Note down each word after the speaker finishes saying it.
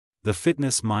The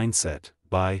Fitness Mindset,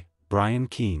 by Brian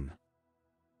Keane.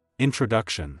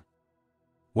 Introduction.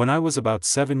 When I was about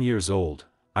 7 years old,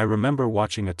 I remember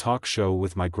watching a talk show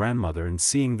with my grandmother and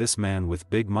seeing this man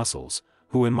with big muscles,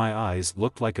 who in my eyes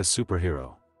looked like a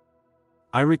superhero.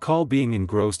 I recall being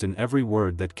engrossed in every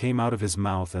word that came out of his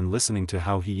mouth and listening to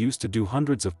how he used to do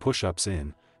hundreds of push-ups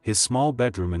in his small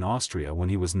bedroom in Austria when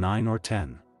he was 9 or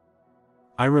 10.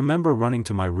 I remember running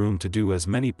to my room to do as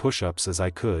many push-ups as I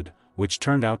could, which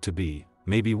turned out to be,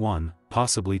 maybe 1,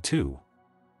 possibly 2.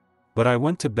 But I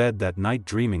went to bed that night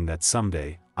dreaming that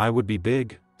someday, I would be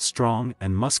big, strong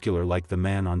and muscular like the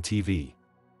man on TV.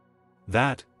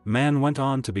 That man went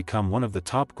on to become one of the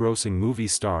top-grossing movie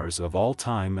stars of all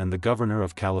time and the governor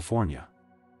of California.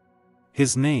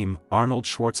 His name, Arnold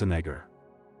Schwarzenegger.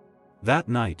 That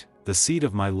night, the seed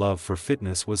of my love for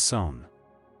fitness was sown.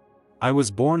 I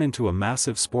was born into a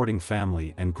massive sporting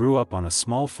family and grew up on a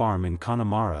small farm in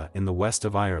Connemara in the west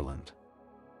of Ireland.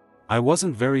 I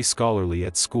wasn't very scholarly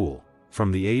at school.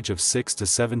 From the age of 6 to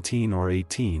 17 or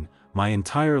 18, my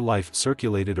entire life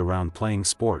circulated around playing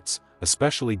sports,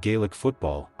 especially Gaelic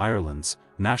football, Ireland's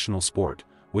national sport,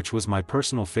 which was my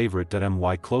personal favorite.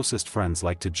 My closest friends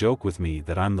like to joke with me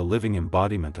that I'm the living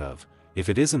embodiment of, if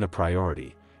it isn't a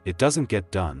priority, it doesn't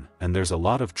get done, and there's a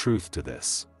lot of truth to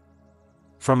this.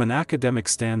 From an academic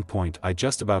standpoint, I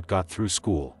just about got through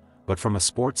school, but from a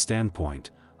sports standpoint,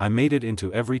 I made it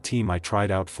into every team I tried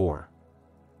out for.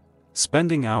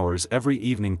 Spending hours every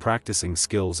evening practicing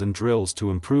skills and drills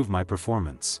to improve my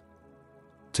performance.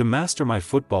 To master my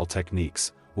football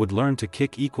techniques, would learn to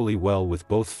kick equally well with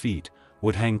both feet,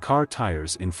 would hang car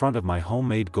tires in front of my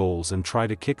homemade goals and try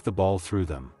to kick the ball through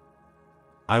them.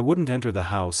 I wouldn't enter the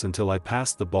house until I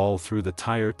passed the ball through the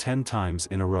tire 10 times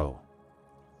in a row.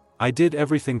 I did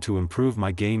everything to improve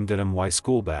my game. My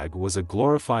school bag was a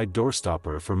glorified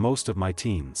doorstopper for most of my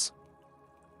teens.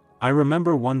 I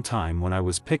remember one time when I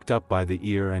was picked up by the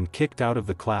ear and kicked out of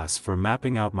the class for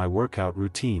mapping out my workout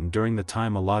routine during the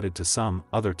time allotted to some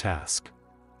other task.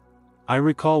 I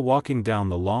recall walking down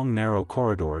the long narrow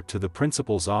corridor to the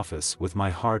principal's office with my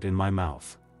heart in my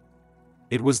mouth.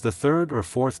 It was the 3rd or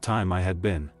 4th time I had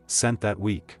been sent that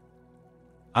week.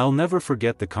 I'll never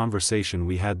forget the conversation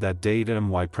we had that day.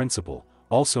 My principal,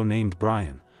 also named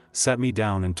Brian, sat me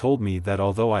down and told me that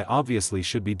although I obviously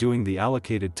should be doing the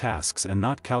allocated tasks and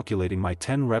not calculating my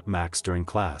 10-rep max during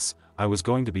class, I was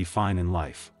going to be fine in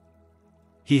life.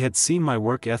 He had seen my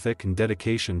work ethic and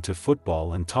dedication to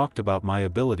football and talked about my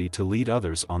ability to lead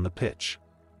others on the pitch.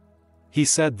 He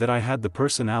said that I had the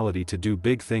personality to do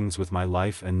big things with my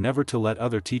life and never to let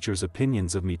other teachers'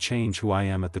 opinions of me change who I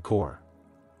am at the core.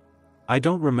 I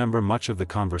don't remember much of the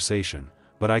conversation,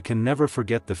 but I can never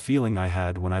forget the feeling I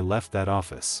had when I left that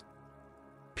office.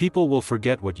 People will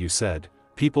forget what you said,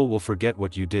 people will forget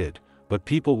what you did, but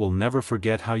people will never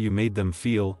forget how you made them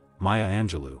feel. Maya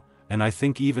Angelou. And I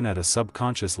think even at a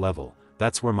subconscious level,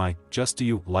 that's where my "just do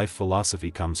you" life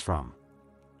philosophy comes from.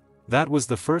 That was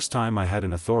the first time I had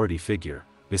an authority figure,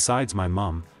 besides my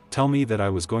mom, tell me that I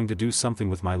was going to do something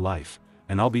with my life,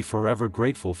 and I'll be forever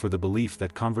grateful for the belief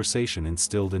that conversation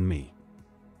instilled in me.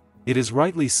 It is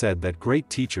rightly said that great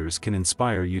teachers can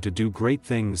inspire you to do great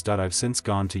things. I've since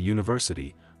gone to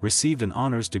university, received an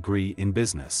honors degree in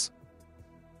business,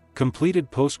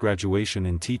 completed post-graduation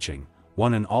in teaching,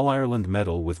 won an All-Ireland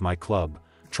medal with my club,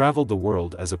 traveled the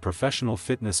world as a professional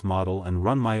fitness model and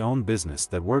run my own business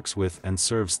that works with and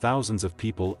serves thousands of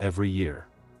people every year.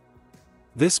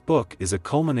 This book is a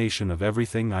culmination of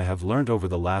everything I have learned over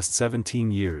the last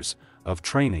 17 years of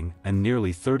training and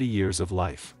nearly 30 years of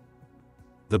life.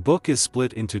 The book is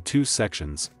split into 2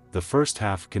 sections. The first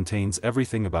half contains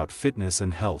everything about fitness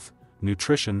and health,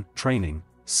 nutrition, training,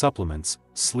 supplements,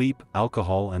 sleep,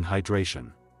 alcohol and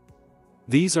hydration.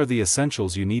 These are the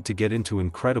essentials you need to get into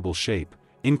incredible shape,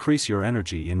 increase your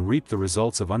energy and reap the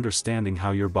results of understanding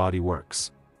how your body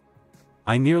works.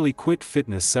 I nearly quit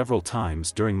fitness several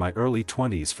times during my early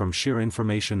 20s from sheer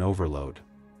information overload.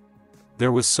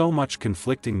 There was so much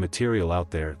conflicting material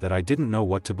out there that I didn't know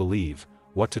what to believe,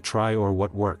 what to try or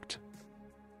what worked.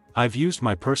 I've used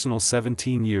my personal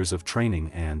 17 years of training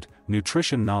and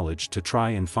nutrition knowledge to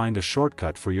try and find a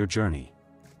shortcut for your journey.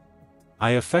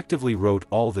 I effectively wrote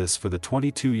all this for the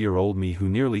 22-year-old me who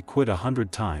nearly quit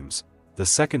 100 times. The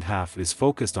second half is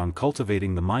focused on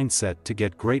cultivating the mindset to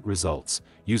get great results,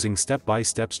 using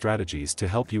step-by-step strategies to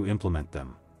help you implement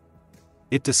them.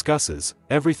 It discusses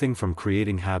everything from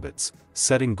creating habits,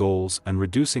 setting goals and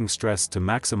reducing stress to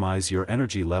maximize your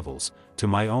energy levels, to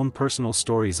my own personal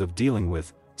stories of dealing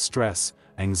with stress,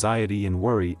 anxiety and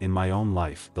worry in my own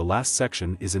life. The last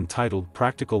section is entitled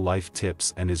Practical Life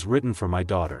Tips and is written for my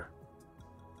daughter.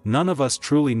 None of us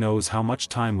truly knows how much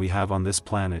time we have on this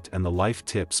planet, and the life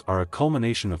tips are a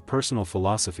culmination of personal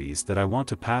philosophies that I want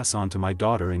to pass on to my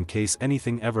daughter in case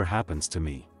anything ever happens to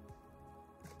me.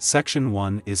 Section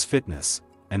 1 is fitness,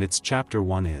 and its chapter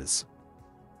 1 is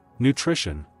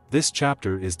nutrition. This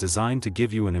chapter is designed to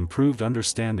give you an improved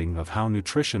understanding of how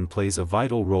nutrition plays a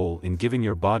vital role in giving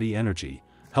your body energy,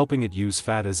 helping it use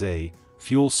fat as a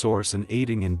fuel source and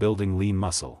aiding in building lean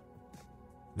muscle.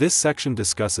 This section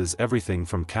discusses everything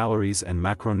from calories and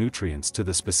macronutrients to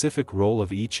the specific role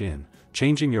of each in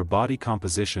changing your body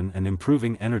composition and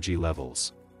improving energy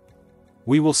levels.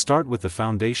 We will start with the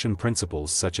foundation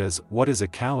principles such as what is a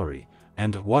calorie,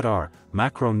 and what are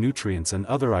macronutrients, and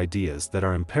other ideas that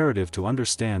are imperative to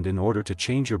understand in order to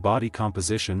change your body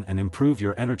composition and improve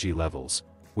your energy levels.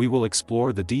 We will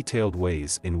explore the detailed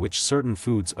ways in which certain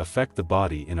foods affect the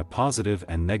body in a positive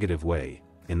and negative way,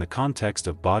 in the context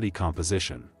of body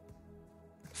composition,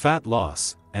 fat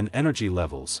loss, and energy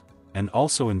levels, and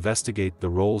also investigate the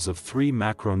roles of 3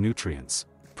 macronutrients,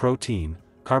 protein,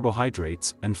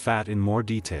 carbohydrates, and fat in more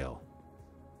detail.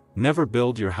 Never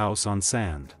build your house on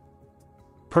sand.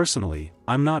 Personally,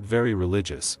 I'm not very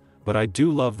religious, but I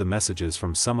do love the messages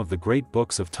from some of the great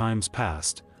books of times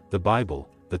past, the Bible,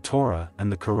 the Torah, and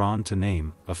the Quran, to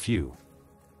name a few.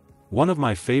 One of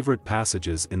my favorite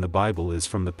passages in the Bible is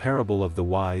from the parable of the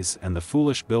wise and the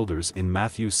foolish builders in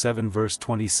Matthew 7 verse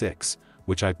 26,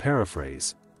 which I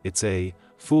paraphrase: "It's a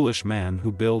foolish man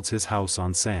who builds his house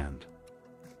on sand."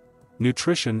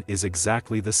 Nutrition is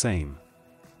exactly the same.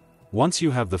 Once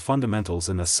you have the fundamentals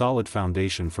and a solid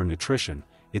foundation for nutrition,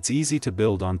 it's easy to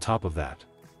build on top of that.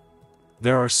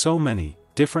 There are so many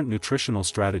different nutritional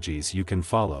strategies you can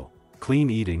follow: clean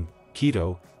eating,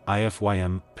 keto,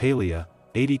 IFYM, paleo,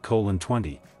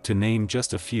 80:20, to name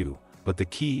just a few, but the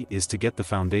key is to get the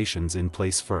foundations in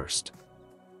place first.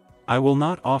 I will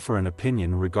not offer an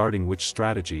opinion regarding which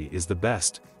strategy is the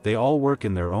best. They all work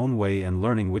in their own way, and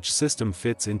learning which system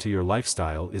fits into your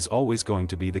lifestyle is always going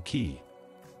to be the key.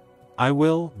 I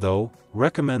will, though,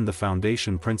 recommend the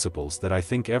foundation principles that I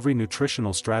think every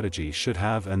nutritional strategy should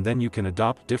have, and then you can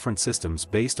adopt different systems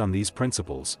based on these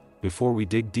principles. Before we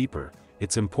dig deeper,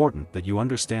 it's important that you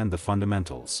understand the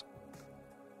fundamentals.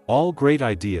 All great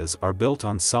ideas are built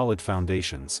on solid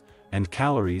foundations, and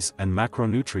calories and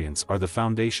macronutrients are the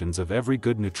foundations of every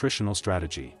good nutritional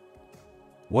strategy.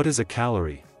 What is a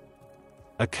calorie?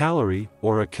 A calorie,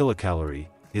 or a kilocalorie,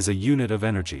 is a unit of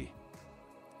energy.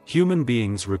 Human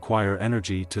beings require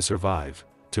energy to survive,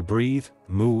 to breathe,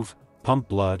 move, pump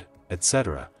blood,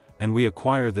 etc., and we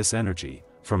acquire this energy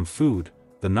from food.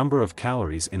 The number of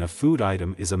calories in a food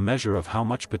item is a measure of how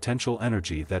much potential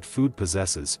energy that food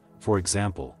possesses. For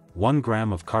example, 1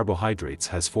 gram of carbohydrates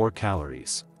has 4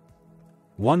 calories.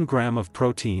 1 gram of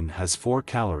protein has 4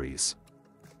 calories.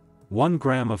 1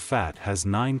 gram of fat has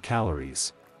 9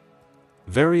 calories.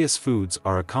 Various foods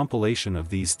are a compilation of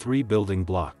these 3 building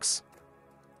blocks.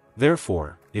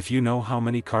 Therefore, if you know how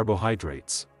many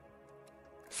carbohydrates,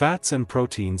 fats and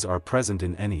proteins are present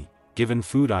in any given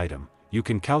food item, you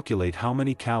can calculate how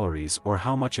many calories or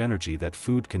how much energy that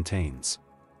food contains.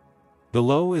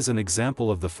 Below is an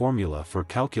example of the formula for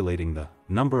calculating the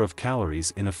number of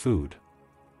calories in a food.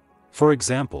 For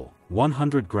example,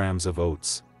 100 grams of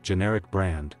oats, generic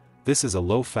brand. This is a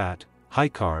low-fat,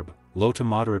 high-carb, low to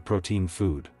moderate protein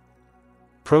food.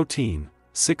 Protein,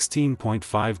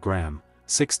 16.5 gram,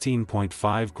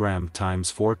 16.5 gram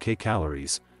times 4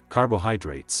 kcals.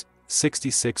 Carbohydrates,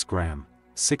 66 gram,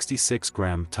 66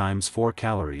 gram times 4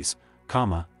 calories,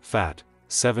 comma, fat,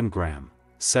 7 gram,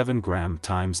 7 gram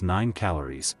times 9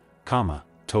 calories, comma,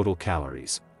 total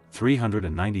calories,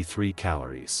 393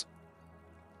 calories.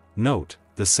 Note,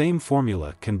 the same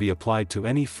formula can be applied to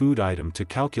any food item to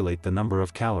calculate the number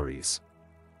of calories.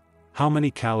 How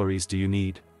many calories do you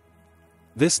need?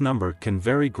 This number can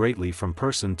vary greatly from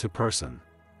person to person.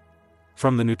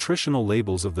 From the nutritional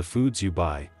labels of the foods you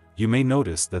buy, you may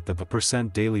notice that the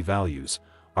percent daily values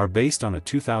are based on a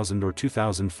 2,000 or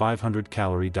 2,500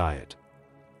 calorie diet.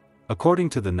 According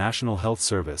to the National Health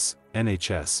Service,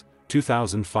 NHS,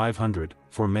 2,500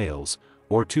 for males,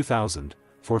 or 2,000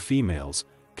 for females,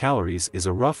 calories is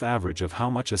a rough average of how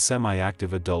much a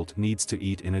semi-active adult needs to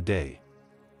eat in a day.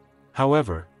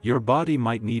 However, your body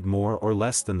might need more or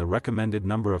less than the recommended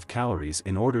number of calories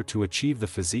in order to achieve the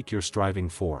physique you're striving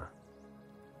for.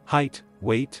 Height,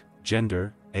 weight,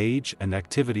 gender, age, and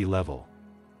activity level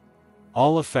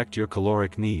all affect your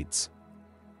caloric needs.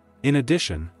 In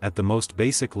addition, at the most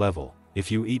basic level,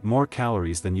 if you eat more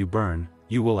calories than you burn,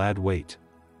 you will add weight.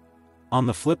 On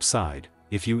the flip side,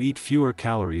 if you eat fewer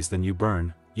calories than you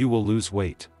burn, you will lose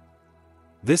weight.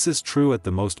 This is true at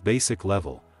the most basic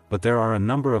level, but there are a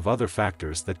number of other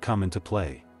factors that come into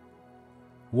play.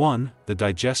 1. The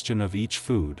digestion of each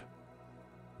food.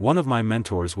 One of my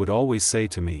mentors would always say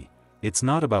to me, "It's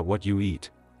not about what you eat,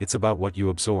 it's about what you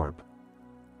absorb."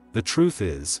 The truth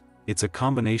is, it's a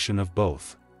combination of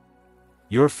both.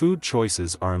 Your food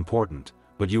choices are important,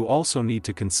 but you also need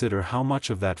to consider how much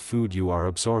of that food you are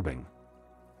absorbing.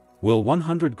 Will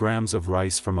 100 grams of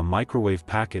rice from a microwave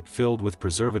packet filled with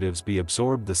preservatives be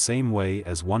absorbed the same way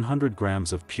as 100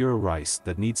 grams of pure rice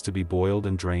that needs to be boiled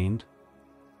and drained?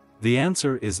 The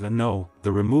answer is a no.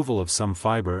 The removal of some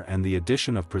fiber and the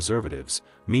addition of preservatives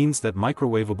means that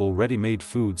microwavable ready-made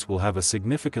foods will have a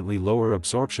significantly lower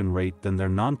absorption rate than their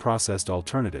non-processed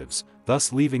alternatives,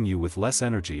 thus leaving you with less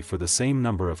energy for the same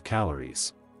number of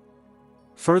calories.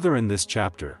 Further in this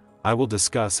chapter, I will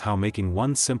discuss how making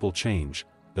one simple change,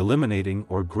 eliminating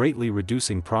or greatly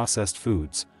reducing processed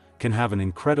foods, can have an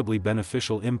incredibly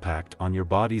beneficial impact on your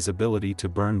body's ability to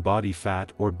burn body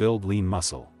fat or build lean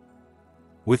muscle.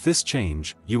 With this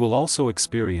change, you will also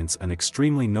experience an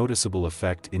extremely noticeable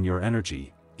effect in your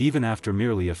energy, even after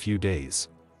merely a few days.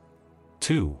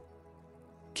 2.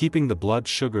 Keeping the blood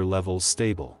sugar levels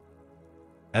stable.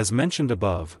 As mentioned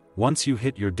above, once you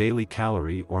hit your daily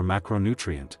calorie or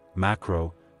macronutrient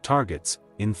 (macro) targets,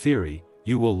 in theory,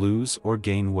 you will lose or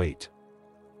gain weight.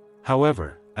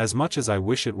 However, as much as I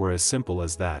wish it were as simple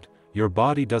as that, your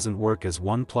body doesn't work as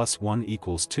 1 + 1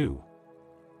 = 2.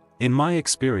 In my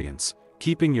experience,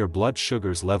 keeping your blood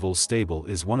sugars levels stable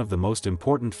is one of the most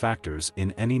important factors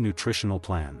in any nutritional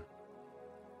plan.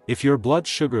 If your blood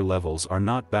sugar levels are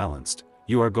not balanced,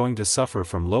 you are going to suffer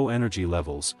from low energy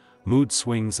levels, mood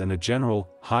swings, and a general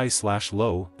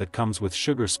high/low that comes with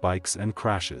sugar spikes and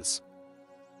crashes.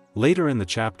 Later in the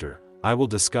chapter, I will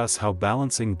discuss how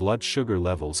balancing blood sugar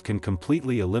levels can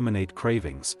completely eliminate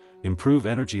cravings, improve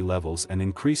energy levels, and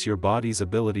increase your body's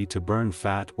ability to burn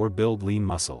fat or build lean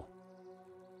muscle.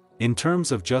 In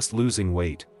terms of just losing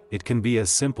weight, it can be as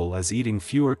simple as eating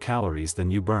fewer calories than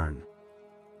you burn.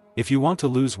 If you want to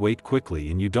lose weight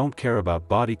quickly and you don't care about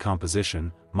body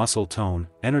composition, muscle tone,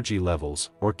 energy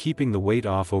levels, or keeping the weight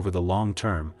off over the long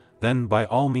term, then by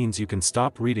all means you can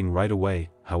stop reading right away.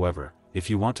 However, if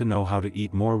you want to know how to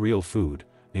eat more real food,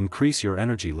 increase your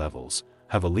energy levels,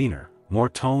 have a leaner, more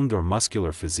toned or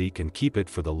muscular physique, and keep it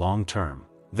for the long term,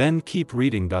 then keep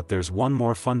reading. There's one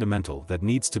more fundamental that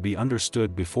needs to be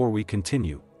understood before we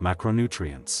continue: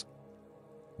 macronutrients.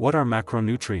 What are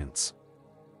macronutrients?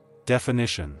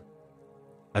 Definition: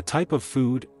 a type of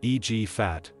food, e.g.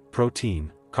 fat,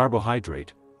 protein,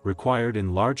 carbohydrate, required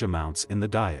in large amounts in the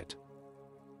diet.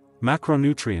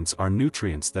 Macronutrients are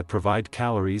nutrients that provide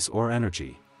calories or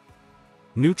energy.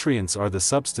 Nutrients are the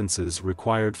substances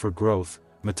required for growth,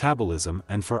 metabolism,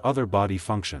 and for other body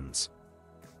functions.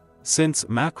 Since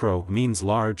macro means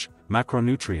large,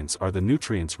 macronutrients are the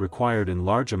nutrients required in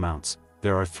large amounts.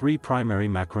 There are 3 primary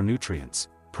macronutrients: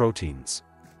 proteins,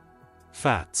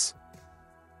 fats,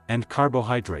 and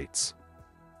carbohydrates.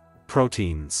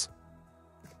 Proteins.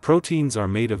 Proteins are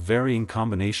made of varying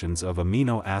combinations of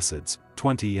amino acids,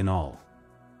 20 in all.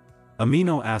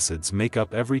 Amino acids make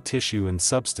up every tissue and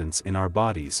substance in our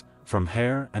bodies, from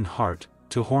hair and heart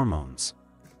to hormones.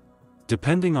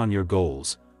 Depending on your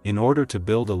goals, in order to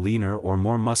build a leaner or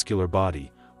more muscular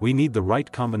body, we need the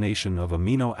right combination of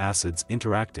amino acids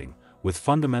interacting with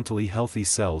fundamentally healthy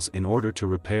cells in order to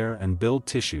repair and build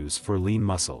tissues for lean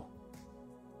muscle.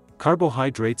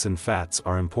 Carbohydrates and fats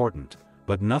are important,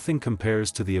 but nothing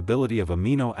compares to the ability of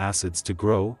amino acids to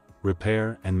grow,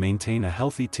 repair, and maintain a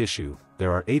healthy tissue.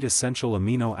 There are 8 essential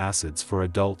amino acids for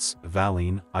adults: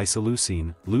 valine,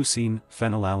 isoleucine, leucine,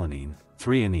 phenylalanine,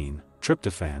 threonine,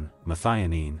 tryptophan,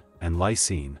 methionine, and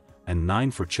lysine, and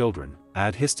 9 for children.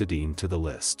 Add histidine to the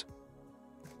list.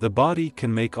 The body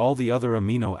can make all the other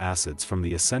amino acids from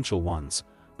the essential ones,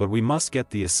 but we must get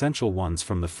the essential ones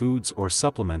from the foods or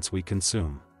supplements we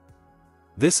consume.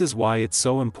 This is why it's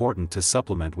so important to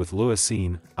supplement with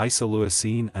leucine,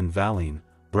 isoleucine, and valine,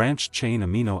 branched-chain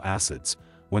amino acids,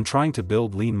 when trying to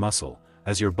build lean muscle,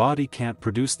 as your body can't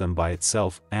produce them by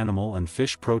itself. Animal and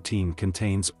fish protein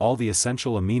contains all the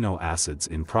essential amino acids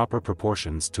in proper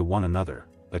proportions to one another,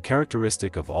 a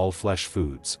characteristic of all flesh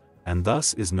foods, and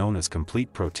thus is known as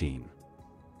complete protein.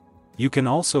 You can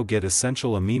also get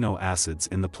essential amino acids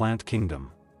in the plant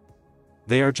kingdom.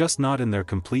 They are just not in their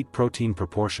complete protein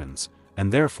proportions,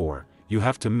 and therefore, you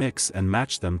have to mix and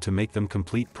match them to make them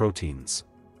complete proteins.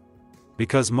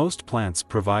 Because most plants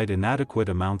provide inadequate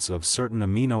amounts of certain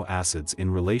amino acids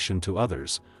in relation to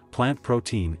others, plant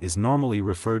protein is normally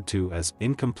referred to as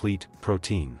incomplete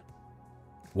protein.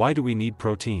 Why do we need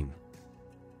protein?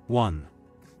 1.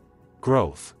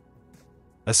 Growth.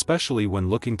 especially when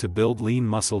looking to build lean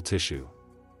muscle tissue.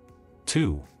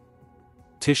 2.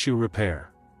 Tissue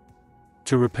repair.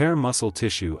 To repair muscle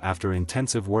tissue after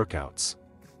intensive workouts.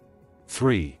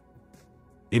 3.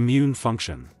 Immune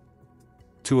function.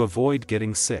 To avoid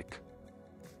getting sick.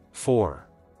 4.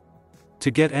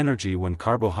 To get energy when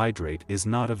carbohydrate is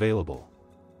not available.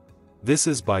 This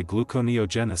is by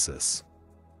gluconeogenesis,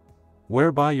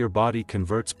 whereby your body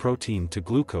converts protein to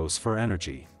glucose for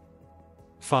energy.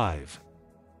 5.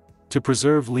 To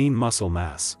preserve lean muscle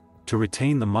mass, to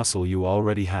retain the muscle you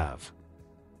already have.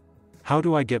 How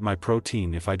do I get my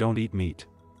protein if I don't eat meat?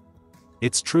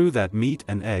 It's true that meat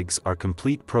and eggs are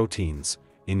complete proteins,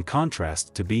 in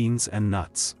contrast to beans and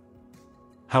nuts.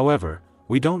 However,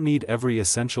 we don't need every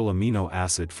essential amino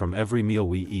acid from every meal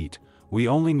we eat. We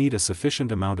only need a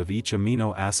sufficient amount of each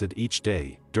amino acid each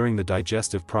day. During the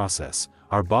digestive process,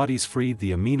 our bodies free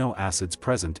the amino acids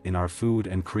present in our food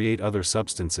and create other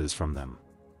substances from them.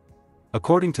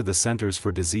 According to the Centers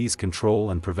for Disease Control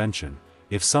and Prevention,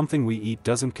 if something we eat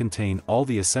doesn't contain all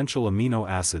the essential amino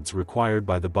acids required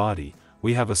by the body,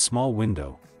 we have a small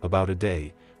window, about a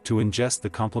day, to ingest the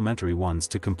complementary ones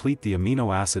to complete the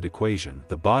amino acid equation.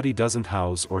 The body doesn't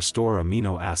house or store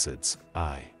amino acids,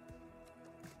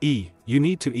 i.e., you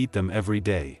need to eat them every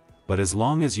day, but as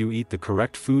long as you eat the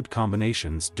correct food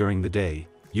combinations during the day,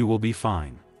 you will be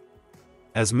fine.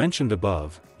 As mentioned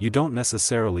above, you don't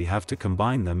necessarily have to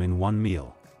combine them in one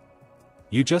meal.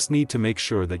 You just need to make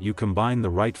sure that you combine the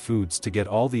right foods to get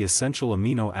all the essential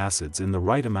amino acids in the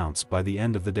right amounts by the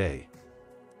end of the day.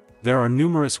 There are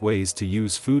numerous ways to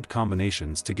use food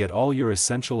combinations to get all your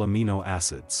essential amino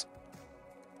acids.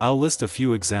 I'll list a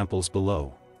few examples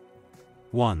below.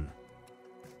 1.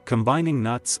 Combining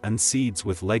nuts and seeds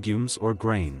with legumes or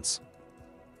grains.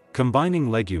 Combining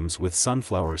legumes with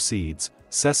sunflower seeds,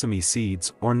 sesame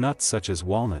seeds, or nuts such as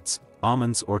walnuts,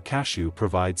 almonds, or cashew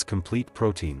provides complete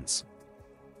proteins.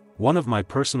 One of my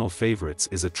personal favorites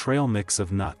is a trail mix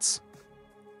of nuts,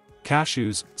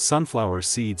 cashews, sunflower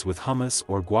seeds with hummus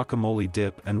or guacamole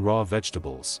dip, and raw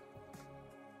vegetables.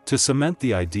 To cement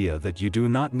the idea that you do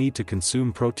not need to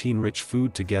consume protein-rich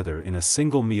food together in a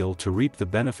single meal to reap the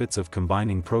benefits of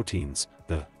combining proteins,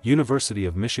 the University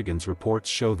of Michigan's reports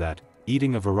show that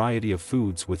eating a variety of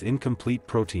foods with incomplete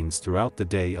proteins throughout the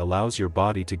day allows your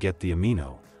body to get the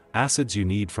amino acids you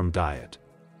need from diet.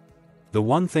 The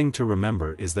one thing to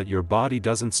remember is that your body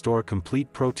doesn't store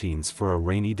complete proteins for a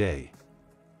rainy day.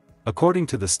 According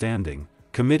to the Standing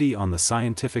Committee on the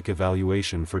Scientific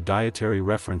Evaluation for Dietary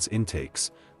Reference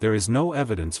Intakes, there is no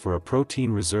evidence for a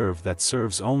protein reserve that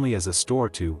serves only as a store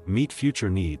to meet future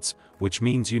needs, which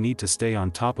means you need to stay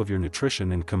on top of your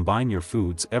nutrition and combine your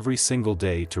foods every single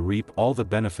day to reap all the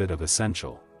benefit of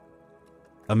essential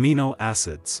amino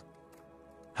acids.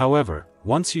 However,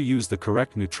 once you use the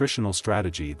correct nutritional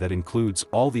strategy that includes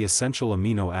all the essential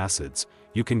amino acids,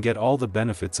 you can get all the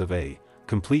benefits of a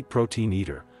complete protein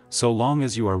eater, so long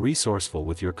as you are resourceful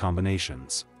with your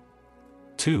combinations.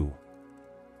 2.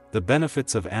 The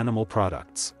benefits of animal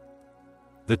products.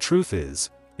 The truth is,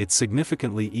 it's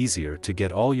significantly easier to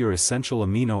get all your essential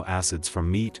amino acids from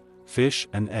meat, fish,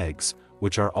 and eggs,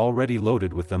 which are already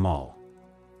loaded with them all.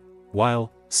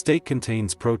 While steak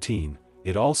contains protein,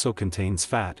 it also contains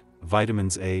fat,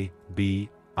 vitamins A, B,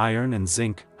 iron, and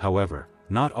zinc. However,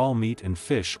 not all meat and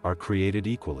fish are created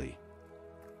equally.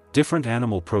 Different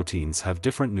animal proteins have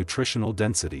different nutritional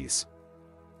densities.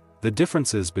 The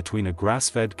differences between a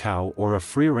grass-fed cow or a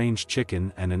free-range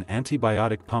chicken and an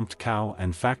antibiotic-pumped cow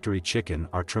and factory chicken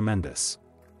are tremendous.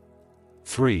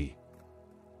 3.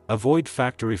 Avoid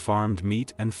factory-farmed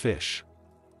meat and fish.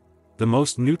 The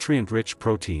most nutrient-rich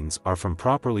proteins are from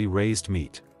properly raised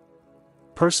meat.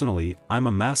 Personally, I'm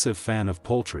a massive fan of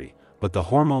poultry, but the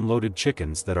hormone-loaded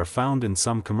chickens that are found in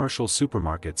some commercial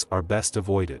supermarkets are best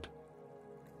avoided.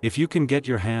 If you can get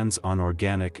your hands on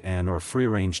organic and/or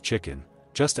free-range chicken,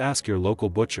 just ask your local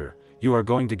butcher. You are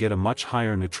going to get a much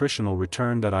higher nutritional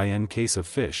return. In case of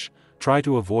fish, try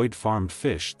to avoid farmed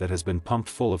fish that has been pumped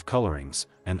full of colorings,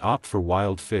 and opt for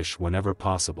wild fish whenever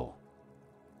possible.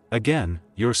 Again,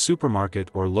 your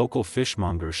supermarket or local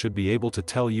fishmonger should be able to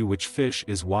tell you which fish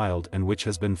is wild and which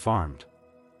has been farmed.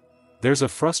 There's a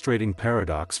frustrating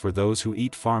paradox for those who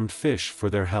eat farmed fish for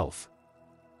their health.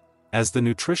 As the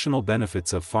nutritional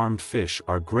benefits of farmed fish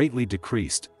are greatly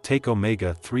decreased, take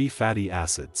omega-3 fatty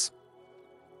acids.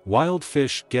 Wild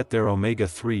fish get their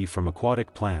omega-3 from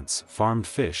aquatic plants. Farmed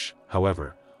fish,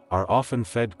 however, are often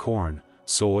fed corn,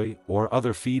 soy, or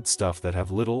other feedstuff that have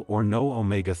little or no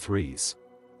omega-3s.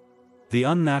 The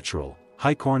unnatural,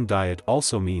 high-corn diet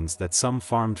also means that some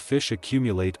farmed fish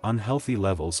accumulate unhealthy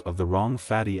levels of the wrong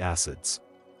fatty acids.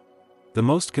 The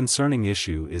most concerning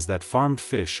issue is that farmed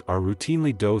fish are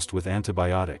routinely dosed with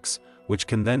antibiotics, which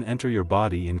can then enter your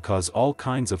body and cause all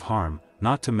kinds of harm,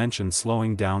 not to mention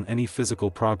slowing down any physical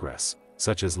progress,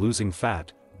 such as losing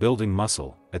fat, building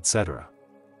muscle, etc.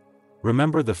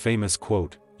 Remember the famous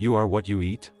quote, "You are what you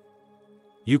eat"?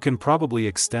 You can probably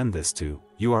extend this to,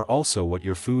 "You are also what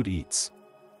your food eats."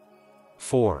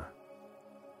 4.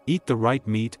 Eat the right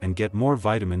meat and get more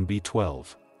vitamin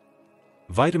B12.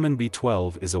 Vitamin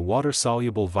B12 is a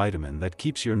water-soluble vitamin that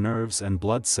keeps your nerves and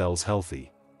blood cells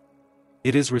healthy.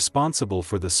 It is responsible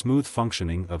for the smooth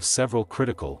functioning of several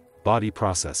critical body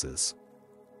processes.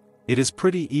 It is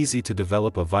pretty easy to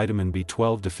develop a vitamin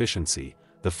B12 deficiency,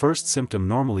 the first symptom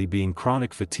normally being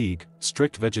chronic fatigue.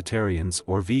 Strict vegetarians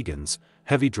or vegans,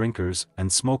 heavy drinkers,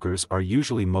 and smokers are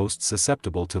usually most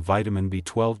susceptible to vitamin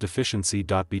B12 deficiency.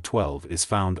 B12 is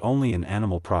found only in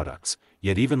animal products,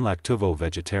 yet even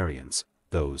lactovo-vegetarians,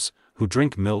 those who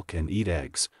drink milk and eat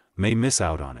eggs, may miss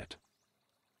out on it.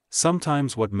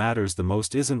 Sometimes what matters the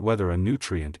most isn't whether a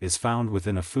nutrient is found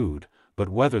within a food, but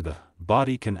whether the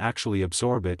body can actually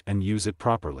absorb it and use it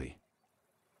properly.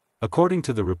 According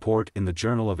to the report in the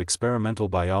Journal of Experimental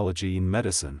Biology in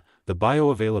Medicine, the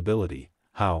bioavailability,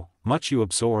 how much you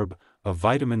absorb, of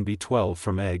vitamin B12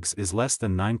 from eggs is less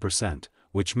than 9%,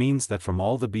 which means that from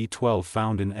all the B12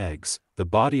 found in eggs, the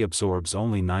body absorbs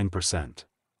only 9%.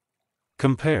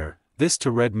 Compare this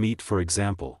to red meat, for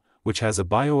example, which has a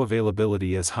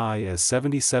bioavailability as high as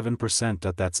 77%.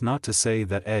 That's not to say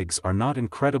that eggs are not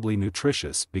incredibly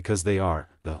nutritious, because they are,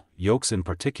 the yolks in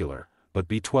particular, but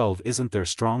B12 isn't their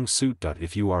strong suit.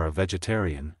 If you are a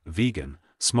vegetarian, vegan,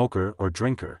 smoker or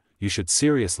drinker, you should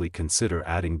seriously consider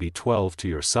adding B12 to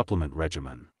your supplement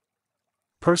regimen.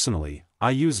 Personally,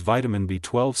 I use vitamin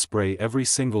B12 spray every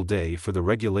single day for the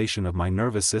regulation of my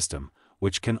nervous system,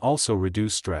 which can also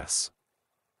reduce stress,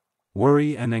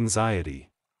 worry and anxiety.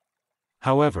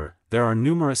 However, there are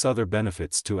numerous other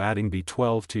benefits to adding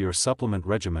B12 to your supplement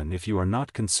regimen if you are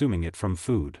not consuming it from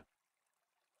food.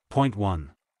 Point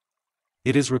 1.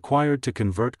 It is required to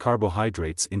convert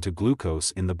carbohydrates into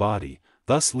glucose in the body,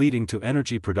 thus leading to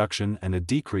energy production and a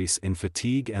decrease in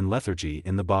fatigue and lethargy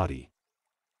in the body.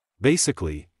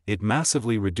 Basically, it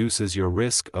massively reduces your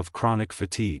risk of chronic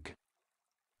fatigue.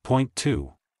 Point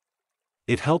 2.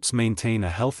 It helps maintain a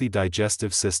healthy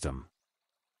digestive system.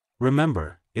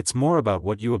 Remember, it's more about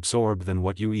what you absorb than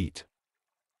what you eat.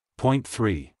 Point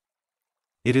 3.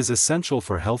 It is essential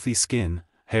for healthy skin,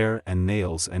 hair and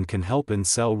nails and can help in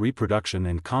cell reproduction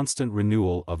and constant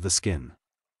renewal of the skin.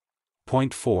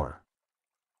 Point 4.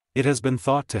 It has been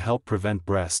thought to help prevent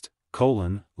breast,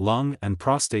 colon, lung and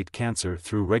prostate cancer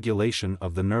through regulation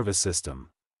of the nervous system.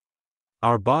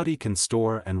 Our body can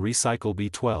store and recycle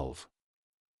B12.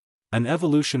 An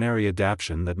evolutionary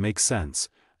adaptation that makes sense,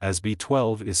 as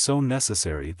B12 is so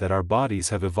necessary that our bodies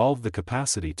have evolved the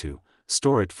capacity to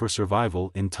store it for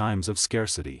survival in times of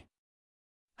scarcity.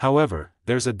 However,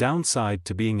 there's a downside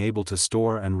to being able to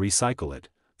store and recycle it.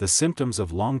 The symptoms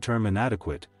of long-term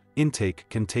inadequate intake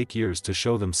can take years to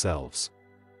show themselves.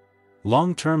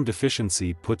 Long-term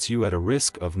deficiency puts you at a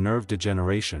risk of nerve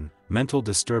degeneration, mental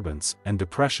disturbance, and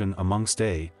depression amongst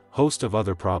a host of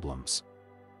other problems.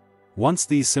 Once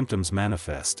these symptoms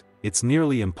manifest, it's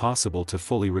nearly impossible to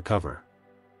fully recover.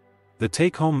 The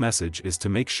take-home message is to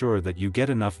make sure that you get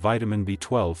enough vitamin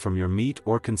B12 from your meat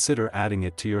or consider adding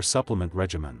it to your supplement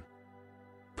regimen.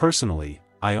 Personally,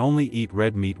 I only eat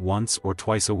red meat once or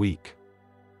twice a week.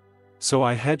 So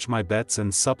I hedge my bets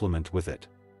and supplement with it.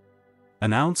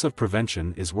 An ounce of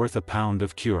prevention is worth a pound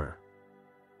of cure.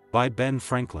 By Ben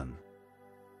Franklin.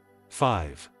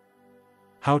 5.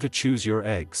 How to choose your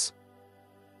eggs.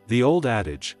 The old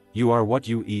adage, "You are what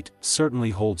you eat," certainly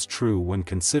holds true when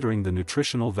considering the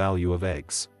nutritional value of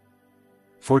eggs.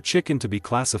 For chicken to be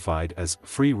classified as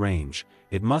free range,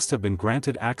 it must have been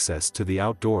granted access to the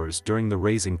outdoors during the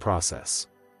raising process.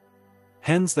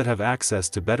 Hens that have access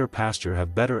to better pasture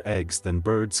have better eggs than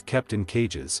birds kept in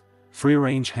cages.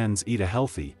 Free-range hens eat a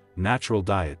healthy, natural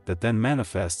diet that then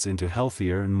manifests into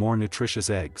healthier and more nutritious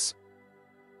eggs.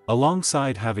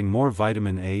 Alongside having more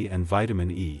vitamin A and vitamin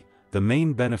E, the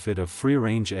main benefit of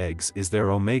free-range eggs is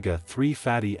their omega-3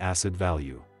 fatty acid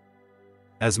value.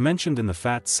 As mentioned in the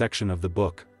fats section of the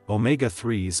book,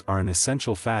 omega-3s are an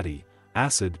essential fatty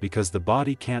acid because the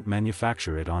body can't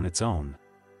manufacture it on its own,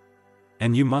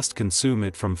 and you must consume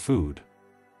it from food.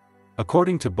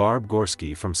 According to Barb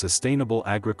Gorski from Sustainable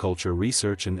Agriculture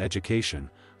Research and Education,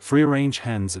 free-range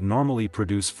hens normally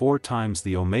produce 4 times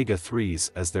the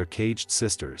omega-3s as their caged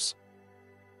sisters.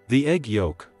 The egg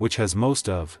yolk, which has most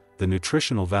of the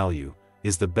nutritional value,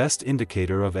 is the best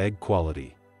indicator of egg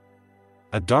quality.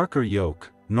 A darker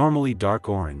yolk, normally dark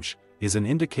orange, is an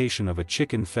indication of a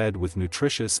chicken fed with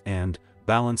nutritious and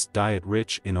balanced diet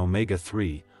rich in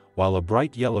omega-3, while a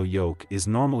bright yellow yolk is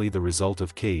normally the result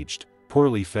of caged,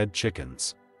 poorly fed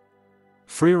chickens.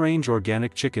 Free-range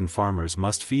organic chicken farmers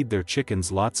must feed their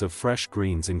chickens lots of fresh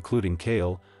greens including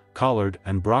kale, collard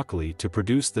and broccoli to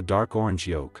produce the dark orange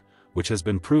yolk, which has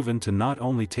been proven to not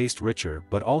only taste richer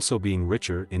but also being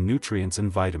richer in nutrients and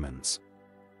vitamins.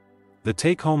 The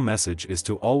take-home message is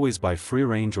to always buy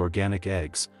free-range organic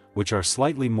eggs, which are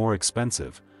slightly more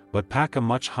expensive, but pack a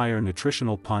much higher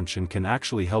nutritional punch and can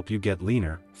actually help you get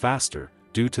leaner, faster,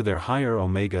 due to their higher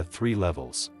omega-3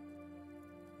 levels.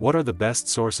 What are the best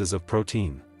sources of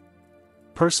protein?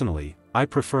 Personally, I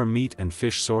prefer meat and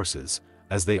fish sources,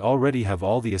 as they already have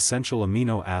all the essential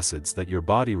amino acids that your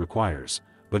body requires,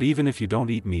 but even if you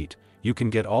don't eat meat, you can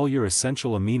get all your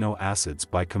essential amino acids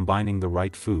by combining the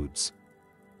right foods.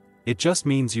 It just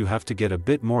means you have to get a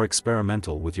bit more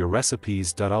experimental with your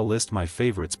recipes. I'll list my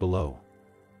favorites below.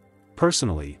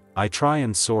 Personally, I try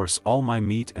and source all my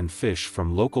meat and fish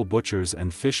from local butchers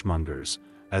and fishmongers,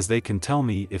 as they can tell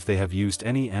me if they have used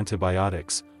any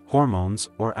antibiotics, hormones,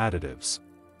 or additives.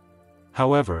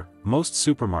 However, most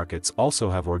supermarkets also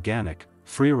have organic,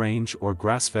 free-range or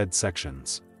grass-fed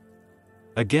sections.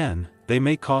 Again, they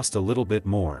may cost a little bit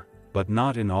more, but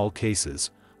not in all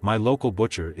cases. My local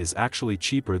butcher is actually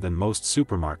cheaper than most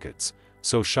supermarkets,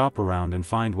 so shop around and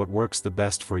find what works the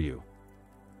best for you.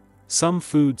 Some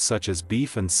foods such as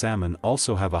beef and salmon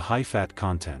also have a high fat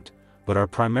content, but are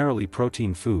primarily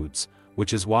protein foods,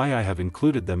 which is why I have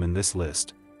included them in this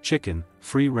list. Chicken,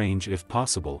 free-range if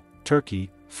possible;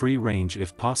 turkey, free-range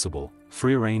if possible;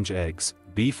 free-range eggs,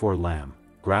 beef or lamb;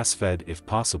 grass-fed if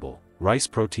possible; rice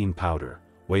protein powder,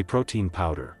 whey protein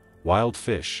powder; wild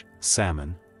fish,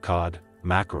 salmon, cod,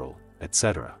 mackerel,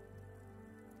 etc.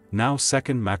 Now,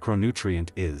 second macronutrient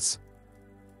is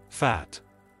fat.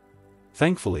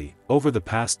 Thankfully, over the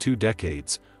past 2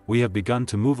 decades, we have begun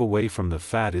to move away from the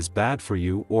fat is bad for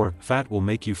you or fat will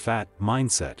make you fat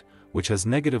mindset, which has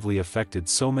negatively affected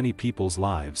so many people's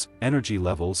lives, energy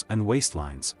levels and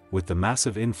waistlines. With the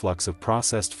massive influx of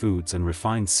processed foods and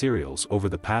refined cereals over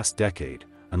the past decade,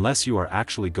 unless you are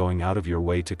actually going out of your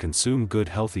way to consume good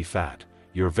healthy fat,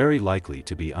 you're very likely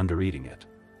to be undereating it.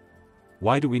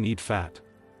 Why do we need fat?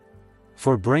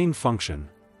 For brain function,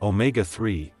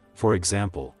 omega-3, for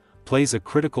example, plays a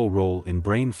critical role in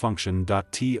brain function.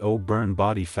 To burn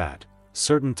body fat,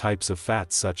 certain types of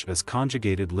fats such as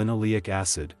conjugated linoleic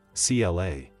acid,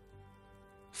 CLA,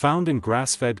 found in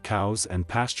grass-fed cows and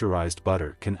pasteurized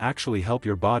butter can actually help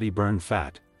your body burn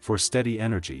fat. For steady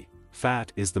energy,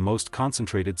 fat is the most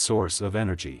concentrated source of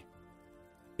energy.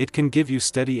 It can give you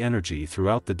steady energy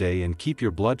throughout the day and keep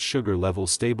your blood sugar level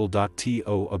stable.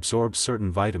 To absorb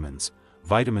certain vitamins,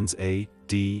 vitamins A,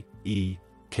 D, E,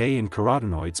 K and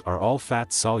carotenoids are all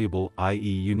fat-soluble, i.e.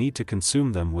 you need to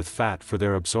consume them with fat for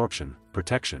their absorption,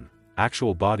 protection.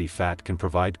 Actual body fat can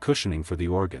provide cushioning for the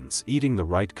organs. Eating the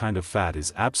right kind of fat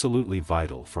is absolutely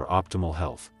vital for optimal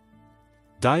health.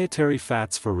 Dietary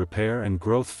fats for repair and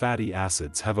growth. Fatty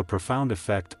acids have a profound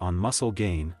effect on muscle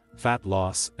gain, fat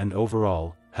loss, and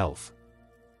overall health.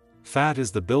 Fat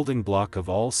is the building block of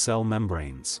all cell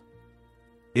membranes.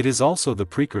 It is also the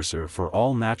precursor for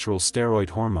all natural steroid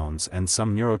hormones and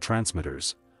some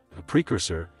neurotransmitters. A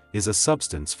precursor is a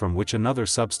substance from which another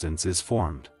substance is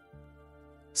formed.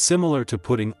 Similar to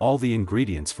putting all the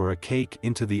ingredients for a cake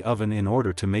into the oven in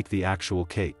order to make the actual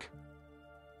cake.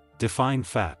 Define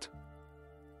fat.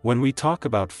 When we talk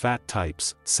about fat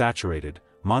types, saturated,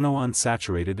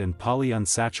 monounsaturated and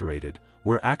polyunsaturated,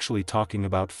 we're actually talking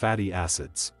about fatty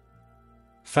acids.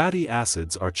 Fatty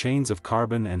acids are chains of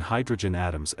carbon and hydrogen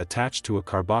atoms attached to a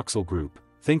carboxyl group.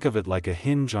 Think of it like a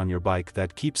hinge on your bike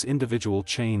that keeps individual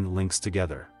chain links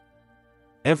together.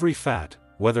 Every fat,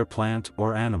 whether plant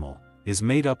or animal, is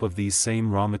made up of these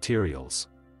same raw materials.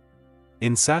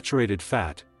 In saturated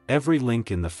fat, every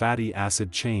link in the fatty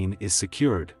acid chain is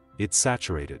secured, it's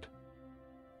saturated.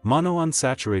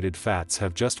 Monounsaturated fats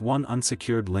have just one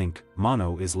unsecured link,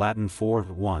 mono is Latin for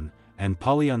one, and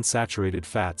polyunsaturated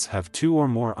fats have 2 or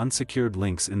more unsecured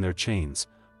links in their chains,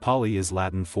 poly is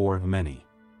Latin for many.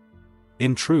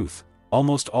 In truth,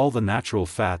 almost all the natural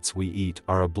fats we eat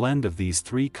are a blend of these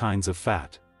 3 kinds of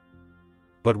fat.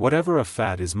 But whatever a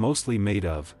fat is mostly made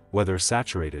of, whether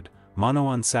saturated,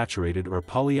 monounsaturated or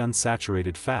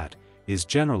polyunsaturated fat, is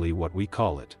generally what we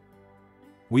call it.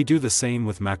 We do the same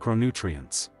with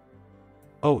macronutrients.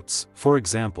 Oats, for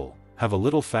example, have a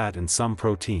little fat and some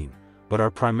protein, but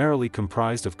are primarily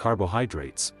comprised of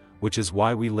carbohydrates, which is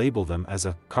why we label them as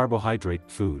a carbohydrate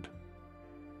food.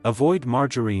 Avoid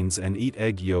margarines and eat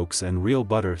egg yolks and real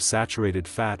butter. Saturated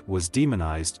fat was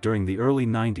demonized during the early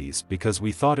 90s because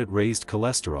we thought it raised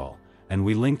cholesterol, and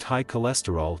we linked high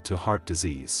cholesterol to heart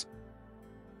disease.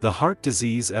 The heart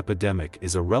disease epidemic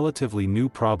is a relatively new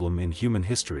problem in human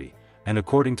history, and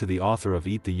according to the author of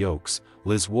Eat the Yolks,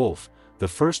 Liz Wolfe, the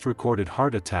first recorded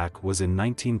heart attack was in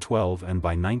 1912, and by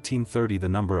 1930 the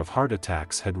number of heart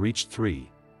attacks had reached 3,000,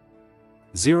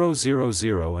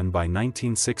 and by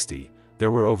 1960, there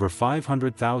were over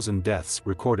 500,000 deaths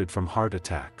recorded from heart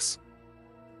attacks.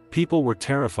 People were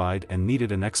terrified and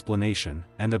needed an explanation,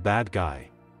 and a bad guy.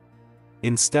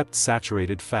 In stepped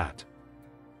saturated fat.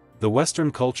 The Western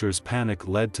culture's panic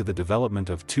led to the development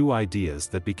of two ideas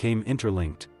that became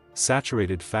interlinked: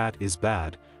 saturated fat is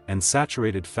bad, and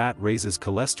saturated fat raises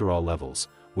cholesterol levels,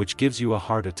 which gives you a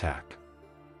heart attack.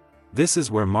 This is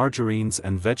where margarines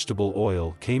and vegetable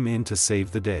oil came in to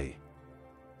save the day.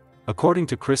 According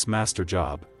to Chris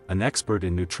Masterjob, an expert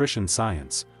in nutrition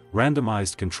science,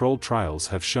 randomized controlled trials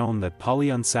have shown that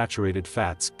polyunsaturated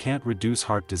fats can't reduce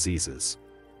heart diseases.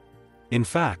 In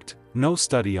fact, no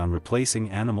study on replacing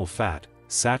animal fat,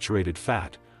 saturated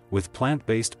fat, with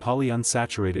plant-based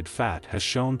polyunsaturated fat has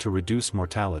shown to reduce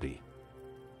mortality.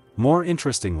 More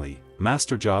interestingly,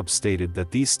 Masterjob stated that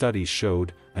these studies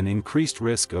showed an increased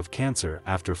risk of cancer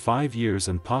after 5 years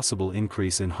and possible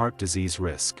increase in heart disease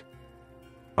risk.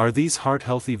 Are these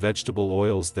heart-healthy vegetable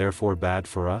oils therefore bad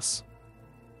for us?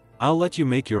 I'll let you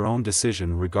make your own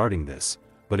decision regarding this,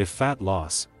 but if fat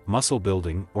loss, muscle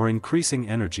building, or increasing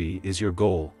energy is your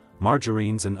goal,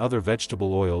 margarines and other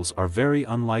vegetable oils are very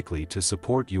unlikely to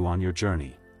support you on your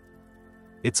journey.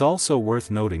 It's also worth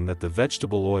noting that the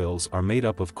vegetable oils are made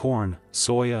up of corn,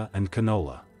 soya, and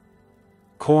canola.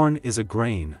 Corn is a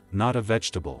grain, not a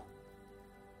vegetable.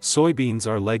 Soybeans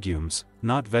are legumes,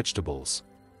 not vegetables.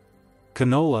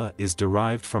 Canola is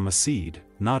derived from a seed,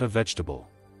 not a vegetable.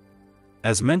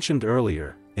 As mentioned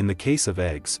earlier, in the case of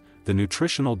eggs, the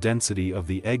nutritional density of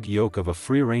the egg yolk of a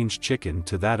free-range chicken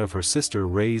to that of her sister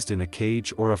raised in a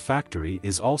cage or a factory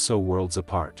is also worlds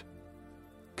apart.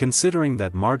 Considering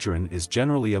that margarine is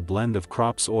generally a blend of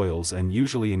crops oils and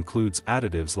usually includes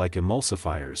additives like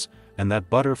emulsifiers, and that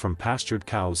butter from pastured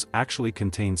cows actually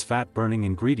contains fat-burning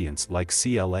ingredients like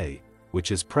CLA,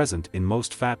 which is present in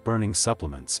most fat-burning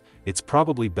supplements, it's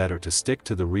probably better to stick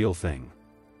to the real thing.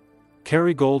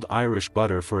 Kerrygold Irish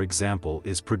butter, for example,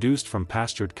 is produced from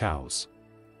pastured cows.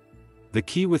 The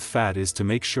key with fat is to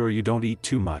make sure you don't eat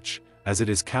too much, as it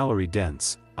is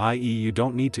calorie-dense, i.e. you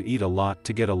don't need to eat a lot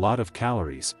to get a lot of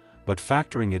calories, but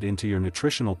factoring it into your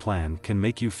nutritional plan can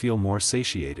make you feel more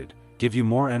satiated, give you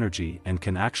more energy, and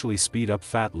can actually speed up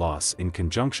fat loss in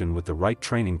conjunction with the right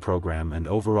training program and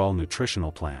overall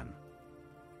nutritional plan.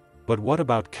 But what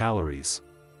about calories?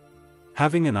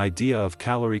 Having an idea of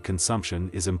calorie consumption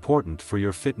is important for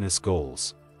your fitness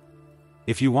goals.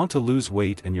 If you want to lose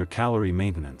weight and your calorie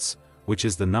maintenance, which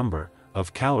is the number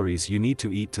of calories you need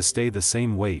to eat to stay the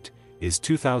same weight, is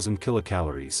 2,000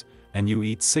 kilocalories, and you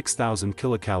eat 6,000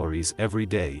 kilocalories every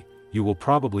day, you will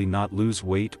probably not lose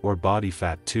weight or body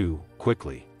fat too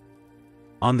quickly.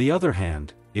 On the other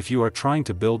hand, if you are trying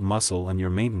to build muscle and your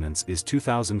maintenance is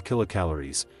 2,000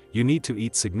 kilocalories, you need to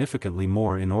eat significantly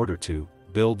more in order to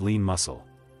build lean muscle.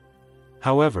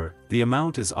 However, the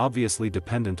amount is obviously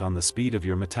dependent on the speed of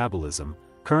your metabolism,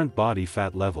 current body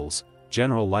fat levels,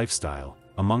 general lifestyle,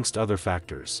 amongst other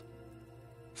factors.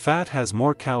 Fat has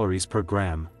more calories per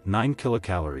gram, 9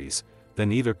 kilocalories,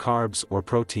 than either carbs or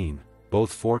protein,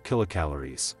 both 4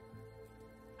 kilocalories.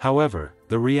 However,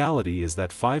 the reality is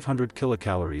that 500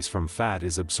 kilocalories from fat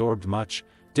is absorbed much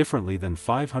differently than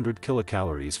 500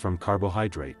 kilocalories from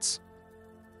carbohydrates.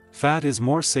 Fat is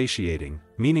more satiating,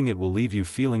 meaning it will leave you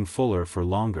feeling fuller for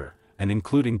longer, and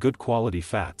including good quality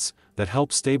fats that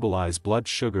help stabilize blood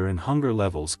sugar and hunger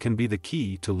levels can be the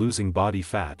key to losing body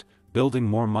fat, building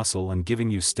more muscle, and giving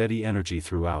you steady energy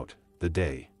throughout the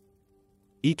day.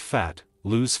 Eat fat,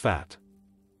 lose fat.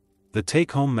 The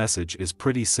take-home message is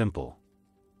pretty simple.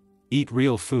 Eat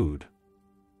real food.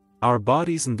 Our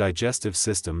bodies and digestive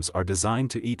systems are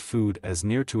designed to eat food as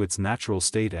near to its natural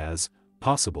state as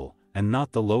possible, and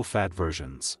not the low-fat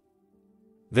versions.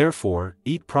 Therefore,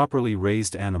 eat properly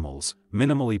raised animals,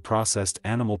 minimally processed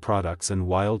animal products, and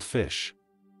wild fish.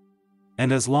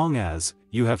 And as long as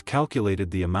you have calculated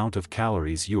the amount of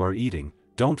calories you are eating,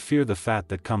 don't fear the fat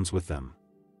that comes with them.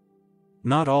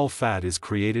 Not all fat is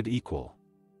created equal.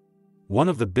 One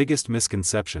of the biggest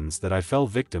misconceptions that I fell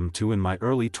victim to in my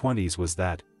early 20s was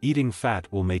that eating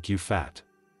fat will make you fat.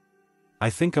 I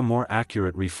think a more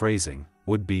accurate rephrasing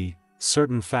would be,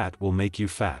 certain fat will make you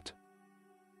fat.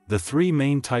 The three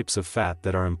main types of fat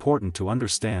that are important to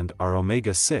understand are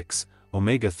omega-6,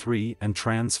 omega-3 and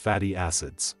trans fatty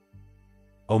acids.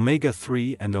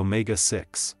 Omega-3 and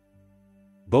omega-6.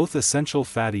 Both essential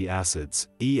fatty acids,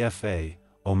 EFA,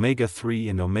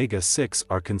 omega-3 and omega-6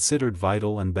 are considered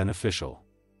vital and beneficial.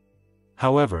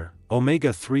 However,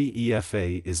 omega-3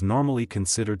 EFA is normally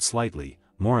considered slightly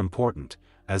more important,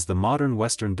 as the modern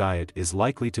Western diet is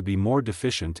likely to be more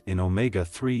deficient in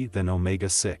omega-3 than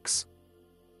omega-6.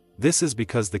 This is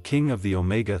because the king of the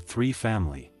omega-3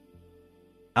 family,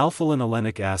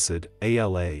 alpha-linolenic acid,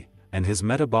 ALA, and his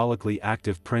metabolically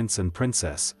active prince and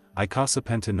princess,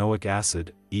 eicosapentaenoic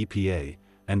acid, EPA,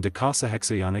 and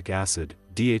docosahexaenoic acid,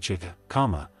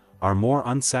 DHA, are more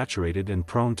unsaturated and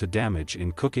prone to damage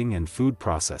in cooking and food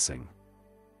processing.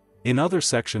 In other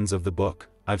sections of the book,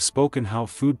 I've spoken how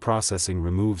food processing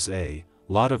removes a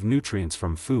lot of nutrients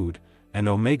from food, and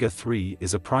omega-3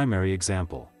 is a primary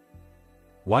example.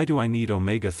 Why do I need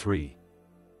omega-3?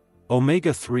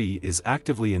 Omega-3 is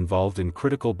actively involved in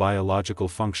critical biological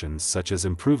functions such as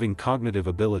improving cognitive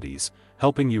abilities,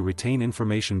 helping you retain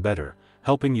information better,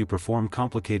 helping you perform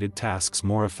complicated tasks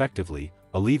more effectively,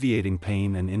 alleviating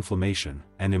pain and inflammation,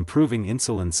 and improving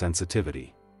insulin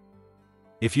sensitivity.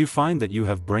 If you find that you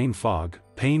have brain fog,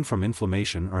 pain from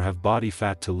inflammation or have body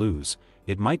fat to lose,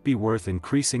 it might be worth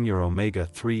increasing your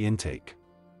omega-3 intake.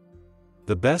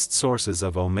 The best sources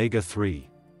of omega-3.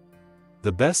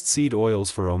 The best seed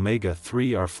oils for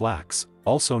omega-3 are flax,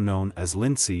 also known as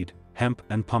linseed, hemp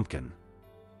and pumpkin.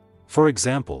 For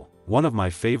example, one of my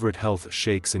favorite health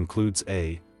shakes includes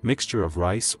a mixture of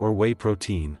rice or whey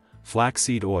protein,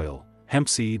 flaxseed oil, hemp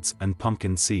seeds and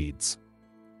pumpkin seeds.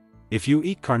 If you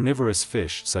eat carnivorous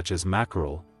fish such as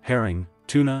mackerel, herring,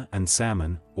 tuna and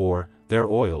salmon, or their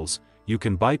oils, you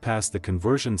can bypass the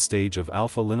conversion stage of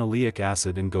alpha-linoleic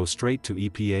acid and go straight to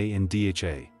EPA and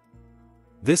DHA.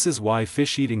 This is why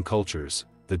fish-eating cultures,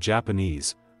 the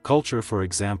Japanese culture for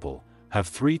example, have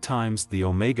 3 times the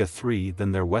omega-3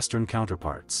 than their Western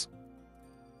counterparts.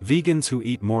 Vegans who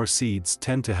eat more seeds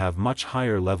tend to have much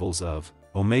higher levels of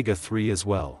omega-3 as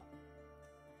well.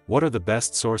 What are the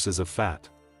best sources of fat?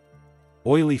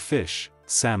 Oily fish,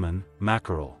 salmon,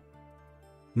 mackerel.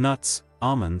 Nuts,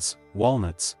 almonds,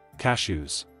 walnuts,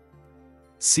 cashews.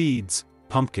 Seeds,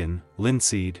 pumpkin,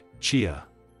 linseed, chia.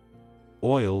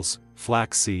 Oils,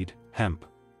 flaxseed, hemp.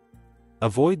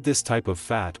 Avoid this type of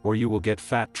fat or you will get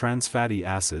fat trans fatty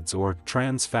acids or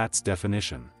trans fats.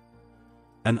 Definition: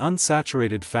 an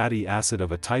unsaturated fatty acid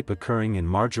of a type occurring in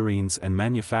margarines and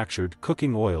manufactured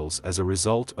cooking oils as a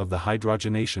result of the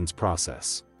hydrogenations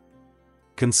process.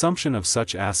 Consumption of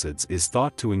such acids is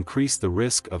thought to increase the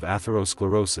risk of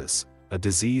atherosclerosis, a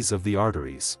disease of the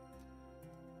arteries.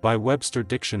 By Webster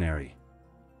Dictionary.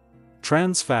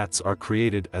 Trans fats are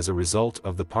created as a result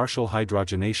of the partial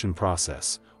hydrogenation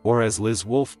process, or as Liz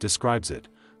Wolfe describes it,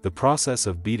 the process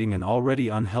of beating an already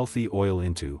unhealthy oil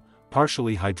into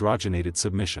partially hydrogenated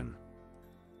submission.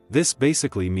 This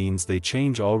basically means they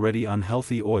change already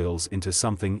unhealthy oils into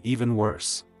something even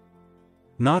worse.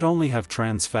 Not only have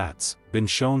trans fats been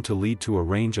shown to lead to a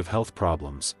range of health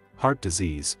problems, heart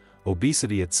disease,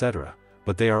 obesity, etc.,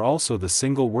 but they are also the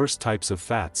single worst types of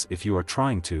fats if you are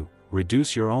trying to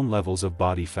reduce your own levels of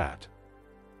body fat.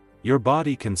 Your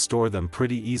body can store them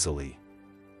pretty easily.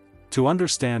 To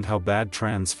understand how bad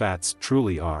trans fats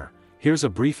truly are, here's a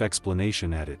brief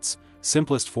explanation at its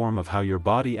simplest form of how your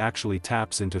body actually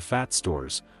taps into fat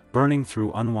stores, burning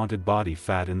through unwanted body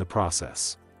fat in the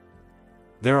process.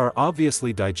 There are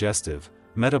obviously digestive,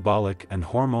 metabolic and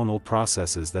hormonal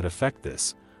processes that affect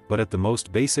this, but at the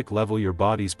most basic level your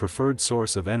body's preferred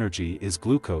source of energy is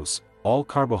glucose. All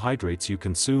carbohydrates you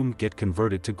consume get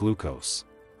converted to glucose.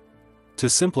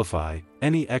 To simplify,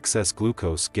 any excess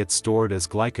glucose gets stored as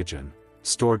glycogen,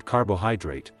 stored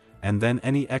carbohydrate, and then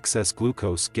any excess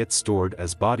glucose gets stored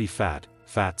as body fat,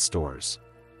 fat stores.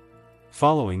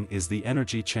 Following is the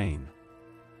energy chain.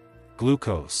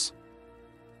 Glucose,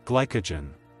 glycogen,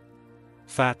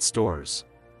 fat stores.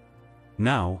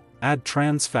 Now, add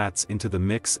trans fats into the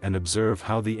mix and observe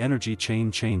how the energy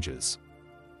chain changes.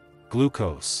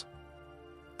 Glucose,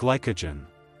 glycogen,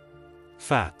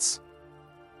 fats,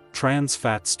 trans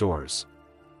fat stores.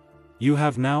 You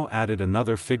have now added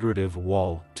another figurative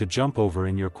wall to jump over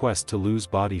in your quest to lose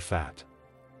body fat.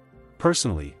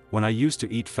 Personally, when I used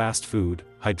to eat fast food,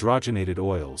 hydrogenated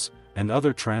oils, and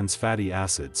other trans fatty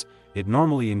acids, it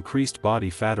normally increased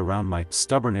body fat around my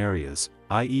stubborn areas,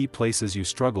 i.e. places you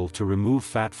struggle to remove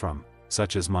fat from,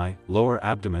 such as my lower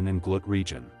abdomen and glut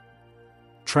region.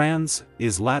 Trans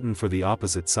is Latin for the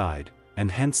opposite side, and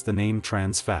hence the name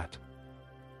trans fat.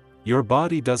 Your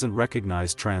body doesn't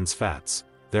recognize trans fats,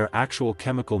 their actual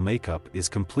chemical makeup is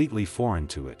completely foreign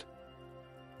to it.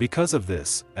 Because of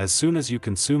this, as soon as you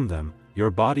consume them,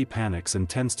 your body panics and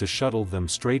tends to shuttle them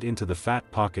straight into the fat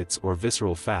pockets or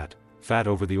visceral fat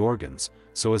over the organs,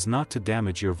 so as not to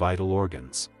damage your vital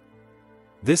organs.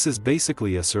 This is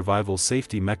basically a survival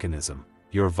safety mechanism.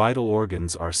 Your vital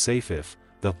organs are safe if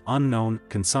the unknown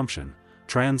consumption,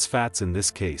 trans fats in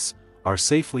this case, are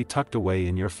safely tucked away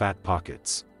in your fat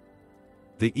pockets.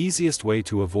 The easiest way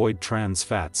to avoid trans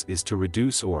fats is to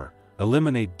reduce or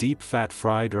eliminate deep fat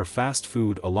fried or fast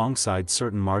food alongside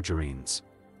certain margarines.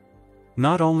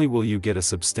 Not only will you get a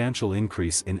substantial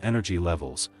increase in energy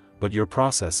levels, but your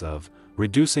process of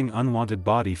reducing unwanted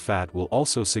body fat will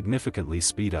also significantly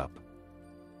speed up.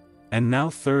 And now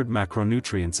third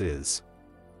macronutrients is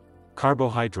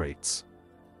carbohydrates.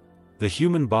 The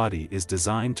human body is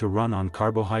designed to run on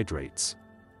carbohydrates.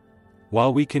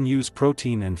 While we can use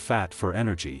protein and fat for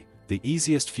energy, the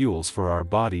easiest fuels for our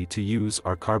body to use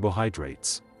are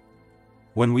carbohydrates.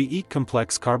 When we eat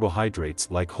complex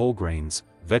carbohydrates like whole grains,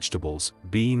 vegetables,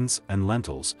 beans, and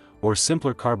lentils, or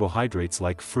simpler carbohydrates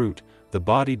like fruit, the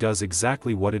body does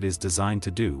exactly what it is designed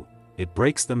to do: it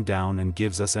breaks them down and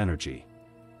gives us energy.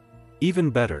 Even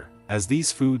better, as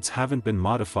these foods haven't been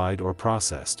modified or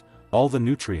processed, all the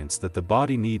nutrients that the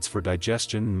body needs for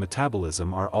digestion and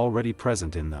metabolism are already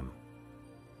present in them.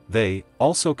 They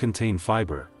also contain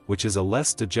fiber, which is a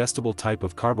less digestible type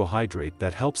of carbohydrate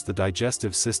that helps the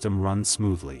digestive system run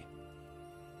smoothly.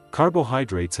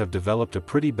 Carbohydrates have developed a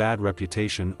pretty bad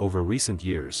reputation over recent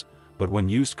years, but when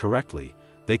used correctly,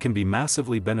 they can be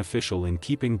massively beneficial in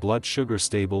keeping blood sugar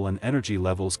stable and energy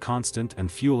levels constant and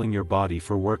fueling your body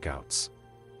for workouts.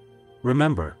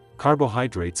 Remember,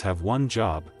 carbohydrates have one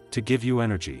job: to give you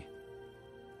energy.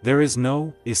 There is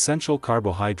no essential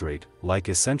carbohydrate, like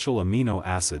essential amino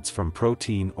acids from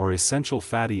protein or essential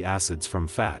fatty acids from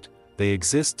fat. They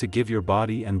exist to give your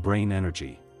body and brain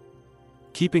energy.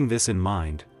 Keeping this in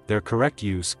mind, their correct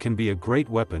use can be a great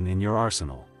weapon in your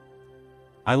arsenal.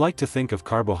 I like to think of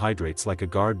carbohydrates like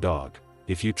a guard dog.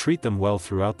 If you treat them well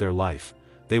throughout their life,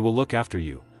 they will look after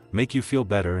you, make you feel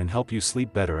better and help you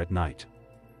sleep better at night.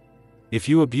 If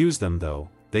you abuse them though,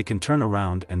 they can turn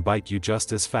around and bite you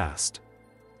just as fast.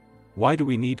 Why do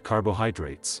we need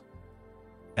carbohydrates?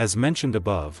 As mentioned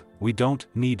above, we don't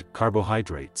need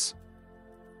carbohydrates.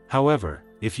 However,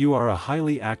 if you are a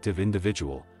highly active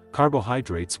individual,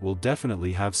 carbohydrates will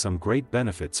definitely have some great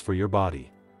benefits for your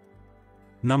body.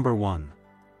 Number 1.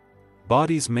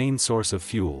 Body's main source of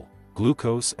fuel,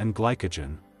 glucose and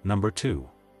glycogen. Number 2.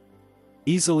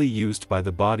 Easily used by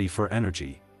the body for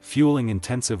energy, fueling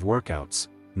intensive workouts.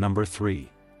 Number 3.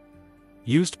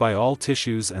 Used by all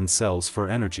tissues and cells for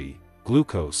energy,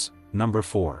 glucose. Number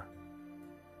 4.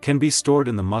 Can be stored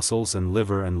in the muscles and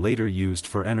liver and later used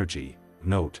for energy.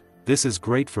 Note, this is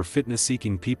great for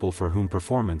fitness-seeking people for whom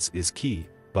performance is key,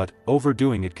 but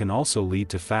overdoing it can also lead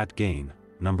to fat gain.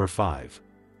 Number 5.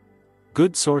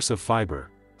 Good source of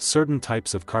fiber. Certain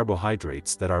types of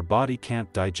carbohydrates that our body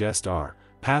can't digest are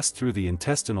passed through the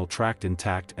intestinal tract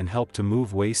intact and help to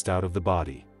move waste out of the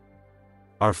body.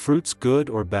 Are fruits good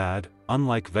or bad?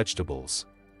 Unlike vegetables,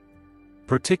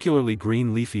 particularly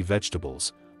green leafy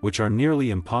vegetables, which are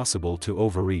nearly impossible to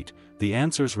overeat, the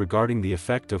answers regarding the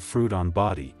effect of fruit on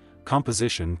body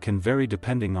composition can vary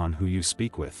depending on who you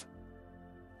speak with.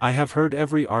 I have heard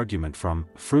every argument from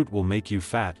 "fruit will make you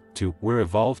fat" to "we're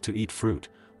evolved to eat fruit,"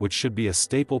 which should be a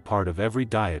staple part of every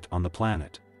diet on the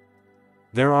planet.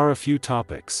 There are a few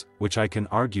topics which I can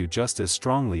argue just as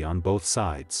strongly on both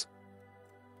sides.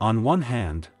 On one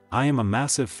hand, I am a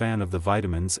massive fan of the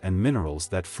vitamins and minerals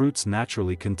that fruits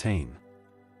naturally contain.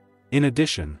 In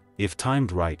addition, if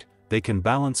timed right, they can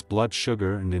balance blood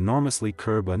sugar and enormously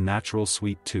curb a natural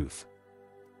sweet tooth.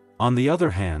 On the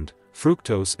other hand,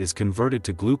 fructose is converted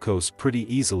to glucose pretty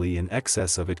easily, and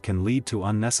excess of it can lead to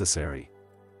unnecessary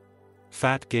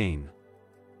fat gain.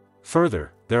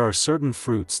 Further, there are certain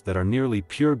fruits that are nearly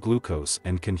pure glucose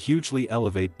and can hugely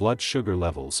elevate blood sugar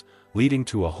levels, leading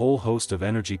to a whole host of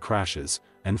energy crashes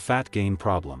and fat gain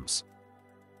problems.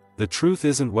 The truth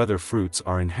isn't whether fruits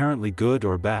are inherently good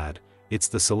or bad, it's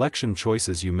the selection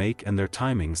choices you make and their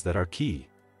timings that are key.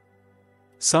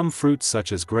 Some fruits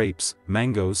such as grapes,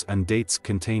 mangoes and dates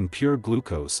contain pure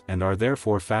glucose and are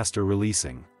therefore faster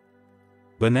releasing.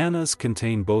 Bananas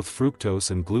contain both fructose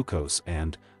and glucose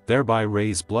and, thereby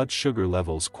raise blood sugar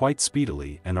levels quite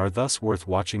speedily and are thus worth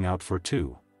watching out for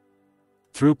too.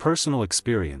 Through personal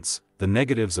experience, the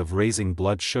negatives of raising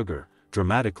blood sugar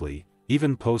dramatically,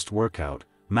 even post-workout,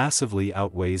 massively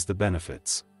outweighs the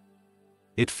benefits.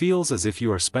 It feels as if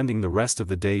you are spending the rest of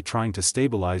the day trying to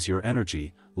stabilize your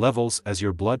energy levels as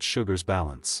your blood sugars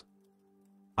balance.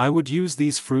 I would use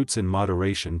these fruits in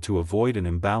moderation to avoid an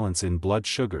imbalance in blood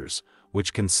sugars,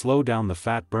 which can slow down the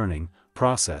fat burning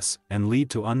process and lead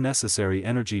to unnecessary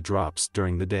energy drops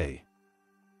during the day.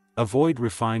 Avoid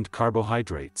refined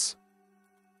carbohydrates.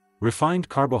 Refined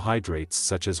carbohydrates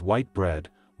such as white bread,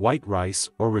 white rice,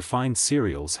 or refined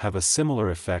cereals have a similar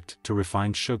effect to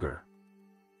refined sugar.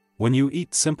 When you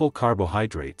eat simple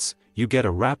carbohydrates, you get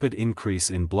a rapid increase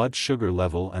in blood sugar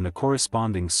level and a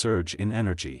corresponding surge in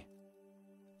energy.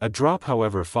 A drop,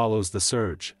 however, follows the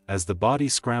surge, as the body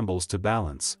scrambles to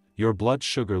balance your blood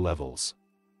sugar levels.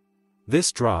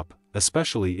 This drop,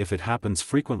 especially if it happens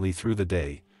frequently through the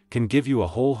day, can give you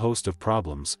a whole host of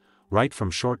problems, right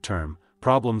from short-term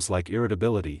problems like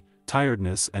irritability,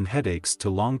 tiredness, and headaches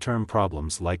to long-term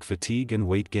problems like fatigue and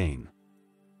weight gain.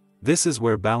 This is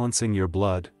where balancing your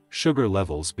blood sugar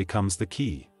levels becomes the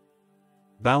key.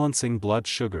 Balancing blood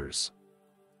sugars.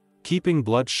 Keeping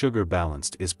blood sugar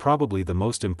balanced is probably the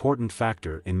most important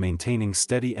factor in maintaining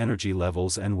steady energy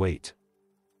levels and weight.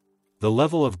 The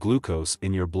level of glucose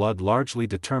in your blood largely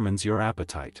determines your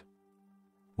appetite.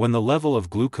 When the level of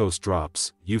glucose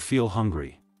drops, you feel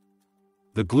hungry.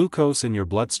 The glucose in your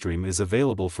bloodstream is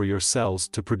available for your cells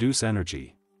to produce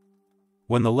energy.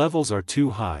 When the levels are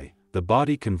too high, the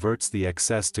body converts the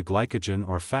excess to glycogen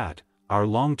or fat, our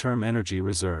long-term energy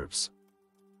reserves.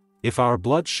 If our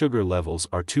blood sugar levels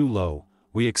are too low,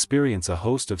 we experience a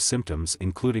host of symptoms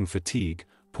including fatigue,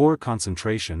 poor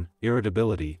concentration,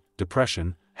 irritability,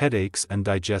 depression, headaches, and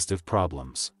digestive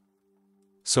problems.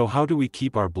 So how do we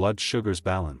keep our blood sugars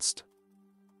balanced?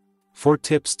 4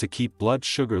 tips to keep blood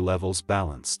sugar levels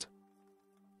balanced.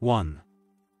 1.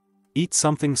 Eat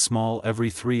something small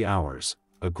every 3 hours.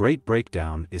 A great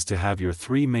breakdown is to have your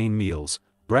 3 main meals,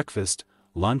 breakfast,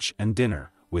 lunch, and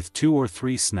dinner, with 2 or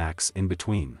 3 snacks in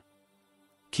between.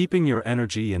 Keeping your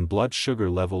energy and blood sugar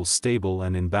levels stable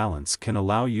and in balance can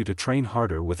allow you to train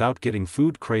harder without getting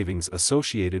food cravings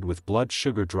associated with blood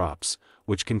sugar drops,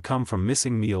 which can come from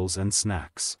missing meals and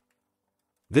snacks.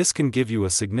 This can give you a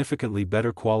significantly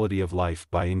better quality of life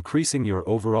by increasing your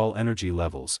overall energy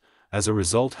levels, as a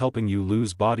result helping you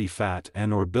lose body fat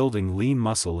and/or building lean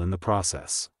muscle in the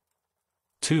process.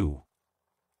 2.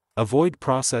 Avoid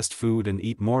processed food and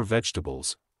eat more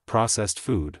vegetables. Processed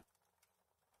food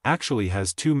actually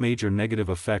has 2 major negative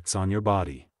effects on your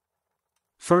body.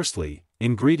 Firstly,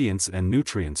 ingredients and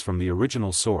nutrients from the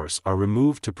original source are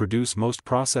removed to produce most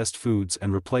processed foods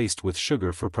and replaced with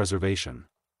sugar for preservation.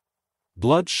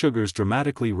 Blood sugars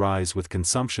dramatically rise with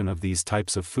consumption of these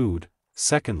types of food.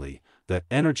 Secondly, the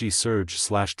energy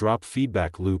surge/drop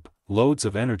feedback loop, loads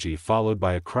of energy followed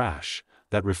by a crash,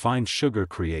 that refined sugar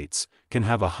creates, can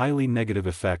have a highly negative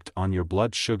effect on your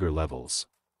blood sugar levels.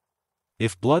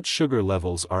 If blood sugar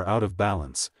levels are out of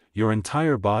balance, your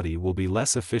entire body will be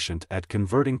less efficient at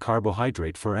converting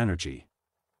carbohydrate for energy.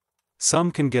 Some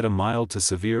can get a mild to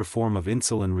severe form of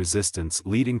insulin resistance,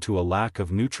 leading to a lack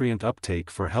of nutrient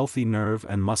uptake for healthy nerve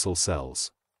and muscle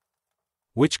cells,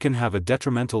 which can have a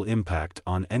detrimental impact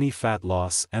on any fat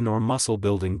loss and/or muscle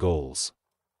building goals.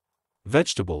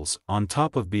 Vegetables, on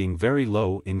top of being very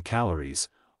low in calories,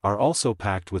 are also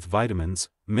packed with vitamins,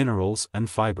 minerals, and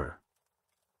fiber.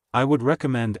 I would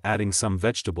recommend adding some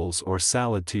vegetables or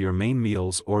salad to your main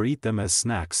meals or eat them as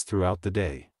snacks throughout the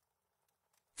day.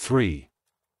 3.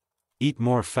 Eat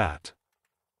more fat.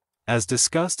 As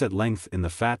discussed at length in the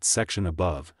fat section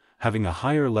above, having a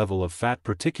higher level of fat,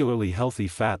 particularly healthy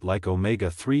fat like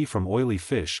omega-3 from oily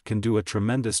fish, can do a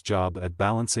tremendous job at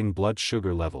balancing blood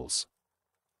sugar levels.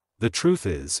 The truth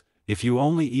is, if you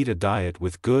only eat a diet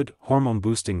with good,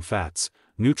 hormone-boosting fats,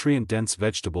 nutrient-dense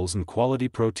vegetables and quality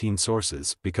protein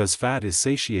sources, because fat is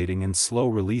satiating and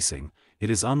slow-releasing,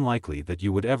 it is unlikely that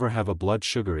you would ever have a blood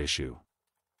sugar issue.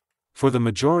 For the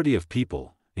majority of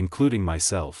people, including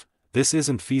myself, this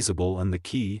isn't feasible, and the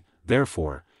key,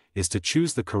 therefore, is to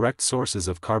choose the correct sources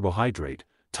of carbohydrate,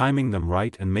 timing them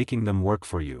right and making them work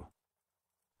for you.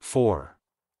 4.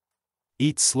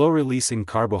 Eat slow-releasing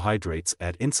carbohydrates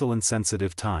at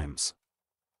insulin-sensitive times.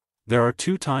 There are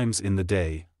 2 times in the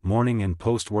day, morning and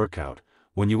post-workout,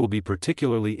 when you will be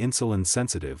particularly insulin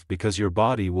sensitive because your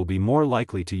body will be more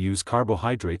likely to use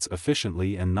carbohydrates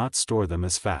efficiently and not store them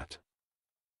as fat.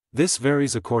 This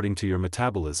varies according to your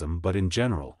metabolism, but in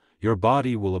general, your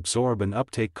body will absorb and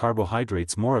uptake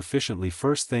carbohydrates more efficiently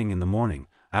first thing in the morning,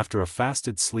 after a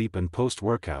fasted sleep, and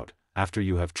post-workout, after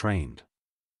you have trained.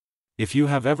 If you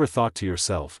have ever thought to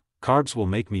yourself, carbs will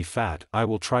make me fat, I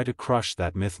will try to crush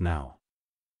that myth now.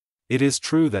 It is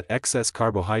true that excess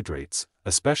carbohydrates,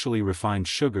 especially refined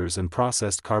sugars and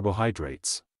processed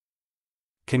carbohydrates,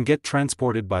 can get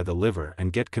transported by the liver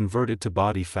and get converted to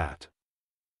body fat.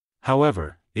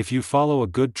 However, If you follow a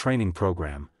good training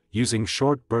program, using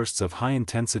short bursts of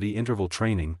high-intensity interval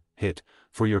training, HIIT,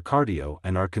 for your cardio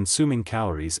and are consuming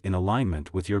calories in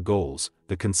alignment with your goals,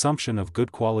 the consumption of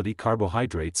good quality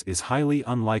carbohydrates is highly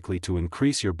unlikely to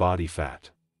increase your body fat.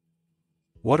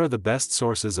 What are the best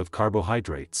sources of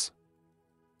carbohydrates?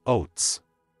 Oats,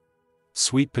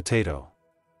 sweet potato,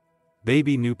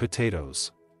 baby new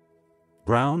potatoes,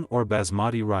 brown or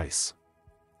basmati rice,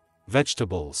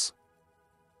 vegetables,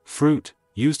 fruit,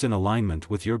 used in alignment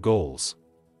with your goals.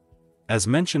 As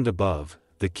mentioned above,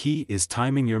 the key is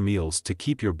timing your meals to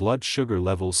keep your blood sugar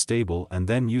levels stable and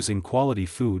then using quality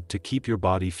food to keep your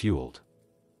body fueled.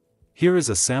 Here is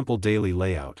a sample daily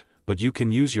layout, but you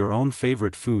can use your own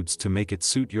favorite foods to make it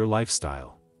suit your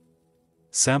lifestyle.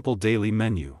 Sample daily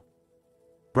menu.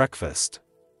 Breakfast.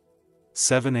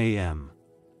 7 a.m.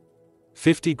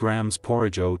 50 grams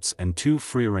porridge oats and 2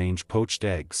 free-range poached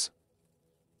eggs.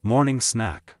 Morning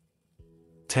snack.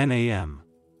 10 a.m.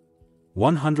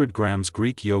 100 grams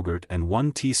Greek yogurt and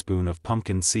 1 teaspoon of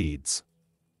pumpkin seeds.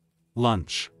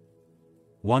 Lunch.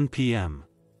 1 p.m.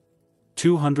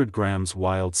 200 grams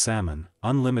wild salmon,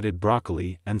 unlimited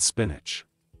broccoli and spinach.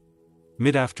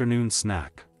 Mid-afternoon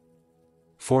snack.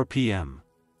 4 p.m.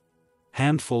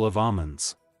 Handful of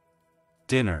almonds.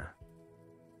 Dinner.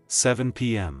 7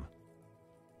 p.m.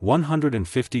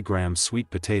 150 grams sweet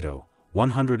potato,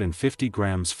 150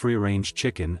 grams free-range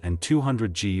chicken and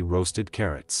 200 g roasted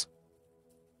carrots.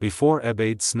 Before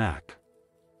ebaid snack.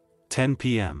 10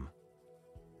 p.m.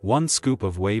 1 scoop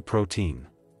of whey protein.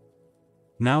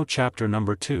 Now chapter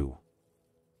number 2.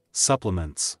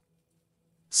 Supplements.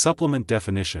 Supplement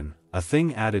definition, a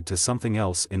thing added to something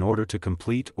else in order to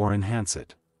complete or enhance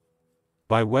it.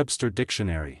 By Webster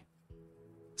Dictionary.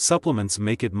 Supplements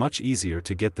make it much easier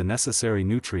to get the necessary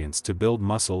nutrients to build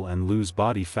muscle and lose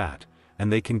body fat,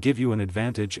 and they can give you an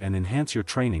advantage and enhance your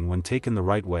training when taken the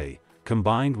right way,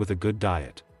 combined with a good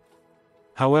diet.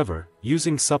 However,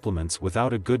 using supplements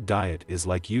without a good diet is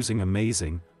like using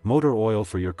amazing motor oil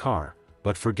for your car,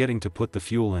 but forgetting to put the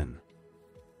fuel in.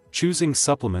 Choosing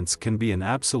supplements can be an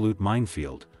absolute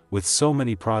minefield, with so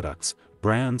many products,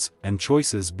 brands, and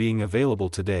choices being available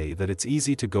today that it's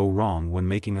easy to go wrong when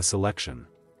making a selection.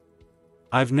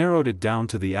 I've narrowed it down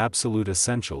to the absolute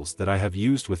essentials that I have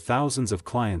used with thousands of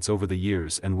clients over the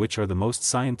years and which are the most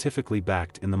scientifically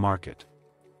backed in the market.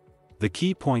 The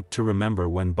key point to remember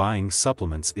when buying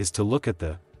supplements is to look at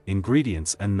the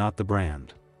ingredients and not the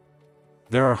brand.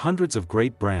 There are hundreds of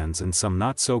great brands and some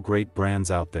not so great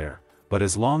brands out there, but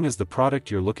as long as the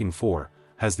product you're looking for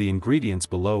has the ingredients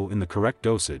below in the correct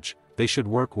dosage, they should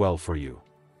work well for you.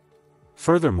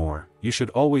 Furthermore, you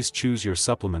should always choose your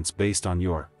supplements based on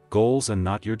your goals and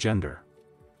not your gender.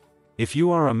 If you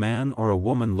are a man or a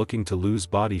woman looking to lose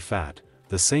body fat,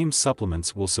 the same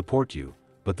supplements will support you,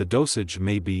 but the dosage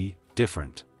may be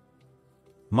different.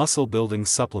 Muscle building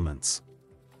supplements.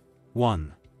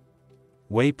 1.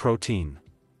 Whey protein.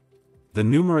 The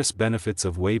numerous benefits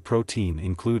of whey protein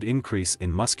include increase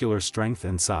in muscular strength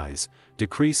and size,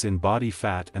 decrease in body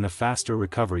fat and a faster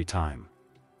recovery time.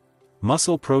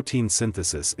 Muscle protein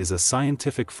synthesis is a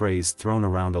scientific phrase thrown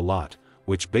around a lot,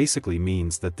 which basically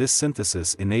means that this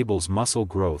synthesis enables muscle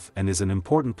growth and is an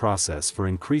important process for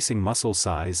increasing muscle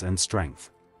size and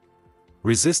strength.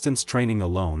 Resistance training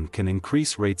alone can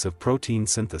increase rates of protein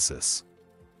synthesis.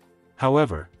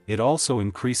 However, it also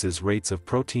increases rates of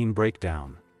protein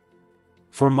breakdown.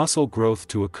 For muscle growth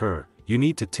to occur, you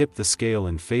need to tip the scale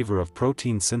in favor of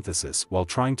protein synthesis while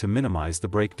trying to minimize the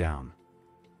breakdown.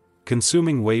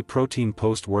 Consuming whey protein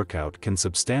post-workout can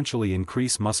substantially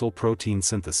increase muscle protein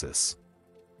synthesis.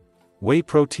 Whey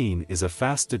protein is a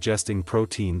fast-digesting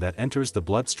protein that enters the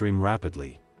bloodstream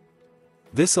rapidly.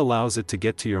 This allows it to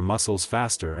get to your muscles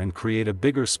faster and create a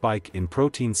bigger spike in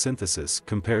protein synthesis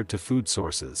compared to food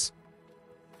sources.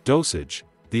 Dosage.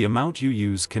 The amount you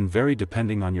use can vary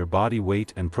depending on your body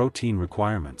weight and protein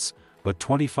requirements, but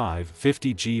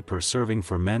 25-50 g per serving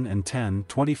for men and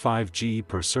 10-25 g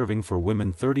per serving for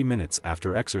women 30 minutes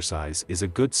after exercise is a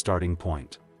good starting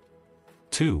point.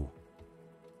 2.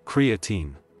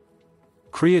 Creatine.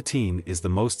 Creatine is the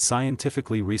most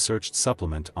scientifically researched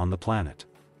supplement on the planet.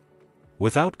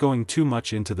 Without going too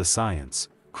much into the science,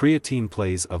 creatine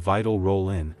plays a vital role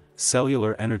in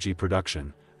cellular energy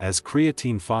production, as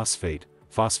creatine phosphate,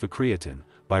 phosphocreatine,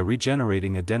 by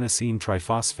regenerating adenosine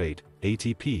triphosphate,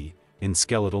 ATP, in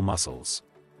skeletal muscles.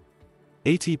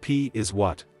 ATP is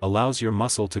what allows your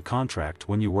muscle to contract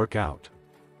when you work out.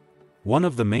 One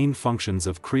of the main functions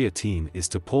of creatine is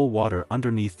to pull water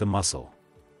underneath the muscle.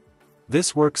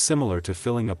 This works similar to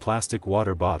filling a plastic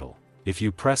water bottle. If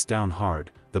you press down hard,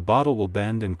 the bottle will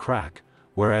bend and crack,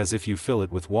 whereas if you fill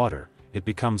it with water, it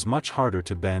becomes much harder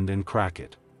to bend and crack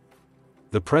it.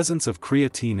 The presence of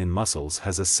creatine in muscles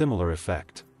has a similar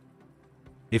effect.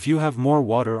 If you have more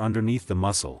water underneath the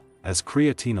muscle, as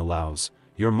creatine allows,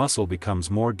 your muscle becomes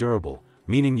more durable,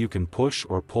 meaning you can push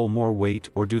or pull more weight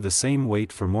or do the same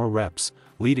weight for more reps,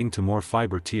 leading to more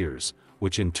fiber tears,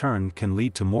 which in turn can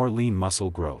lead to more lean muscle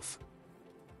growth.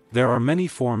 There are many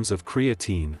forms of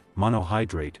creatine,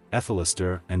 monohydrate, ethyl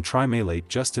ester, and trimalate,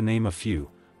 just to name a few,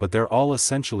 but they're all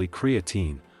essentially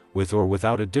creatine, with or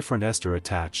without a different ester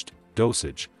attached.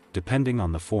 Dosage, depending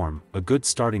on the form, a good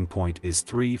starting point is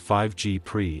 3-5 g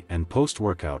pre and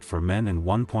post-workout for men and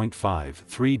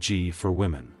 1.5-3 g for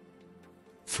women.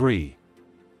 3.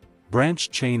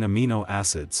 Branched-chain amino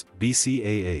acids,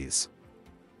 BCAAs.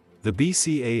 The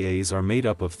BCAAs are made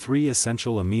up of 3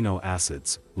 essential amino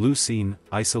acids, leucine,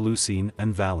 isoleucine,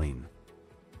 and valine.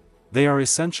 They are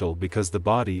essential because the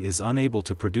body is unable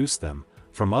to produce them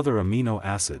from other amino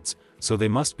acids, so they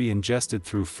must be ingested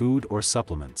through food or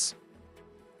supplements.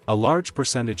 A large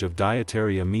percentage of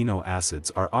dietary amino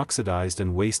acids are oxidized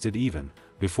and wasted even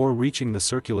before reaching the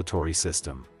circulatory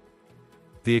system.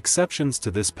 The exceptions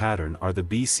to this pattern are the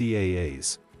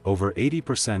BCAAs. Over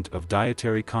 80% of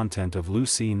dietary content of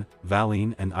leucine,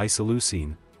 valine, and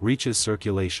isoleucine reaches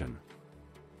circulation.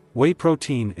 Whey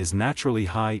protein is naturally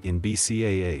high in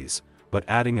BCAAs, but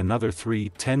adding another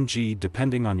 3-10 g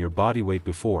depending on your body weight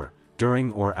before,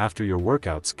 during, or after your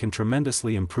workouts can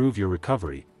tremendously improve your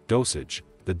recovery. Dosage.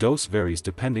 The dose varies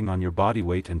depending on your body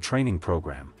weight and training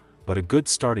program, but a good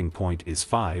starting point is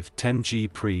 5-10 g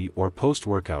pre or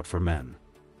post-workout for men,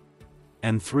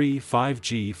 and 3-5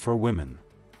 g for women.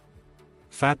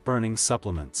 Fat-burning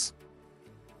supplements.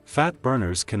 Fat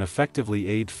burners can effectively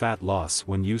aid fat loss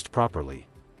when used properly.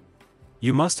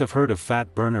 You must have heard of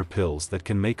fat burner pills that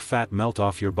can make fat melt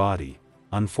off your body.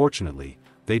 Unfortunately,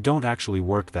 they don't actually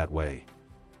work that way.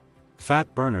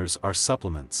 Fat burners are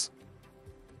supplements.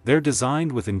 They're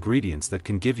designed with ingredients that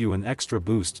can give you an extra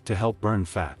boost to help burn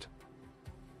fat.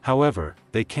 However,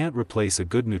 they can't replace a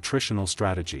good nutritional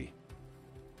strategy.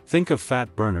 Think of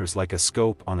fat burners like a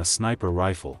scope on a sniper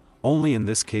rifle, only in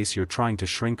this case you're trying to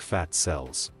shrink fat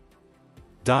cells.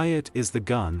 Diet is the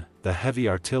gun, the heavy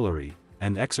artillery,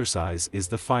 and exercise is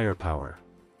the firepower.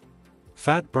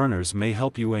 Fat burners may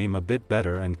help you aim a bit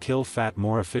better and kill fat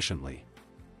more efficiently.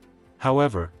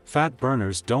 However, fat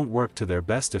burners don't work to their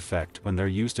best effect when they're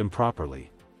used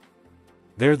improperly.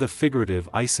 They're the figurative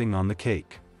icing on the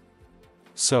cake.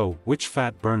 So, which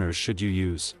fat burners should you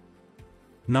use?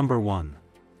 Number 1.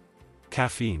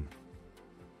 Caffeine.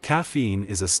 Caffeine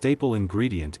is a staple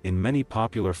ingredient in many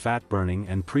popular fat-burning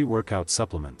and pre-workout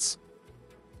supplements.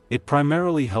 It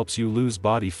primarily helps you lose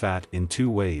body fat in 2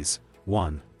 ways.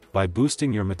 1. By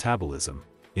boosting your metabolism.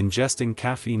 Ingesting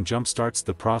caffeine jumpstarts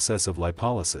the process of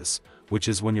lipolysis, which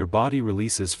is when your body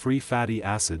releases free fatty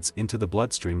acids into the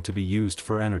bloodstream to be used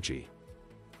for energy.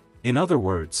 In other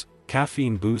words,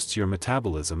 caffeine boosts your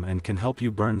metabolism and can help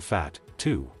you burn fat.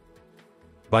 2.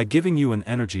 By giving you an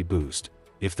energy boost.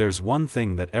 If there's one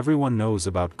thing that everyone knows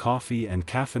about coffee and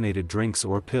caffeinated drinks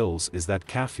or pills is that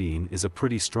caffeine is a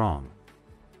pretty strong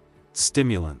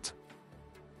stimulant.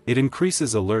 It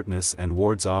increases alertness and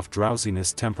wards off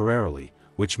drowsiness temporarily,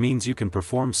 which means you can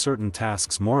perform certain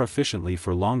tasks more efficiently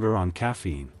for longer on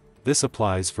caffeine. This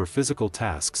applies for physical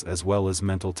tasks as well as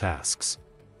mental tasks.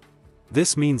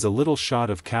 This means a little shot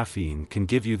of caffeine can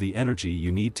give you the energy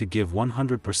you need to give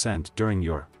 100% during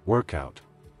your workout.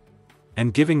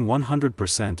 And giving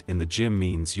 100% in the gym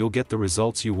means you'll get the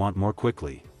results you want more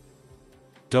quickly.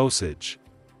 Dosage.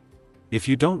 If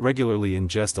you don't regularly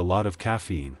ingest a lot of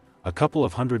caffeine, a couple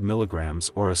of 100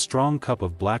 milligrams or a strong cup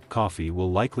of black coffee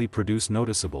will likely produce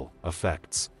noticeable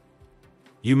effects.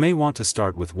 You may want to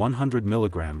start with 100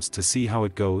 milligrams to see how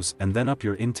it goes and then up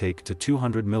your intake to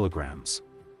 200 milligrams.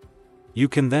 You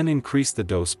can then increase the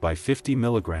dose by 50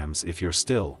 milligrams if you're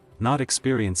still not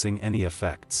experiencing any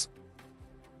effects.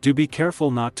 Do be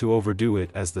careful not to overdo it,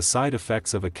 as the side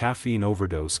effects of a caffeine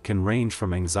overdose can range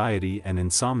from anxiety and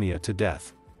insomnia to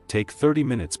death. Take 30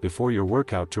 minutes before your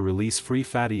workout to release free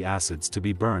fatty acids to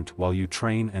be burnt while you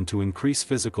train and to increase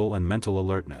physical and mental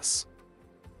alertness.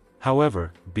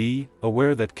 However, be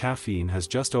aware that caffeine has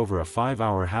just over a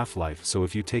 5-hour half-life, so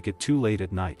if you take it too late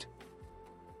at night,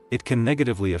 it can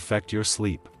negatively affect your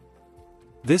sleep.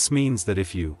 This means that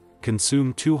if you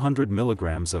consume 200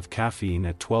 milligrams of caffeine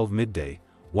at 12 midday,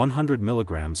 100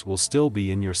 milligrams will still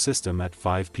be in your system at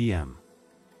 5 p.m.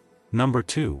 Number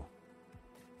 2.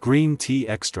 Green tea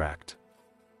extract.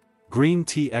 Green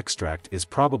tea extract is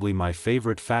probably my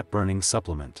favorite fat-burning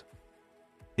supplement.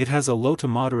 It has a low to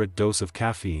moderate dose of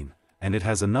caffeine, and it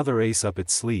has another ace up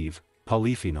its sleeve,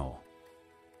 polyphenol.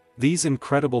 These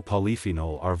incredible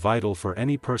polyphenols are vital for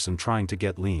any person trying to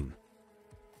get lean.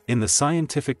 In the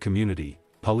scientific community,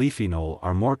 polyphenols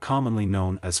are more commonly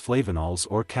known as flavonols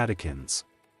or catechins.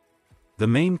 The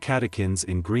main catechins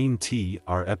in green tea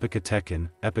are epicatechin,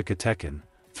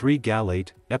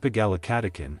 3-gallate,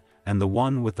 epigallocatechin, and the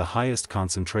one with the highest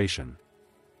concentration,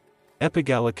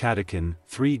 epigallocatechin,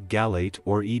 3-gallate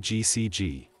or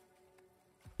EGCG.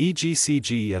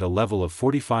 EGCG at a level of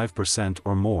 45%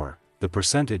 or more, the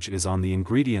percentage is on the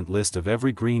ingredient list of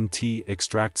every green tea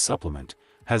extract supplement,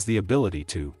 has the ability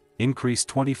to increase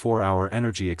 24-hour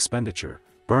energy expenditure,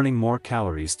 burning more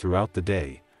calories throughout the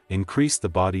day, increase the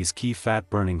body's key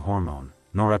fat-burning hormone,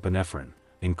 norepinephrine,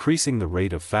 increasing the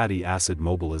rate of fatty acid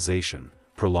mobilization,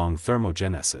 prolong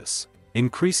thermogenesis,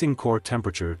 increasing core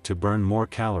temperature to burn more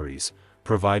calories,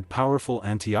 provide powerful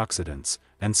antioxidants,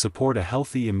 and support a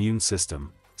healthy immune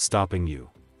system, stopping you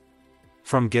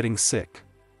from getting sick.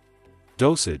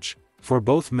 Dosage: for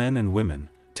both men and women,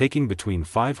 taking between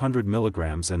 500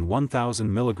 mg and 1000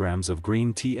 mg of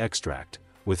green tea extract,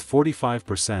 with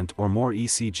 45% or more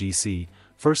ECGC,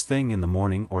 first thing in the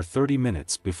morning or 30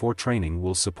 minutes before training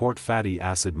will support fatty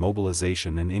acid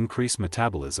mobilization and increase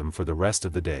metabolism for the rest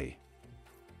of the day.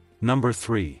 Number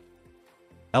 3.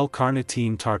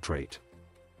 L-carnitine tartrate.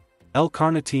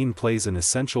 L-carnitine plays an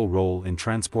essential role in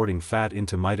transporting fat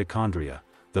into mitochondria,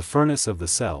 the furnace of the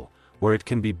cell, where it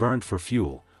can be burnt for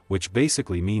fuel, which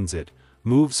basically means it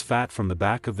moves fat from the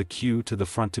back of the queue to the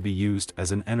front to be used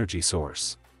as an energy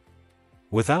source.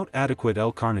 Without adequate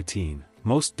L-carnitine,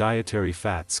 most dietary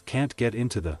fats can't get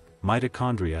into the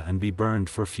mitochondria and be burned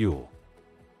for fuel.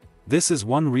 This is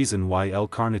one reason why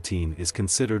L-carnitine is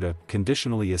considered a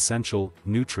conditionally essential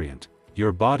nutrient.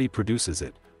 Your body produces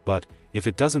it, but if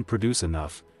it doesn't produce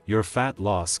enough, your fat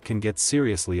loss can get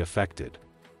seriously affected.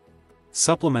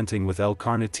 Supplementing with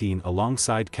L-carnitine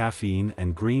alongside caffeine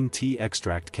and green tea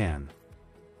extract can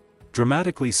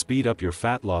dramatically speed up your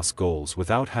fat loss goals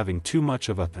without having too much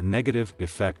of a negative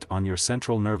effect on your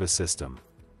central nervous system.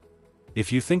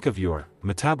 If you think of your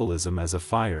metabolism as a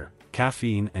fire,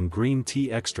 caffeine and green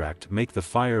tea extract make the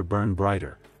fire burn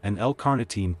brighter, and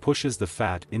L-carnitine pushes the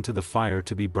fat into the fire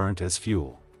to be burnt as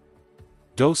fuel.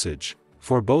 Dosage: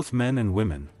 for both men and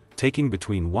women, taking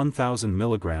between 1000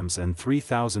 mg and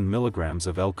 3000 mg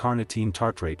of L-carnitine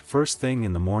tartrate first thing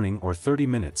in the morning or 30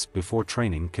 minutes before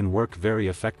training can work very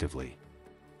effectively.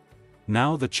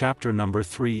 Now the chapter number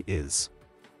 3 is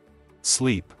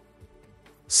sleep.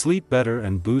 Sleep better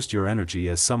and boost your energy.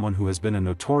 As someone who has been a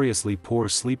notoriously poor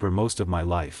sleeper most of my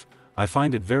life, I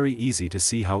find it very easy to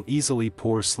see how easily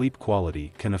poor sleep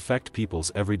quality can affect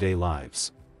people's everyday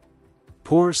lives.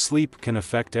 Poor sleep can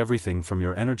affect everything from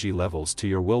your energy levels to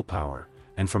your willpower,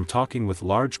 and from talking with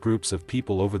large groups of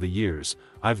people over the years,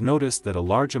 I've noticed that a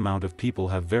large amount of people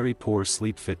have very poor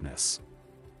sleep fitness.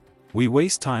 We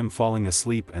waste time falling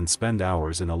asleep and spend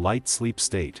hours in a light sleep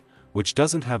state, which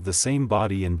doesn't have the same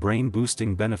body and brain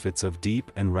boosting benefits of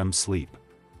deep and REM sleep.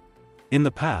 In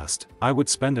the past, I would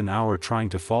spend an hour trying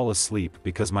to fall asleep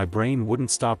because my brain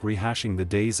wouldn't stop rehashing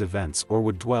the day's events or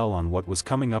would dwell on what was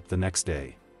coming up the next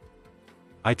day.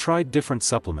 I tried different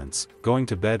supplements, going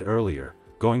to bed earlier,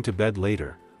 going to bed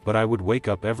later, but I would wake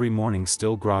up every morning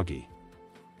still groggy.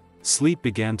 Sleep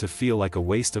began to feel like a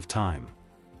waste of time.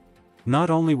 Not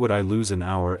only would I lose an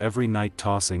hour every night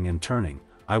tossing and turning,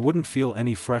 I wouldn't feel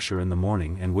any fresher in the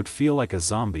morning and would feel like a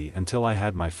zombie until I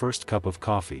had my first cup of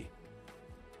coffee.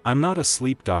 I'm not a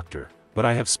sleep doctor, but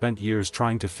I have spent years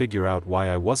trying to figure out why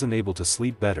I wasn't able to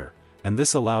sleep better, and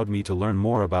this allowed me to learn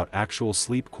more about actual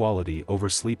sleep quality over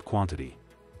sleep quantity.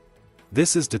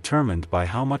 This is determined by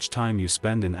how much time you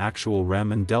spend in actual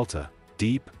REM and delta,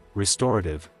 deep,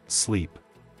 restorative, sleep.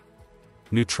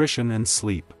 Nutrition and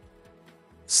sleep.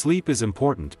 Sleep is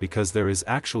important because there is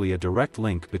actually a direct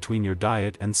link between your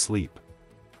diet and sleep.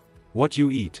 What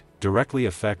you eat directly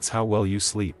affects how well you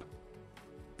sleep.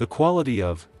 The quality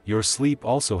of your sleep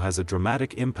also has a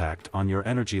dramatic impact on your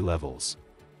energy levels.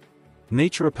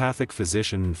 Naturopathic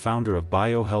physician and founder of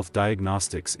BioHealth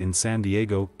Diagnostics in San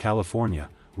Diego, California,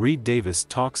 Reed Davis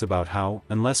talks about how,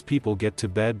 unless people get to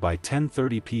bed by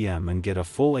 10:30 p.m. and get a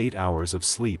full 8 hours of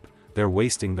sleep, they're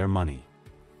wasting their money.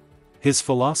 His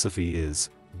philosophy is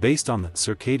based on the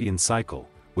circadian cycle,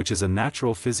 which is a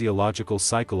natural physiological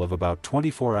cycle of about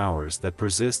 24 hours that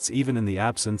persists even in the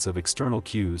absence of external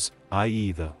cues,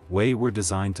 i.e., the way we're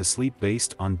designed to sleep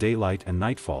based on daylight and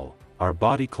nightfall, our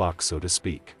body clock, so to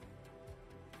speak.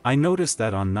 I noticed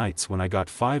that on nights when I got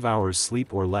 5 hours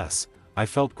sleep or less, I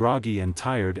felt groggy and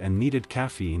tired and needed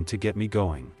caffeine to get me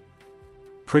going.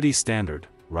 Pretty standard,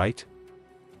 right?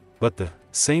 But the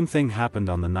same thing happened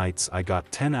on the nights I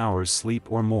got 10 hours sleep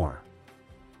or more.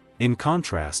 In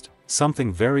contrast,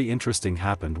 something very interesting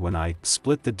happened when I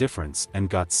split the difference and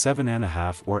got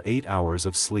 7.5 or 8 hours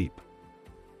of sleep.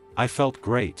 I felt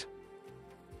great.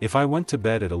 If I went to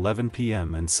bed at 11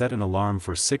 p.m. and set an alarm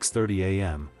for 6:30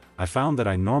 a.m., I found that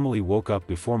I normally woke up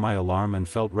before my alarm and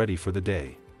felt ready for the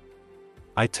day.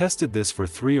 I tested this for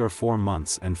 3 or 4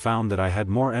 months and found that I had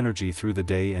more energy through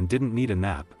the day and didn't need a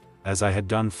nap, as I had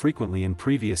done frequently in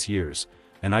previous years,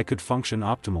 and I could function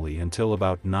optimally until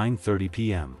about 9:30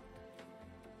 p.m.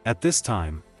 At this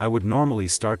time, I would normally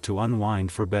start to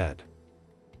unwind for bed.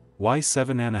 Why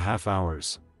 7.5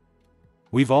 hours?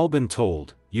 We've all been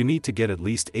told, you need to get at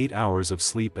least 8 hours of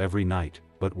sleep every night,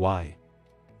 but why?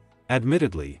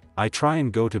 Admittedly, I try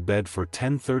and go to bed for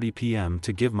 10:30 p.m.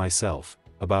 to give myself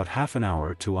about half an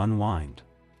hour to unwind.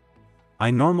 I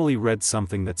normally read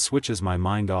something that switches my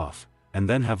mind off, and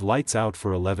then have lights out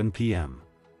for 11 p.m.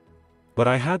 But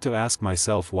I had to ask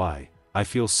myself why. I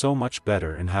feel so much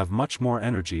better and have much more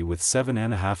energy with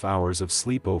 7.5 hours of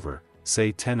sleep over,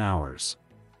 say 10 hours.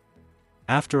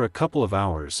 After a couple of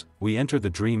hours, we enter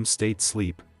the dream state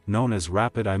sleep, known as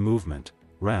rapid eye movement,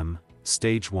 REM,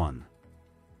 stage 1.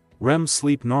 REM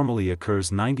sleep normally occurs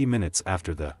 90 minutes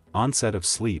after the onset of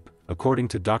sleep, according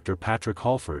to Dr. Patrick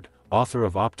Halford, author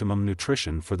of Optimum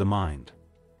Nutrition for the Mind.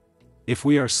 If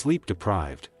we are sleep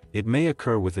deprived, it may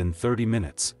occur within 30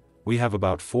 minutes. We have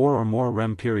about 4 or more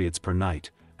REM periods per night,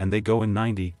 and they go in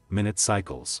 90-minute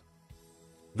cycles.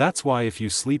 That's why if you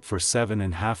sleep for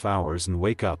 7.5 hours and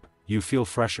wake up, you feel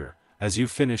fresher, as you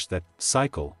finish that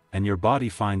cycle, and your body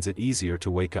finds it easier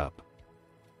to wake up.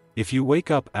 If you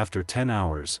wake up after 10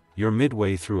 hours, you're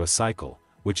midway through a cycle,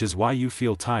 which is why you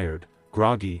feel tired,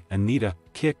 groggy, and need a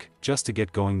kick just to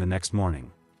get going the next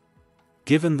morning.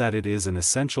 Given that it is an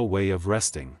essential way of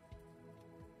resting,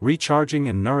 recharging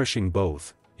and nourishing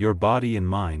both your body and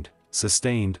mind,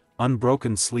 sustained,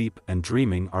 unbroken sleep and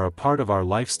dreaming are a part of our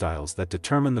lifestyles that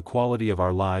determine the quality of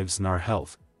our lives and our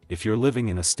health. If you're living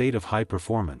in a state of high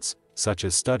performance, such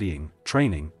as studying,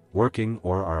 training, working,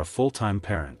 or are a full-time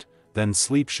parent, then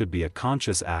sleep should be a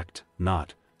conscious act,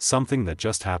 not something that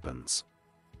just happens.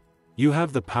 You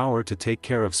have the power to take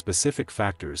care of specific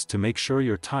factors to make sure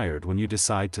you're tired when you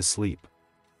decide to sleep.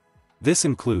 This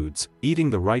includes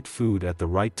eating the right food at the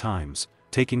right times,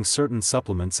 taking certain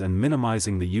supplements, and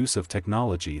minimizing the use of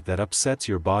technology that upsets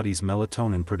your body's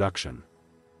melatonin production.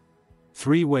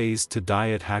 3 ways to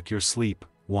diet hack your sleep.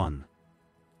 1.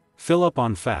 Fill up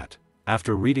on fat.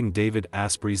 After reading David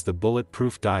Asprey's The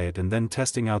Bulletproof Diet and then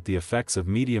testing out the effects of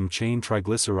medium-chain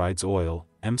triglycerides oil,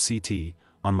 MCT,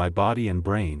 on my body and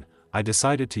brain, I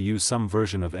decided to use some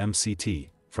version of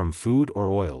MCT, from food or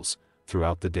oils,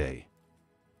 throughout the day.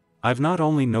 I've not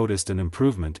only noticed an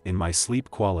improvement in my sleep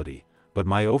quality, but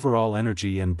my overall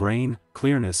energy and brain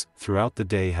clearness throughout the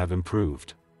day have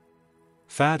improved.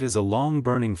 Fat is a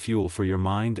long-burning fuel for your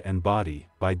mind and body,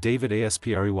 by David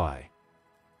Asprey.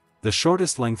 The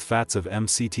shortest-length fats of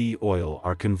MCT oil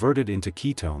are converted into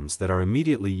ketones that are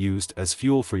immediately used as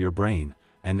fuel for your brain,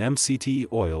 and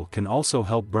MCT oil can also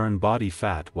help burn body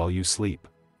fat while you sleep.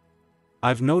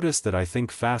 I've noticed that I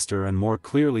think faster and more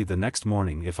clearly the next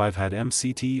morning if I've had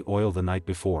MCT oil the night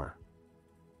before.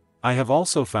 I have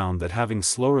also found that having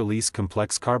slow-release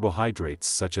complex carbohydrates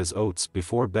such as oats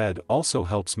before bed also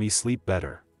helps me sleep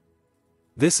better.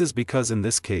 This is because in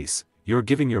this case, you're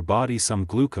giving your body some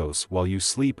glucose while you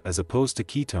sleep as opposed to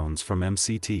ketones from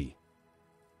MCT.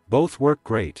 Both work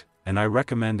great, and I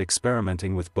recommend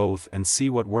experimenting with both and see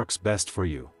what works best for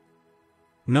you.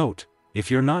 Note,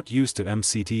 if you're not used to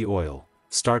MCT oil,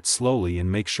 start slowly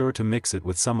and make sure to mix it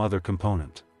with some other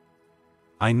component.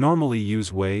 I normally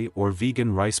use whey or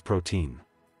vegan rice protein.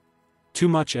 Too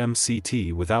much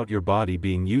MCT without your body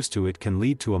being used to it can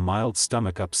lead to a mild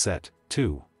stomach upset,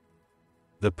 too.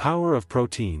 The power of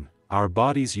protein. Our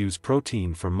bodies use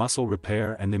protein for muscle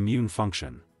repair and immune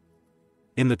function.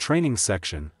 In the training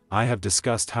section, I have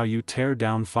discussed how you tear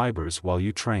down fibers while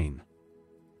you train.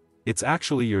 It's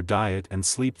actually your diet and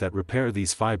sleep that repair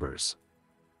these fibers.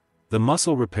 The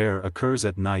muscle repair occurs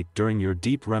at night during your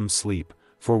deep REM sleep,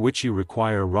 for which you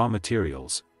require raw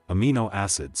materials, amino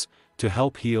acids, to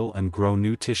help heal and grow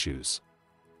new tissues.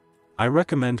 I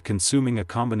recommend consuming a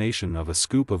combination of a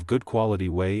scoop of good quality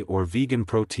whey or vegan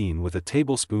protein with a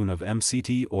tablespoon of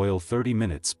MCT oil 30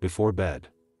 minutes before bed.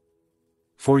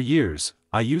 For years,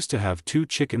 I used to have 2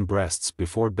 chicken breasts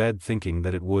before bed thinking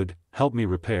that it would help me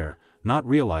repair, not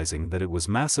realizing that it was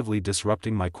massively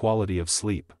disrupting my quality of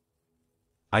sleep.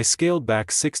 I scaled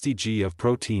back 60 g of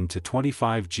protein to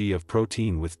 25 g of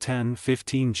protein with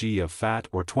 10-15 g of fat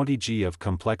or 20 g of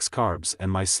complex carbs, and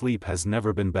my sleep has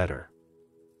never been better.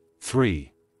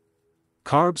 3.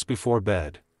 Carbs before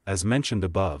bed. as mentioned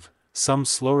above, some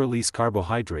slow-release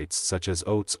carbohydrates such as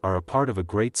oats are a part of a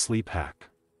great sleep hack.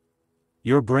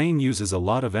 Your brain uses a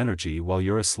lot of energy while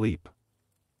you're asleep.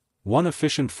 One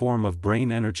efficient form of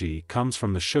brain energy comes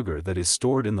from the sugar that is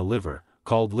stored in the liver,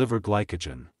 called liver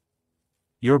glycogen.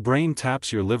 Your brain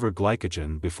taps your liver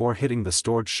glycogen before hitting the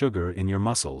stored sugar in your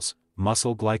muscles,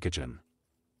 muscle glycogen.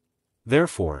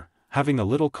 Therefore, having a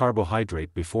little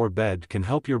carbohydrate before bed can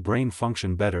help your brain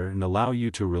function better and allow you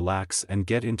to relax and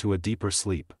get into a deeper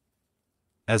sleep.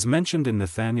 As mentioned in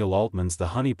Nathaniel Altman's The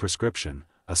Honey Prescription,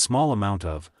 a small amount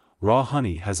of raw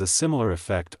honey has a similar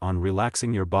effect on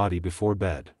relaxing your body before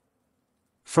bed.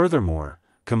 Furthermore,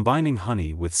 combining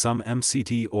honey with some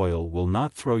MCT oil will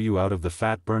not throw you out of the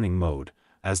fat-burning mode,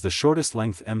 as the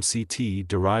shortest-length MCT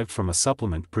derived from a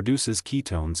supplement produces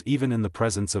ketones even in the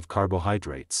presence of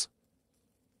carbohydrates.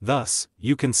 Thus,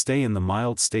 you can stay in the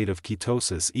mild state of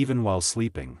ketosis even while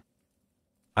sleeping.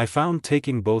 I found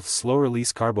taking both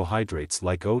slow-release carbohydrates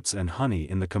like oats and honey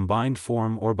in the combined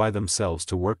form or by themselves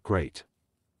to work great.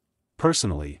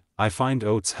 Personally, I find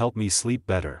oats help me sleep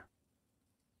better.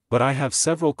 But I have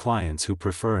several clients who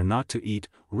prefer not to eat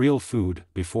real food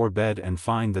before bed and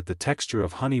find that the texture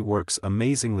of honey works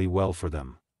amazingly well for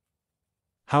them.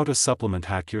 How to supplement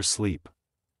hack your sleep.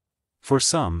 For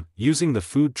some, using the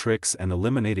food tricks and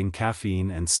eliminating caffeine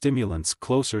and stimulants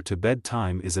closer to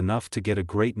bedtime is enough to get a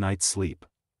great night's sleep.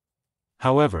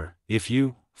 However, if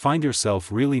you find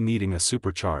yourself really needing a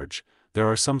supercharge, there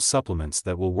are some supplements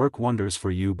that will work wonders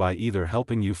for you by either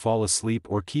helping you fall asleep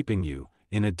or keeping you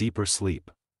in a deeper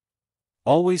sleep.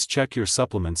 Always check your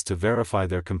supplements to verify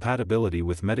their compatibility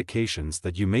with medications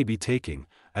that you may be taking,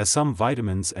 as some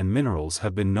vitamins and minerals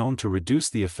have been known to reduce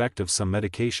the effect of some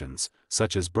medications,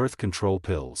 such as birth control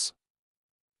pills.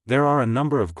 There are a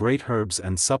number of great herbs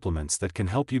and supplements that can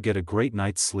help you get a great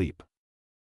night's sleep.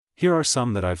 Here are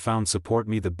some that I've found support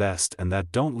me the best and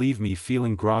that don't leave me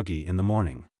feeling groggy in the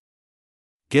morning.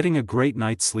 Getting a great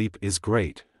night's sleep is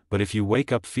great, but if you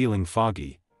wake up feeling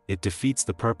foggy, it defeats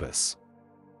the purpose.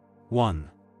 1.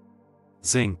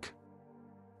 Zinc.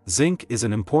 Zinc is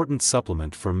an important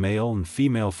supplement for male and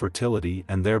female fertility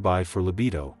and thereby for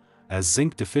libido, as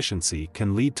zinc deficiency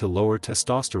can lead to lower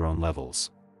testosterone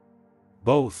levels.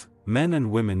 Both men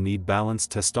and women need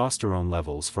balanced testosterone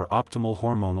levels for optimal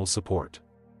hormonal support.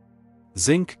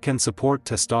 Zinc can support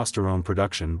testosterone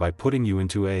production by putting you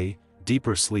into a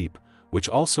deeper sleep, which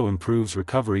also improves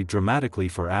recovery dramatically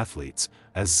for athletes,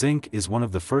 as zinc is one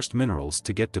of the first minerals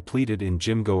to get depleted in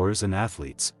gym-goers and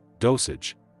athletes.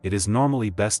 Dosage: it is normally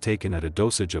best taken at a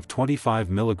dosage of 25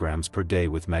 mg per day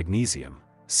with magnesium,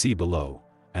 see below,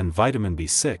 and vitamin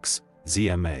B6,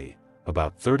 ZMA,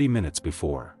 about 30 minutes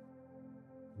before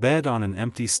bed on an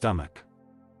empty stomach.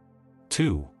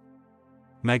 2.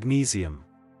 Magnesium.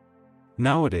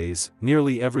 Nowadays,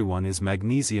 nearly everyone is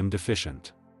magnesium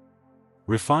deficient.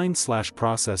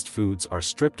 Refined/processed foods are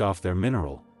stripped off their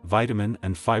mineral, vitamin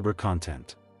and fiber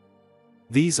content.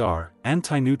 These are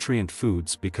anti-nutrient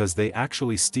foods because they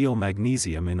actually steal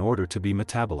magnesium in order to be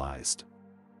metabolized.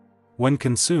 When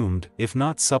consumed, if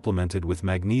not supplemented with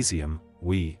magnesium,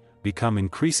 we become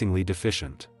increasingly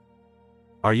deficient.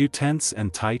 Are you tense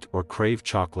and tight or crave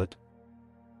chocolate?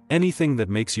 Anything that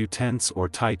makes you tense or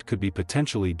tight could be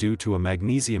potentially due to a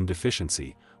magnesium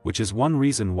deficiency, which is one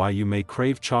reason why you may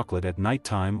crave chocolate at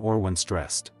nighttime or when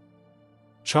stressed.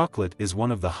 Chocolate is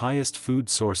one of the highest food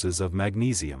sources of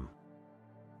magnesium.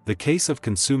 The case of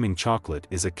consuming chocolate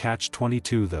is a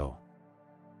catch-22 though.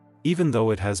 Even though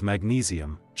it has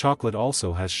magnesium, chocolate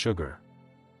also has sugar.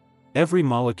 Every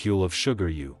molecule of sugar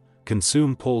you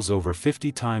consume pulls over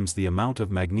 50 times the amount of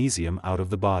magnesium out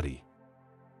of the body.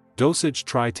 Dosage: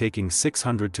 try taking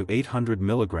 600 to 800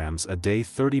 mg a day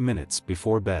 30 minutes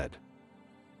before bed.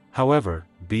 However,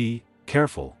 be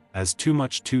careful, as too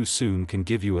much too soon can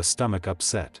give you a stomach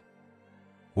upset.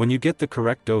 When you get the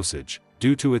correct dosage,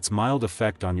 due to its mild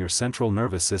effect on your central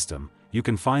nervous system, you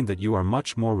can find that you are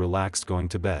much more relaxed going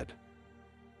to bed.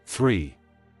 3.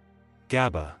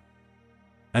 GABA.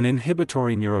 An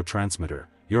inhibitory neurotransmitter,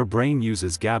 your brain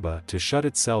uses GABA to shut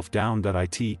itself down.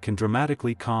 It can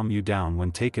dramatically calm you down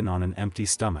when taken on an empty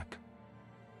stomach.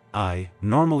 I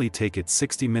normally take it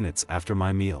 60 minutes after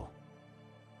my meal.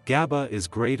 GABA is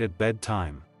great at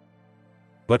bedtime,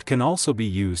 but can also be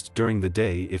used during the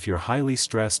day if you're highly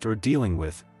stressed or dealing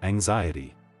with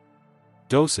anxiety.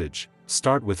 Dosage: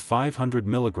 start with 500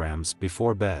 mg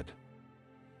before bed.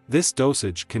 This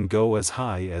dosage can go as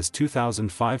high as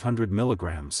 2,500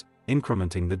 mg,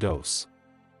 incrementing the dose.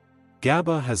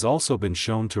 GABA has also been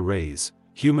shown to raise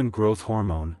human growth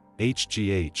hormone,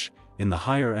 HGH, in the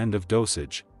higher end of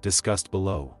dosage, discussed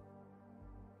below.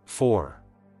 4.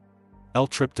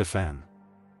 L-tryptophan.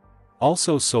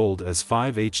 Also sold as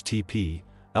 5-HTP,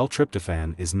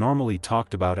 L-tryptophan is normally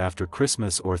talked about after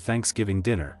Christmas or Thanksgiving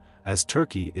dinner, as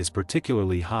turkey is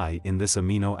particularly high in this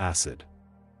amino acid.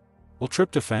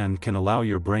 L-tryptophan can allow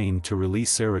your brain to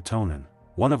release serotonin,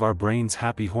 one of our brain's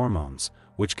happy hormones,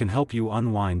 which can help you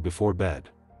unwind before bed.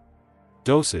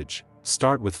 Dosage: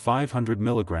 start with 500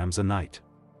 mg a night.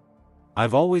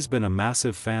 I've always been a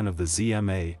massive fan of the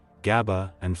ZMA,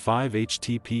 GABA, and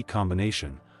 5-HTP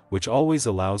combination, which always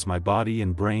allows my body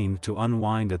and brain to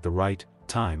unwind at the right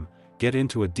time, get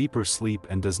into a deeper sleep,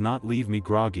 and does not leave me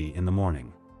groggy in the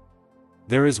morning.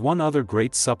 There is one other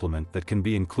great supplement that can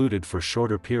be included for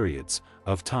shorter periods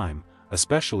of time,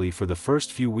 especially for the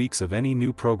first few weeks of any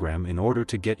new program in order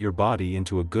to get your body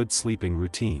into a good sleeping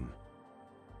routine.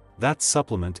 That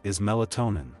supplement is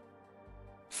melatonin.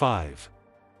 5.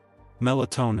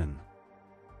 Melatonin.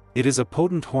 It is a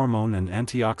potent hormone and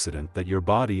antioxidant that your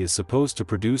body is supposed to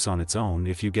produce on its own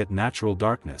if you get natural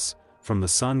darkness, from the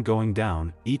sun going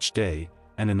down, each day,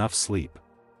 and enough sleep.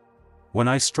 When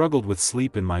I struggled with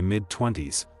sleep in my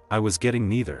mid-20s, I was getting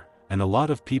neither, and a lot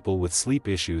of people with sleep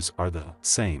issues are the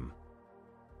same.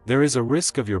 There is a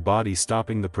risk of your body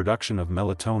stopping the production of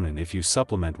melatonin if you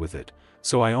supplement with it,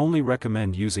 so I only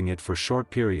recommend using it for short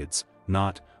periods,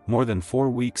 not more than 4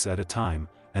 weeks at a time,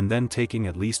 and then taking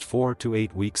at least 4 to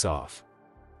 8 weeks off.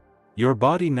 Your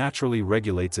body naturally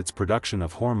regulates its production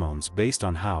of hormones based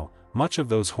on how much of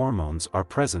those hormones are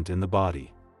present in the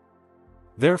body.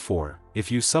 Therefore, if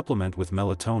you supplement with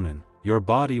melatonin, your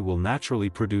body will naturally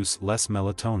produce less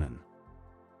melatonin.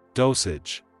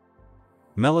 Dosage.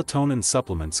 Melatonin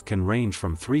supplements can range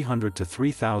from 300 to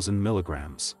 3,000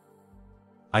 milligrams.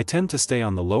 I tend to stay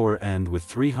on the lower end with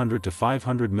 300 to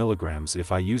 500 milligrams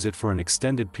if I use it for an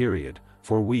extended period,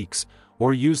 for weeks,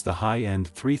 or use the high-end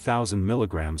 3,000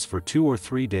 milligrams for 2 or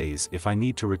 3 days if I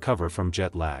need to recover from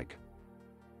jet lag.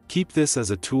 Keep this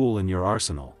as a tool in your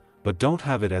arsenal, but don't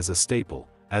have it as a staple,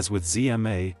 as with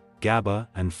ZMA, GABA,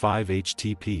 and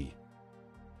 5-HTP.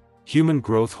 Human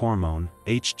growth hormone,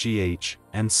 HGH,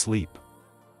 and sleep.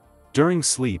 During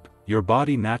sleep, your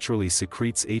body naturally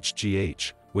secretes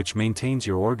HGH, which maintains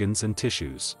your organs and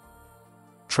tissues.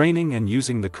 Training and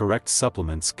using the correct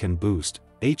supplements can boost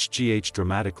HGH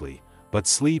dramatically, but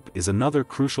sleep is another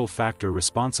crucial factor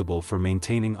responsible for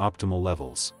maintaining optimal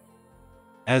levels.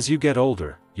 As you get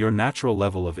older, your natural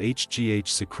level of HGH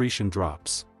secretion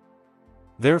drops.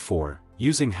 Therefore,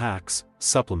 using hacks,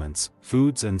 supplements,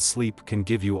 foods, and sleep can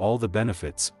give you all the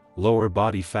benefits: lower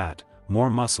body fat, more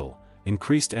muscle,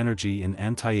 increased energy, and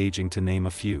anti-aging, to name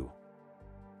a few.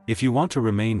 If you want to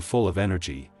remain full of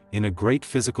energy, in a great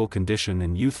physical condition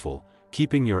and youthful,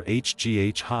 keeping your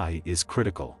HGH high is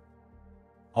critical.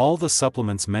 All the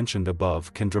supplements mentioned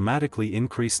above can dramatically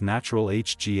increase natural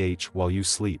HGH while you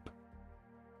sleep.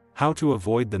 How to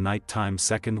avoid the nighttime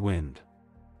second wind.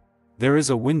 There is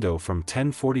a window from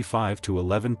 10:45 to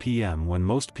 11 p.m. when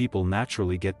most people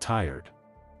naturally get tired.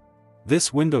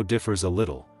 This window differs a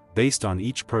little, based on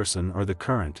each person or the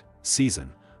current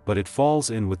season, but it falls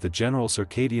in with the general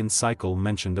circadian cycle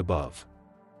mentioned above.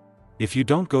 If you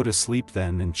don't go to sleep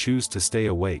then and choose to stay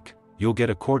awake, you'll get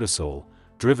a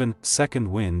cortisol-driven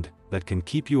second wind that can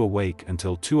keep you awake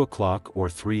until 2 o'clock or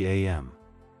 3 a.m.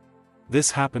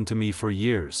 This happened to me for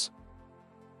years.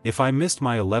 If I missed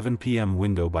my 11 p.m.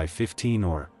 window by 15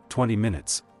 or 20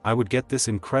 minutes, I would get this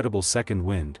incredible second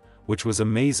wind, which was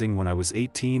amazing when I was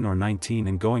 18 or 19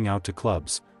 and going out to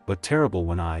clubs, but terrible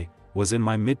when I was in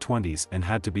my mid-20s and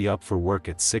had to be up for work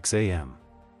at 6 a.m.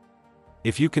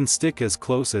 If you can stick as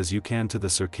close as you can to the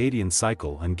circadian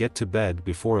cycle and get to bed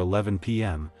before 11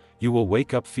 p.m., you will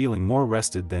wake up feeling more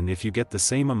rested than if you get the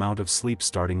same amount of sleep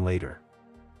starting later.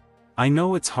 I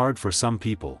know it's hard for some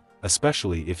people,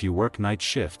 especially if you work night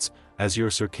shifts, as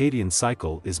your circadian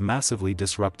cycle is massively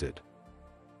disrupted.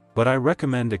 But I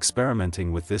recommend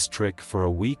experimenting with this trick for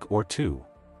a week or 2.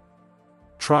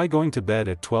 Try going to bed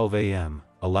at 12 a.m.,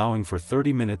 allowing for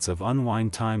 30 minutes of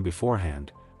unwind time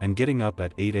beforehand, and getting up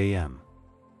at 8 a.m.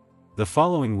 The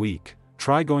following week,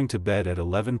 try going to bed at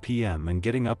 11 p.m. and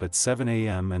getting up at 7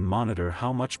 a.m. and monitor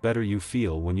how much better you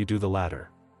feel when you do the latter.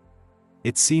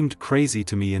 It seemed crazy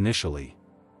to me initially.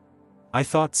 I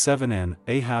thought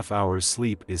 7.5 hours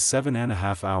sleep is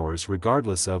 7.5 hours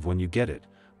regardless of when you get it,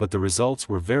 but the results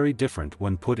were very different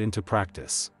when put into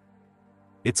practice.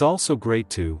 It's also great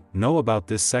to know about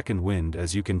this second wind,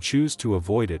 as you can choose to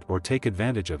avoid it or take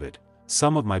advantage of it.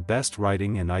 Some of my best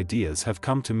writing and ideas have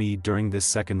come to me during this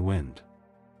second wind.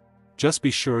 Just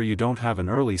be sure you don't have an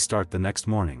early start the next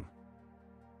morning.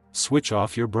 Switch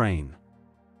off your brain.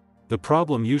 The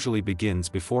problem usually begins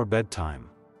before bedtime.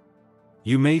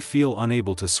 You may feel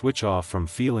unable to switch off from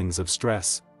feelings of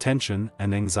stress, tension,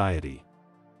 and anxiety.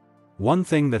 One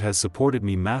thing that has supported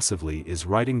me massively is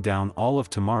writing down all of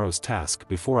tomorrow's tasks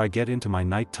before I get into my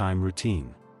nighttime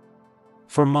routine.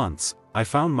 For months, I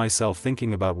found myself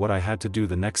thinking about what I had to do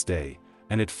the next day,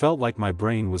 and it felt like my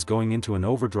brain was going into an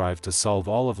overdrive to solve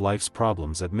all of life's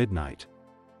problems at midnight.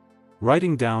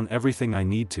 Writing down everything I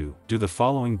need to do the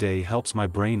following day helps my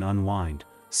brain unwind,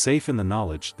 safe in the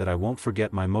knowledge that I won't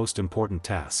forget my most important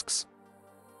tasks.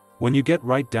 When you get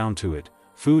right down to it,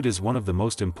 food is one of the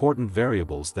most important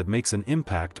variables that makes an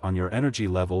impact on your energy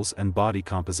levels and body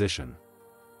composition.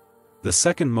 The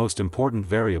second most important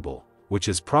variable, which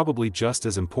is probably just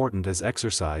as important as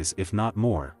exercise if not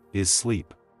more, is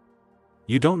sleep.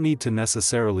 You don't need to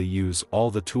necessarily use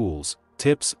all the tools,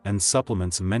 tips, and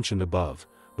supplements mentioned above,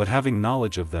 but having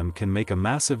knowledge of them can make a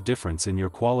massive difference in your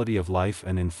quality of life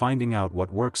and in finding out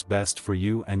what works best for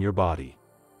you and your body.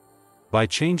 By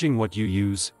changing what you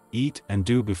use, eat, and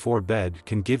do before bed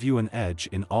can give you an edge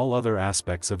in all other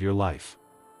aspects of your life.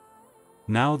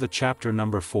 Now the chapter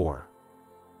number 4.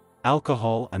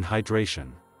 Alcohol and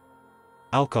hydration.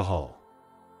 Alcohol.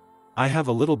 I have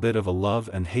a little bit of a love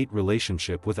and hate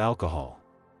relationship with alcohol.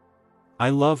 I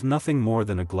love nothing more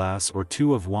than a glass or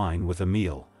two of wine with a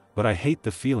meal, but I hate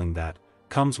the feeling that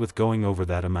comes with going over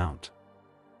that amount.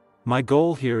 My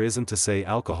goal here isn't to say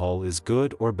alcohol is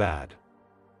good or bad.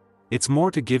 It's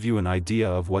more to give you an idea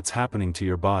of what's happening to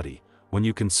your body when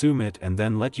you consume it and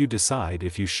then let you decide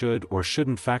if you should or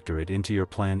shouldn't factor it into your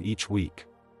plan each week.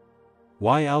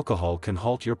 Why alcohol can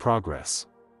halt your progress.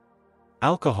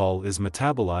 Alcohol is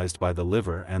metabolized by the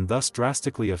liver and thus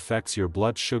drastically affects your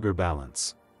blood sugar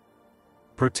balance.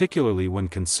 Particularly when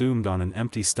consumed on an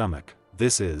empty stomach.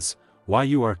 This is why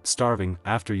you are starving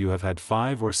after you have had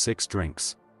 5 or 6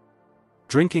 drinks.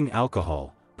 Drinking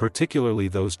alcohol, particularly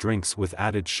those drinks with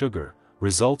added sugar,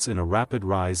 results in a rapid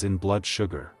rise in blood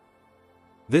sugar.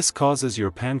 This causes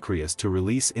your pancreas to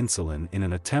release insulin in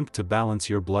an attempt to balance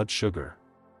your blood sugar.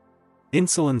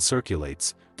 Insulin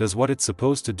circulates, does what it's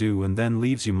supposed to do, and then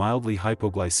leaves you mildly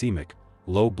hypoglycemic,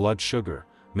 low blood sugar,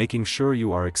 making sure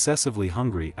you are excessively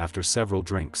hungry after several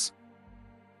drinks.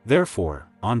 Therefore,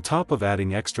 on top of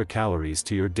adding extra calories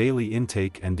to your daily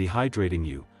intake and dehydrating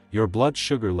you, your blood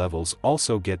sugar levels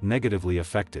also get negatively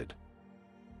affected.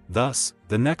 Thus,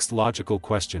 the next logical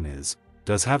question is,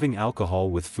 does having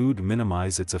alcohol with food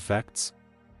minimize its effects?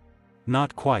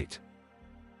 Not quite.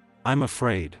 I'm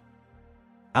afraid.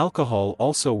 Alcohol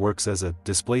also works as a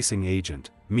displacing agent,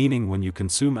 meaning when you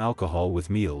consume alcohol with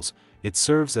meals, it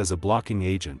serves as a blocking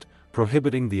agent,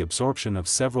 prohibiting the absorption of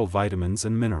several vitamins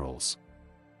and minerals.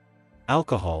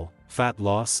 Alcohol, fat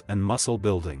loss, and muscle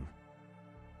building.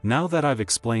 Now that I've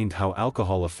explained how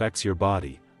alcohol affects your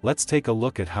body, let's take a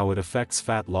look at how it affects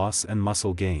fat loss and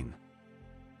muscle gain.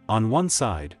 On one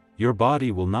side, your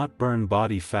body will not burn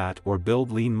body fat or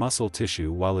build lean muscle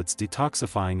tissue while it's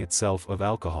detoxifying itself of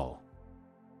alcohol.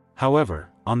 However,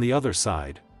 on the other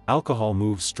side, alcohol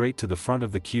moves straight to the front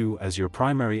of the queue as your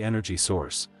primary energy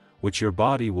source, which your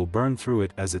body will burn through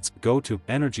it as its go-to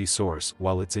energy source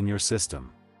while it's in your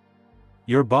system.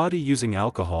 Your body using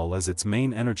alcohol as its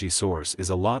main energy source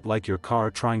is a lot like your car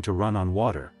trying to run on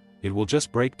water. It will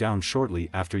just break down shortly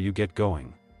after you get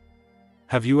going.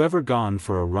 Have you ever gone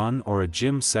for a run or a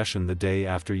gym session the day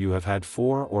after you have had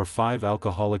 4 or 5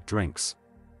 alcoholic drinks?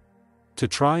 To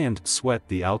try and sweat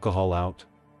the alcohol out?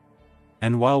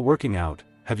 And while working out,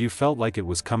 have you felt like it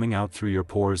was coming out through your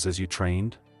pores as you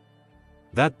trained?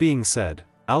 That being said,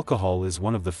 alcohol is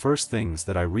one of the first things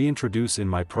that I reintroduce in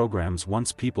my programs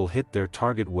once people hit their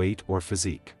target weight or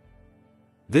physique.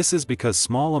 This is because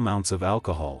small amounts of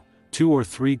alcohol, 2 or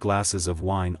 3 glasses of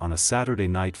wine on a Saturday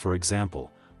night for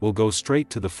example, will go straight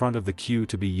to the front of the queue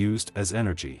to be used as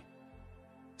energy.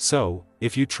 So,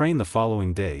 if you train the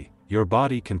following day, your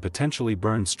body can potentially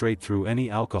burn straight through any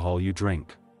alcohol you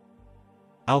drink.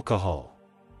 Alcohol,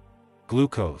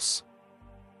 glucose,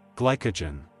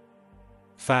 glycogen,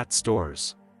 fat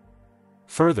stores.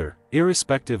 Further,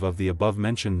 irrespective of the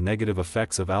above-mentioned negative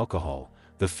effects of alcohol,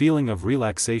 the feeling of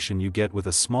relaxation you get with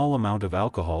a small amount of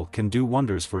alcohol can do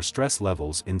wonders for stress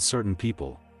levels in certain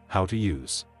people. How to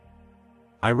use.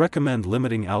 I recommend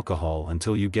limiting alcohol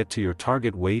until you get to your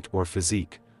target weight or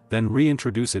physique, then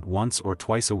reintroduce it once or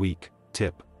twice a week.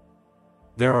 Tip.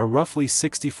 There are roughly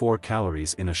 64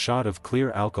 calories in a shot of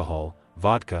clear alcohol,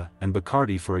 vodka and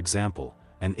Bacardi for example,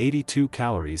 and 82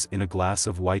 calories in a glass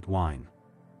of white wine.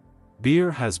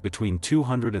 Beer has between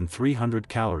 200 and 300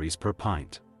 calories per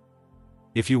pint.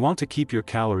 If you want to keep your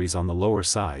calories on the lower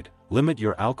side, limit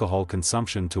your alcohol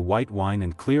consumption to white wine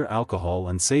and clear alcohol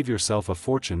and save yourself a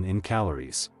fortune in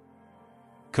calories.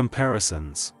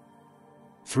 Comparisons.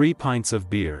 3 pints of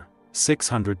beer,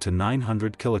 600 to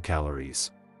 900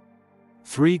 kilocalories.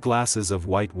 3 glasses of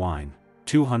white wine,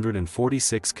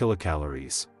 246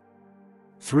 kilocalories.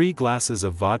 3 glasses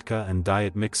of vodka and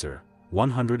diet mixer,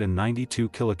 192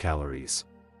 kilocalories.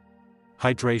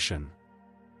 Hydration.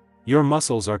 Your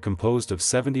muscles are composed of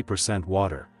 70%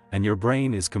 water, and your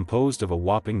brain is composed of a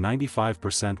whopping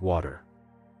 95% water.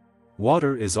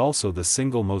 Water is also the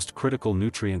single most critical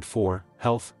nutrient for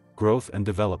health, growth and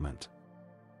development.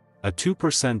 A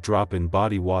 2% drop in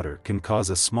body water can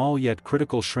cause a small yet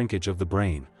critical shrinkage of the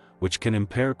brain, which can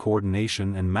impair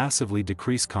coordination and massively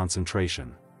decrease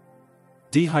concentration.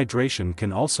 Dehydration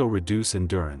can also reduce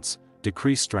endurance,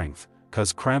 decrease strength,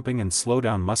 cause cramping and slow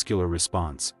down muscular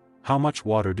response. How much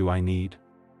water do I need?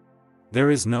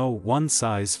 There is no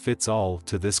one-size-fits-all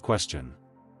to this question.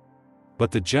 But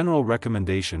the general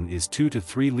recommendation is 2 to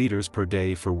 3 liters per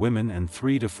day for women and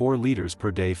 3 to 4 liters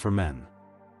per day for men.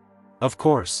 Of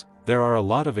course, there are a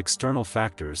lot of external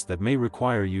factors that may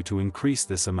require you to increase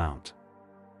this amount.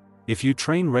 If you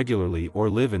train regularly or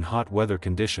live in hot weather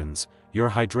conditions, your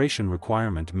hydration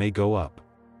requirement may go up.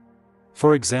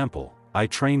 For example, I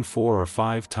train 4 or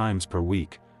 5 times per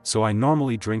week, so I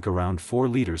normally drink around 4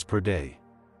 liters per day.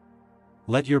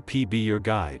 Let your pee be your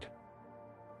guide.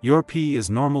 Your pee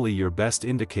is normally your best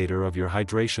indicator of your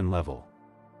hydration level.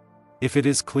 If it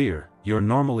is clear, you're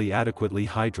normally adequately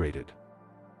hydrated.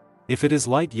 If it is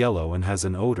light yellow and has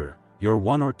an odor, you're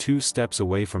 1 or 2 steps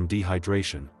away from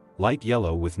dehydration. Light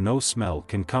yellow with no smell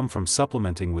can come from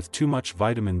supplementing with too much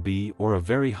vitamin B or a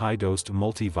very high-dosed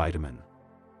multivitamin.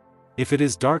 If it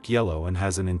is dark yellow and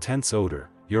has an intense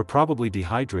odor, you're probably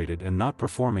dehydrated and not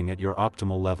performing at your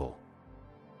optimal level.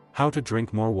 How to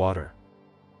drink more water?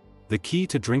 The key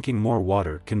to drinking more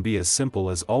water can be as simple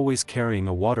as always carrying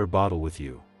a water bottle with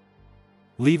you.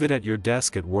 Leave it at your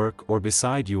desk at work or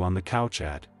beside you on the couch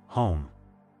at home.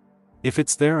 If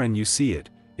it's there and you see it,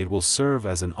 it will serve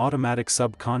as an automatic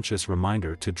subconscious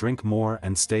reminder to drink more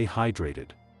and stay hydrated.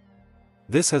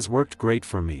 This has worked great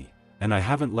for me, and I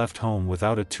haven't left home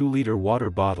without a 2-liter water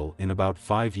bottle in about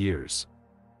 5 years.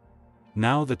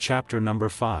 Now the chapter number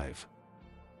 5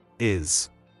 is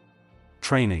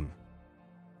training.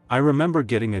 I remember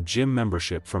getting a gym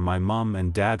membership from my mom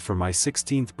and dad for my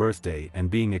 16th birthday and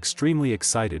being extremely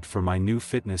excited for my new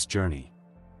fitness journey.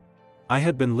 I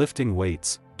had been lifting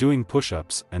weights, doing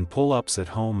push-ups and pull-ups at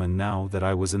home, and now that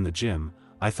I was in the gym,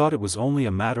 I thought it was only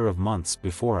a matter of months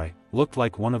before I looked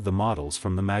like one of the models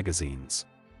from the magazines.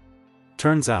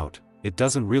 Turns out, it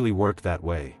doesn't really work that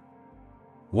way.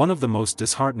 One of the most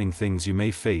disheartening things you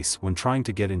may face when trying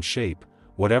to get in shape,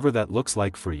 whatever that looks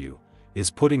like for you, is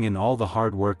putting in all the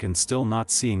hard work and still not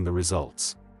seeing the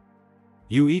results.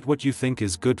 You eat what you think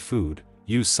is good food,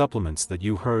 use supplements that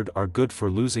you heard are good for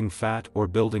losing fat or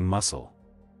building muscle.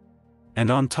 And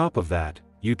on top of that,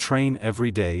 you train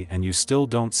every day and you still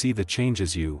don't see the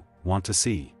changes you want to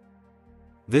see.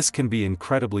 This can be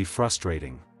incredibly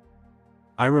frustrating.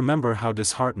 I remember how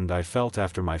disheartened I felt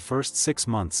after my first 6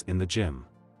 months in the gym.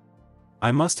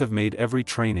 I must have made every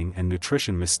training and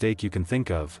nutrition mistake you can think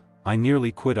of. I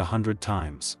nearly quit 100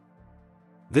 times.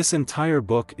 This entire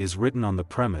book is written on the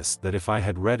premise that if I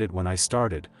had read it when I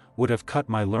started, would have cut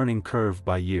my learning curve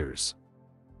by years.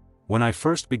 When I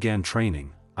first began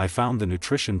training, I found the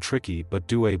nutrition tricky but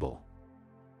doable.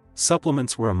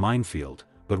 Supplements were a minefield,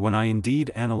 but when I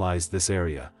indeed analyzed this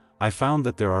area, I found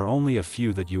that there are only a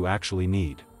few that you actually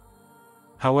need.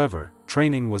 However,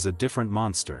 training was a different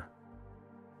monster.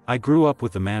 I grew up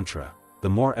with the mantra, the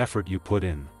more effort you put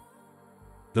in,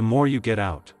 the more you get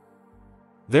out.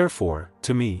 Therefore,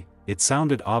 to me, it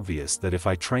sounded obvious that if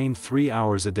I trained 3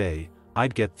 hours a day,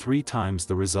 I'd get 3 times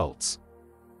the results.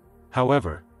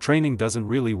 However, training doesn't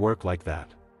really work like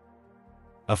that.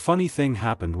 A funny thing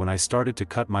happened when I started to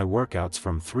cut my workouts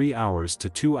from 3 hours to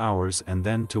 2 hours and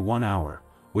then to 1 hour,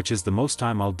 which is the most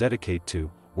time I'll dedicate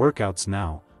to workouts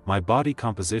now. My body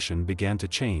composition began to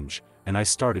change, and I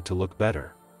started to look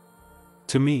better.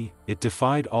 To me, it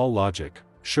defied all logic.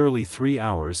 Surely 3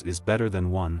 hours is better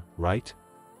than 1, right?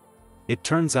 It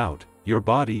turns out, your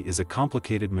body is a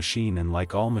complicated machine, and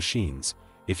like all machines,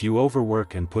 if you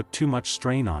overwork and put too much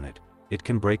strain on it, it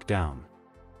can break down.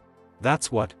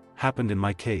 That's what happened in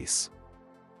my case.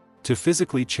 To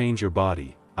physically change your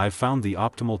body, I've found the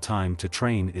optimal time to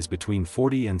train is between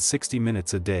 40 and 60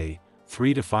 minutes a day,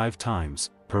 3 to 5 times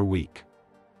per week.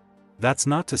 That's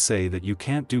not to say that you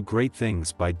can't do great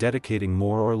things by dedicating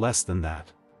more or less than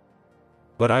that.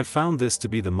 But I've found this to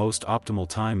be the most optimal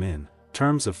time in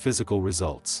terms of physical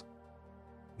results.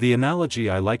 The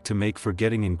analogy I like to make for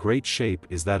getting in great shape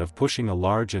is that of pushing a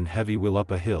large and heavy wheel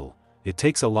up a hill. it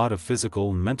takes a lot of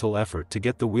physical and mental effort to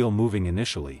get the wheel moving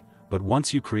initially, but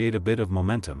once you create a bit of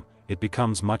momentum, it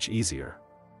becomes much easier.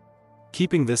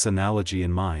 Keeping this analogy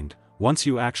in mind, once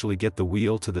you actually get the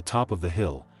wheel to the top of the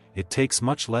hill, it takes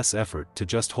much less effort to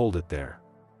just hold it there.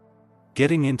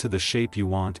 Getting into the shape you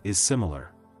want is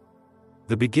similar.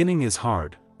 The beginning is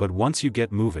hard, but once you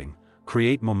get moving,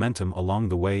 create momentum along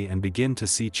the way and begin to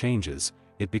see changes,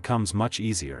 it becomes much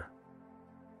easier.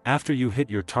 After you hit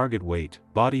your target weight,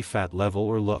 body fat level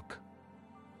or look,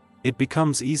 it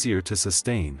becomes easier to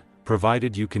sustain,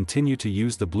 provided you continue to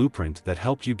use the blueprint that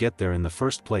helped you get there in the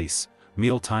first place: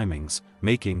 meal timings,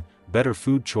 making better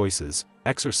food choices,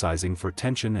 exercising for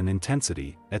tension and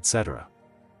intensity, etc.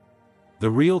 The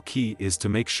real key is to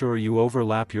make sure you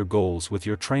overlap your goals with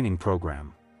your training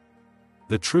program.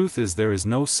 The truth is, there is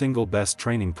no single best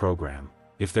training program.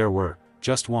 If there were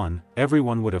just one,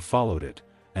 everyone would have followed it,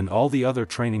 and all the other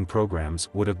training programs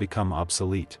would have become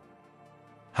obsolete.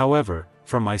 However,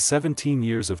 from my 17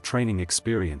 years of training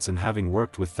experience and having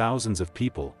worked with thousands of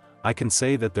people, I can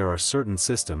say that there are certain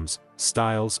systems,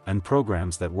 styles, and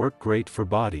programs that work great for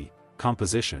body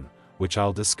composition, which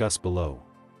I'll discuss below.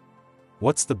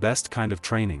 What's the best kind of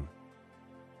training?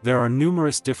 There are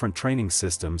numerous different training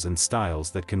systems and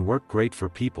styles that can work great for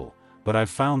people, but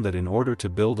I've found that in order to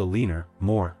build a leaner,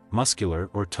 more muscular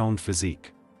or toned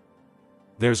physique,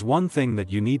 there's one thing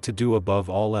that you need to do above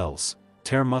all else: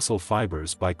 tear muscle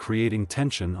fibers by creating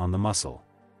tension on the muscle.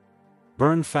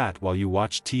 Burn fat while you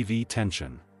watch TV.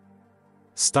 Tension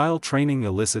style training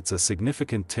elicits a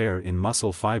significant tear in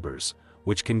muscle fibers,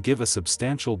 which can give a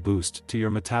substantial boost to your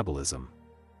metabolism.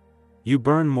 You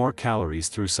burn more calories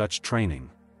through such training.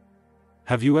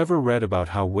 Have you ever read about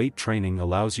how weight training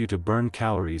allows you to burn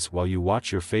calories while you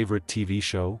watch your favorite TV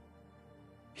show?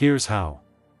 Here's how.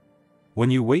 When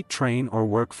you weight train or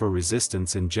work for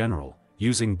resistance in general,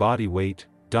 using body weight,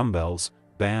 dumbbells,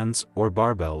 bands or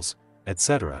barbells,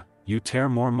 etc., you tear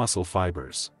more muscle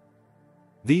fibers.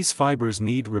 These fibers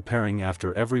need repairing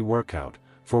after every workout,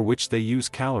 for which they use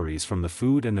calories from the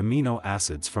food and amino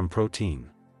acids from protein.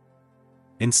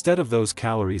 Instead of those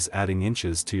calories adding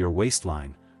inches to your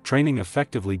waistline, training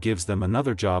effectively gives them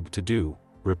another job to do: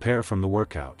 repair from the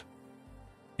workout.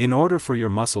 In order for your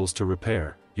muscles to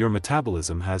repair, your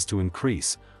metabolism has to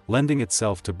increase, lending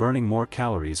itself to burning more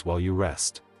calories while you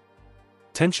rest.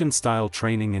 Tension-style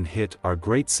training and HIIT are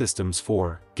great systems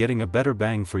for getting a better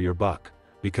bang for your buck,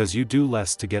 because you do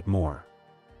less to get more.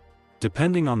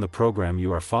 Depending on the program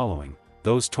you are following,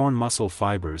 those torn muscle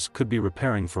fibers could be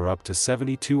repairing for up to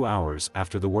 72 hours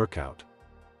after the workout.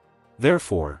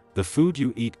 Therefore, the food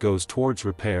you eat goes towards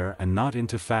repair and not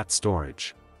into fat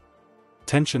storage.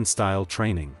 Tension-style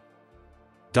training.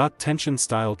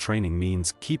 Tension-style training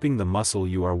means keeping the muscle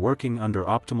you are working under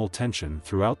optimal tension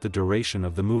throughout the duration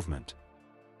of the movement.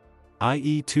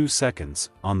 i.e. 2 seconds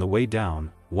on the way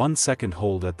down, 1 second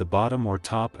hold at the bottom or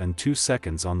top, and 2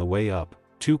 seconds on the way up,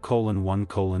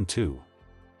 2:1:2.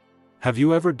 Have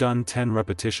you ever done 10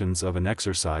 repetitions of an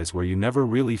exercise where you never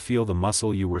really feel the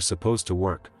muscle you were supposed to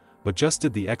work, but just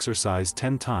did the exercise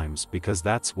 10 times because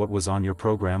that's what was on your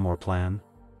program or plan?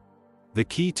 The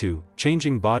key to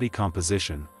changing body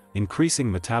composition,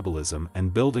 increasing metabolism,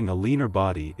 and building a leaner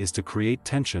body is to create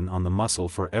tension on the muscle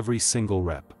for every single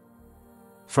rep.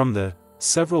 From the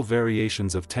several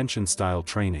variations of tension-style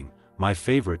training, my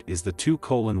favorite is the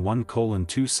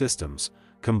 2:1:2 systems,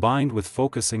 combined with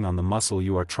focusing on the muscle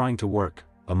you are trying to work,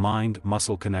 a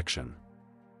mind-muscle connection.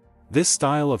 This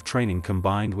style of training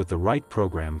combined with the right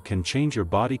program can change your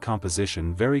body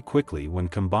composition very quickly when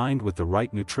combined with the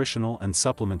right nutritional and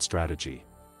supplement strategy.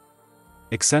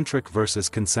 Eccentric versus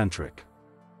concentric.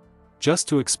 Just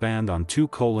to expand on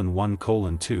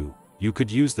 2:1:2, you could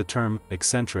use the term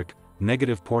eccentric,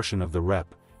 negative portion of the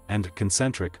rep, and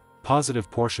concentric,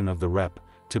 positive portion of the rep,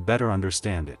 to better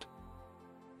understand it.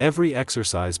 Every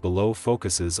exercise below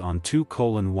focuses on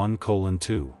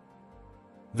 2:1:2.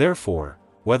 Therefore,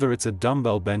 whether it's a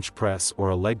dumbbell bench press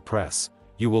or a leg press,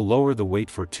 you will lower the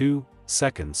weight for 2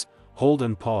 seconds, hold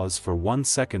and pause for 1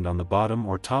 second on the bottom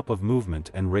or top of movement,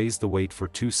 and raise the weight for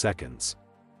 2 seconds.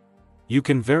 You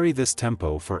can vary this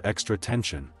tempo for extra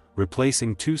tension,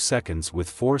 replacing 2 seconds with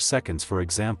 4 seconds, for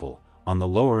example, on the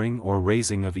lowering or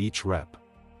raising of each rep.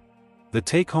 The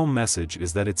take-home message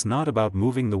is that it's not about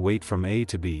moving the weight from A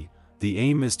to B. The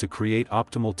aim is to create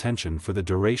optimal tension for the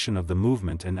duration of the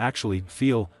movement and actually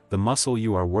feel the muscle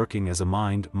you are working as a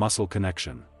mind-muscle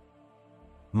connection.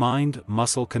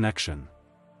 Mind-muscle connection.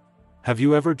 Have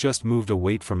you ever just moved a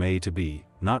weight from A to B,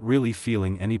 not really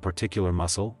feeling any particular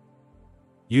muscle?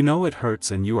 You know it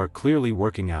hurts and you are clearly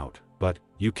working out, but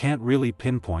you can't really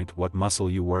pinpoint what muscle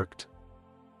you worked?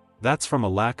 That's from a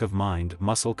lack of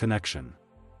mind-muscle connection.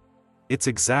 It's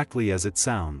exactly as it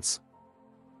sounds.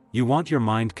 You want your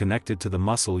mind connected to the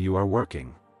muscle you are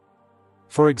working.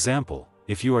 For example,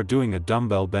 if you are doing a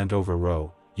dumbbell bent over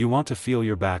row, you want to feel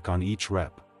your back on each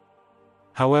rep.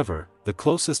 However, the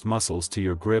closest muscles to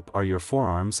your grip are your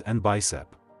forearms and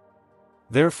bicep.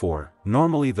 Therefore,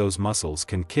 normally those muscles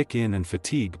can kick in and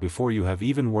fatigue before you have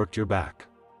even worked your back.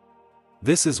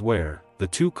 This is where the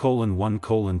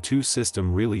 2:1:2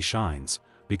 system really shines,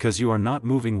 because you are not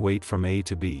moving weight from A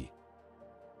to B.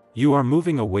 You are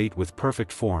moving a weight with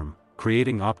perfect form,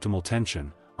 creating optimal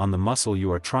tension on the muscle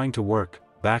you are trying to work,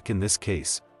 back in this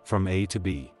case, from A to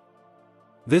B.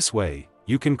 This way,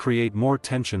 you can create more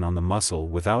tension on the muscle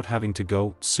without having to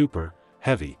go super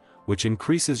heavy, which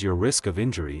increases your risk of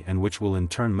injury and which will in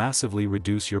turn massively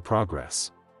reduce your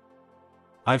progress.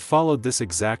 I've followed this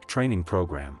exact training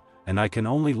program, and I can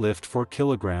only lift 4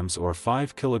 kilograms or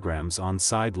 5 kilograms on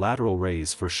side lateral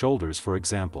raise for shoulders, for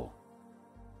example.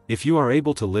 If you are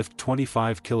able to lift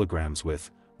 25 kilograms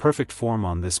with perfect form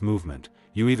on this movement,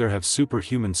 you either have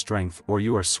superhuman strength or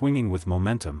you are swinging with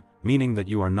momentum, meaning that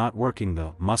you are not working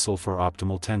the muscle for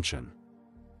optimal tension.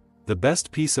 The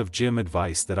best piece of gym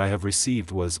advice that I have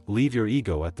received was, leave your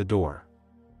ego at the door.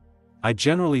 I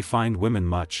generally find women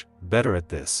much better at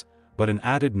this, but an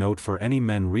added note for any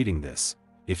men reading this: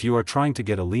 if you are trying to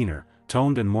get a leaner,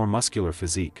 toned and more muscular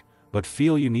physique, but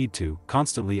feel you need to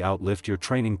constantly outlift your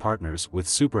training partners with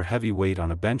super heavy weight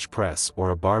on a bench press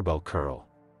or a barbell curl,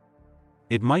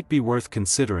 it might be worth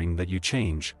considering that you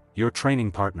change your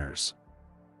training partners.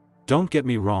 Don't get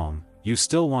me wrong, you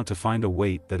still want to find a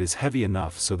weight that is heavy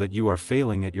enough so that you are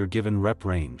failing at your given rep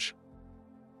range.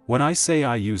 When I say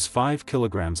I use 5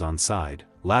 kilograms on side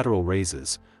lateral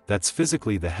raises, that's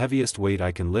physically the heaviest weight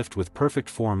I can lift with perfect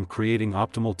form, creating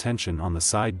optimal tension on the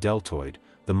side deltoid,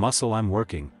 the muscle I'm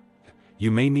working.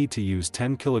 You may need to use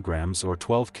 10 kilograms or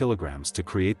 12 kilograms to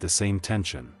create the same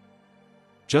tension.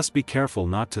 Just be careful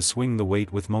not to swing the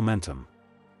weight with momentum.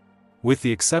 With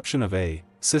the exception of a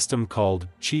system called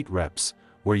cheat reps,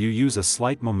 where you use a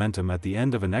slight momentum at the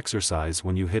end of an exercise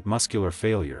when you hit muscular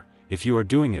failure, if you are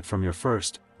doing it from your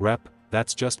first rep,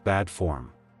 that's just bad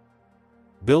form.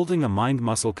 Building a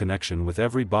mind-muscle connection with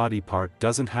every body part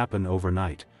doesn't happen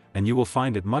overnight, and you will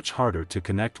find it much harder to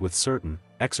connect with certain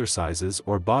exercises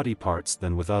or body parts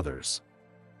than with others.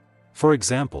 For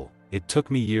example, it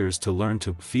took me years to learn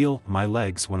to feel my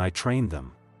legs when I trained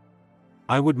them.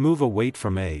 I would move a weight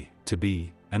from A to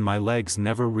B, and my legs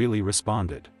never really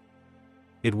responded.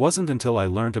 It wasn't until I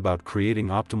learned about creating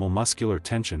optimal muscular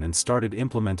tension and started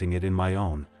implementing it in my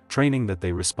own training that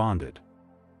they responded.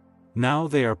 Now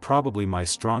they are probably my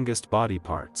strongest body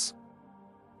parts.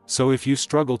 So if you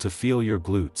struggle to feel your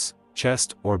glutes,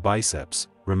 chest, or biceps,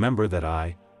 remember that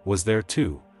I was there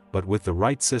too, but with the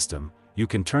right system, you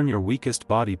can turn your weakest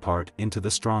body part into the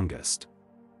strongest.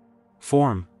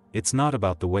 Form, it's not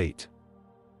about the weight.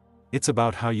 It's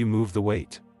about how you move the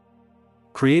weight.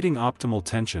 Creating optimal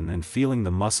tension and feeling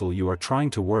the muscle you are trying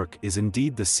to work is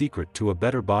indeed the secret to a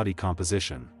better body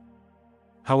composition.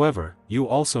 However, you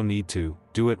also need to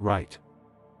do it right.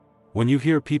 When you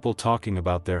hear people talking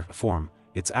about their form,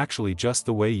 it's actually just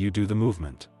the way you do the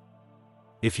movement.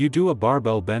 If you do a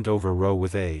barbell bent over row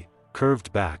with a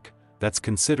curved back, that's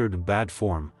considered bad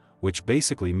form, which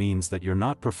basically means that you're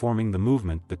not performing the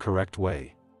movement the correct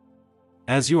way.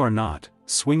 As you are not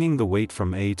swinging the weight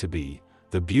from A to B,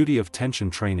 the beauty of tension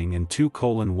training in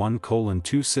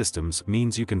 2:1:2 systems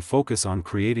means you can focus on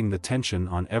creating the tension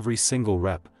on every single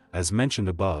rep. As mentioned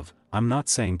above, I'm not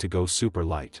saying to go super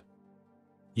light.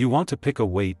 You want to pick a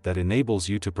weight that enables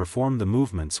you to perform the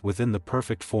movements within the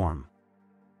perfect form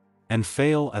and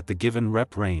fail at the given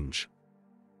rep range.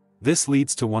 This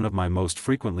leads to one of my most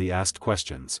frequently asked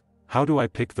questions: how do I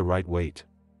pick the right weight?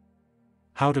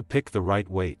 How to pick the right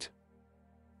weight.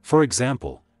 For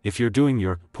example, if you're doing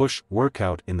your push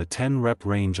workout in the 10 rep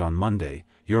range on Monday,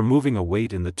 you're moving a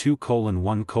weight in the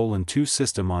 2:1:2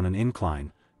 system on an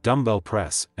incline dumbbell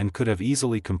press and could have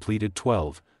easily completed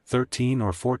 12, 13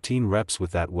 or 14 reps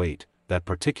with that weight. That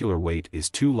particular weight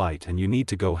is too light and you need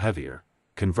to go heavier.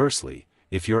 Conversely,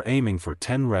 if you're aiming for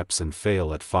 10 reps and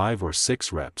fail at 5 or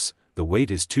 6 reps, the weight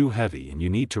is too heavy and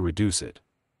you need to reduce it.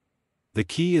 The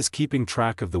key is keeping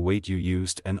track of the weight you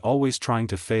used and always trying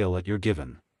to fail at your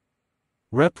given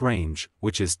rep range,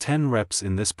 which is 10 reps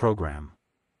in this program.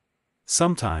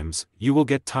 Sometimes, you will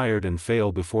get tired and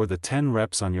fail before the 10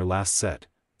 reps on your last set.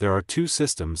 There are two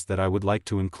systems that I would like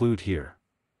to include here.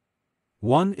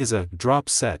 One is a drop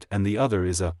set and the other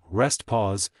is a rest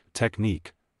pause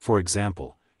technique. For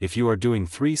example, if you are doing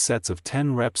 3 sets of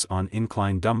 10 reps on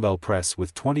incline dumbbell press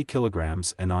with 20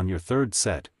 kilograms and on your third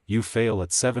set, you fail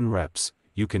at 7 reps,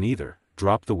 you can either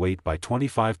drop the weight by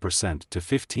 25% to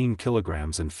 15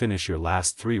 kilograms and finish your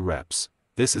last 3 reps,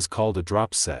 this is called a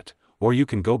drop set, or you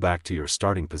can go back to your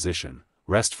starting position,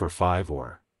 rest for 5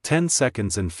 or 10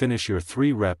 seconds and finish your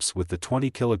 3 reps with the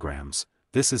 20 kilograms,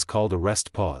 this is called a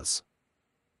rest pause.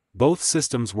 Both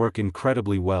systems work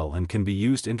incredibly well and can be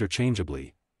used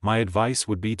interchangeably. My advice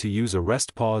would be to use a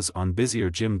rest pause on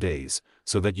busier gym days,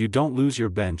 so that you don't lose your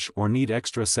bench or need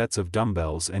extra sets of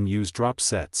dumbbells, and use drop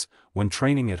sets when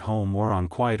training at home or on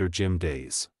quieter gym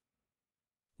days.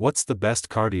 What's the best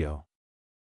cardio?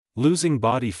 Losing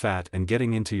body fat and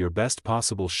getting into your best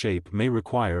possible shape may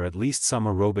require at least some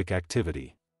aerobic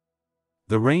activity.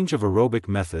 The range of aerobic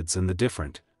methods and the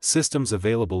different systems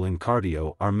available in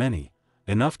cardio are many,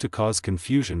 enough to cause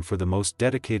confusion for the most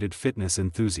dedicated fitness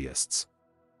enthusiasts.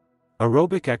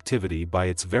 Aerobic activity by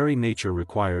its very nature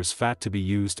requires fat to be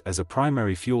used as a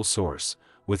primary fuel source,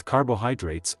 with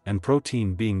carbohydrates and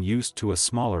protein being used to a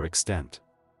smaller extent.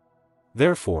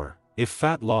 Therefore, if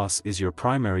fat loss is your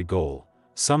primary goal,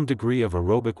 some degree of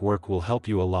aerobic work will help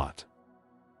you a lot.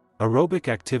 Aerobic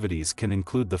activities can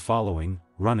include the following: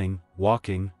 running,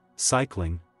 walking,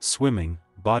 cycling, swimming,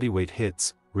 bodyweight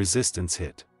hits, resistance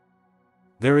hit.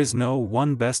 There is no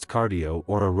one best cardio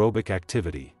or aerobic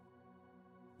activity.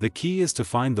 The key is to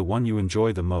find the one you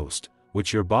enjoy the most,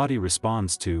 which your body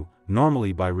responds to,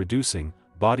 normally by reducing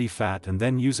body fat and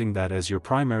then using that as your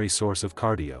primary source of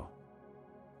cardio.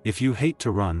 If you hate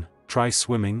to run, try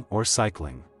swimming or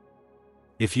cycling.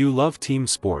 If you love team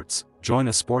sports, join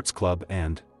a sports club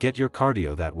and get your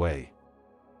cardio that way.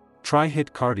 Try HIIT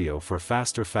cardio for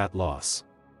faster fat loss.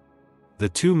 The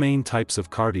two main types of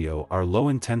cardio are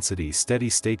low-intensity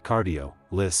steady-state cardio,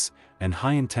 LIS, and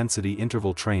high-intensity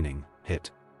interval training, HIIT.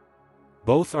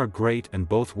 Both are great and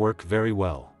both work very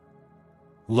well.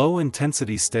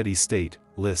 Low-intensity steady-state,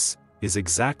 LIS, is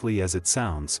exactly as it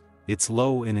sounds, it's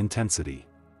low in intensity.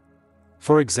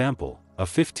 For example, a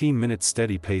 15-minute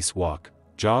steady pace walk,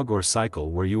 jog or cycle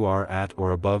where you are at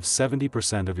or above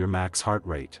 70% of your max heart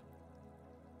rate.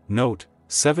 Note,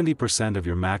 70% of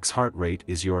your max heart rate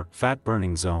is your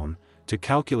fat-burning zone. To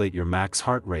calculate your max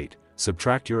heart rate,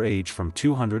 subtract your age from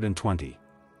 220.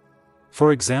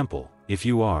 For example, if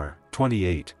you are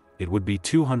 28, it would be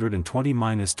 220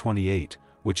 minus 28,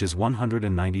 which is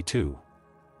 192.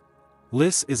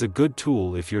 LIS is a good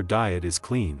tool if your diet is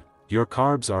clean, your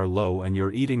carbs are low and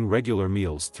you're eating regular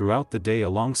meals throughout the day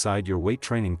alongside your weight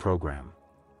training program.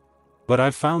 But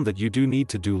I've found that you do need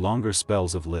to do longer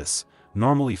spells of LIS,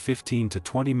 normally 15 to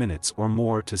 20 minutes or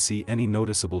more, to see any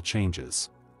noticeable changes.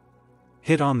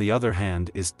 HIIT, on the other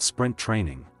hand, is sprint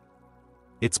training.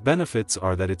 Its benefits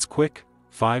are that it's quick,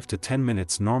 5 to 10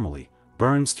 minutes normally,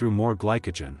 burns through more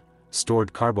glycogen,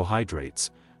 stored carbohydrates,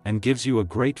 and gives you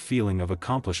a great feeling of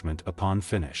accomplishment upon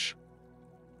finish.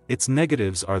 Its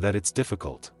negatives are that it's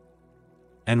difficult.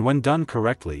 And when done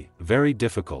correctly, very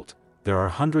difficult. There are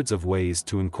hundreds of ways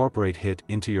to incorporate HIIT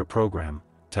into your program: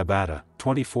 Tabata,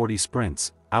 20-40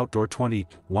 sprints, outdoor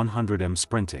 20-100 m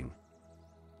sprinting.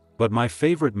 But my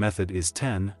favorite method is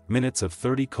 10 minutes of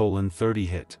 30:30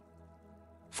 HIIT.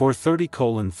 For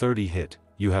 30:30 HIIT,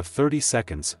 you have 30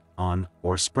 seconds on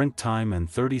or sprint time and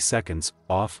 30 seconds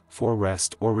off for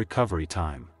rest or recovery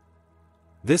time.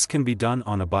 This can be done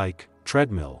on a bike,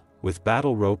 treadmill, with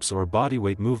battle ropes or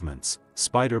bodyweight movements,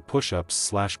 spider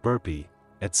push-ups/burpee,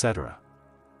 etc.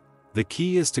 The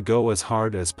key is to go as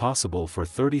hard as possible for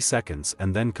 30 seconds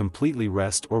and then completely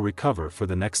rest or recover for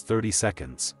the next 30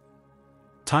 seconds.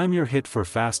 Time your HIIT for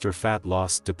faster fat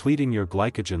loss. Depleting your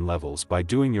glycogen levels by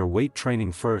doing your weight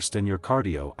training first and your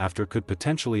cardio after could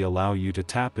potentially allow you to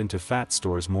tap into fat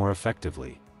stores more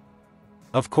effectively.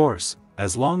 Of course,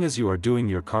 as long as you are doing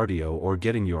your cardio or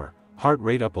getting your heart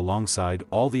rate up alongside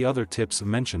all the other tips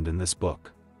mentioned in this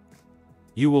book.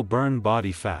 You will burn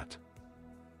body fat.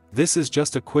 This is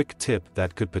just a quick tip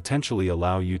that could potentially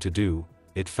allow you to do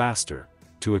it faster.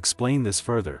 To explain this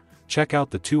further, check out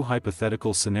the 2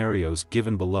 hypothetical scenarios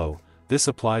given below. This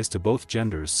applies to both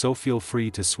genders, so feel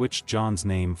free to switch John's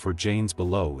name for Jane's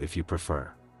below if you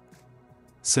prefer.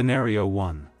 Scenario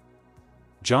 1.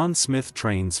 John Smith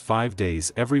trains 5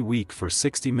 days every week for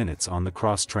 60 minutes on the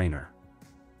cross trainer.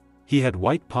 He had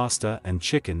white pasta and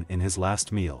chicken in his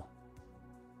last meal.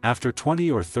 After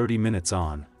 20 or 30 minutes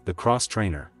on the cross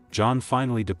trainer, John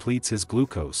finally depletes his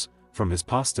glucose from his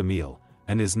pasta meal,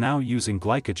 and is now using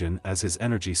glycogen as his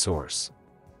energy source.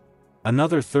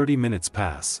 Another 30 minutes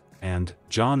pass, and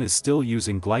John is still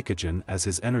using glycogen as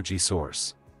his energy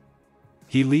source.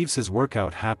 He leaves his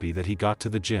workout happy that he got to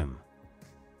the gym.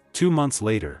 2 months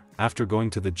later, after going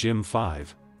to the gym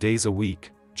 5 days a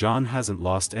week, John hasn't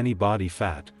lost any body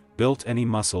fat, built any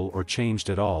muscle or changed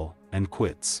at all, and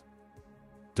quits.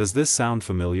 Does this sound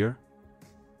familiar?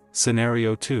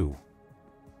 Scenario 2.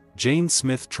 Jane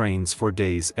Smith trains 4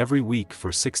 days every week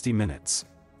for 60 minutes.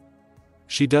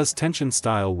 She does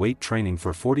tension-style weight training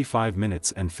for 45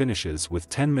 minutes and finishes with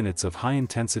 10 minutes of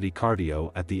high-intensity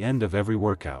cardio at the end of every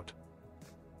workout.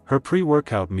 Her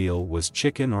pre-workout meal was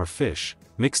chicken or fish,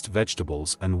 mixed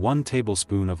vegetables and 1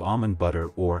 tablespoon of almond butter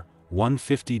or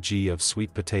 150 g of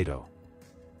sweet potato.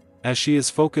 As she is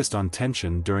focused on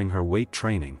tension during her weight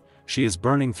training, she is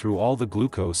burning through all the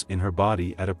glucose in her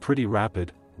body at a pretty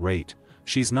rapid rate.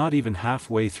 She's not even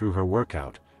halfway through her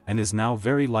workout, and is now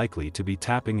very likely to be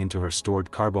tapping into her stored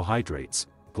carbohydrates,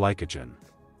 glycogen.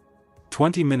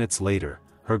 20 minutes later,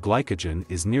 her glycogen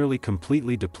is nearly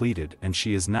completely depleted and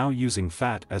she is now using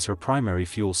fat as her primary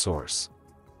fuel source.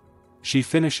 She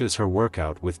finishes her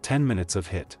workout with 10 minutes of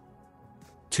HIIT.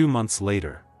 2 months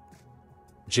later.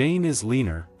 Jane is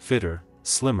leaner, fitter,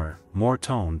 slimmer, more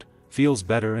toned, feels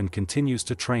better and continues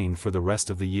to train for the rest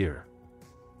of the year.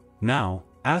 Now,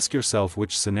 ask yourself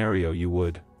which scenario you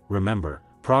would. Remember,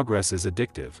 progress is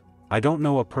addictive. I don't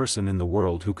know a person in the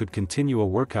world who could continue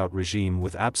a workout regime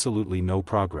with absolutely no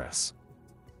progress.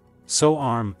 So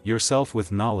arm yourself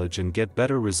with knowledge and get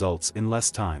better results in less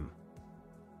time.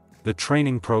 The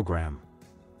training program.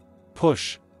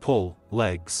 Push, pull,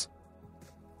 legs.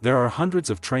 There are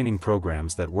hundreds of training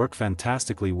programs that work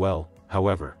fantastically well.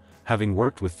 However, having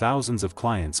worked with thousands of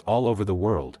clients all over the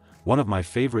world, one of my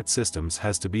favorite systems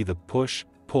has to be the push,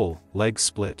 pull, leg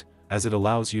split, as it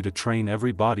allows you to train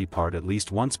every body part at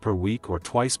least once per week or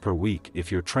twice per week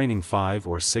if you're training 5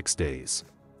 or 6 days.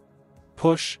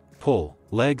 Push, pull,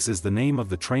 legs is the name of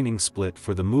the training split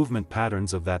for the movement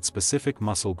patterns of that specific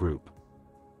muscle group.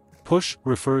 Push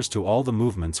refers to all the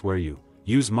movements where you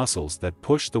use muscles that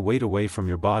push the weight away from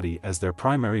your body as their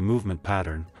primary movement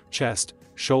pattern, chest,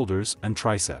 shoulders and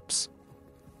triceps.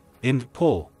 In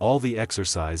pull, all the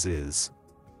exercise is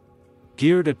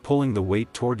geared at pulling the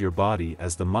weight toward your body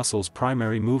as the muscle's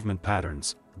primary movement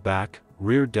patterns, back,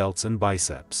 rear delts and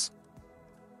biceps.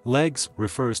 Legs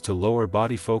refers to lower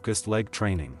body-focused leg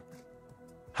training.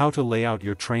 How to lay out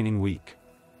your training week.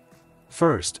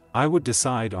 First, I would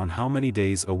decide on how many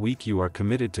days a week you are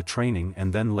committed to training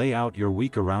and then lay out your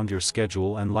week around your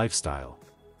schedule and lifestyle.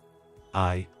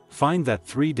 I find that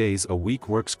 3 days a week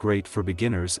works great for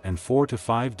beginners and 4 to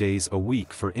 5 days a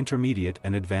week for intermediate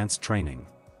and advanced training.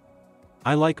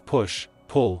 I like push,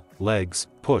 pull, legs,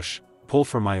 push, pull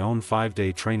for my own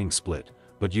 5-day training split,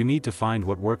 but you need to find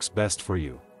what works best for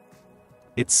you.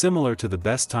 It's similar to the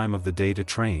best time of the day to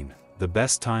train. The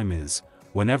best time is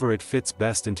whenever it fits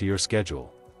best into your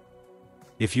schedule.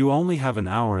 If you only have an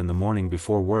hour in the morning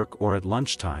before work or at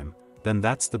lunchtime, then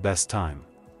that's the best time.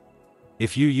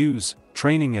 If you use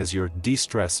training as your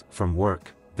de-stress from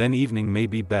work, then evening may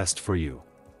be best for you.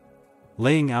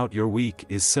 Laying out your week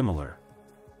is similar.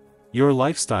 Your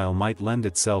lifestyle might lend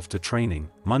itself to training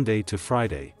Monday to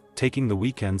Friday, taking the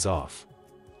weekends off.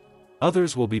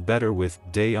 Others will be better with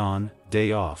day on,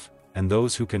 day off, and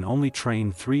those who can only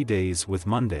train 3 days with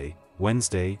Monday,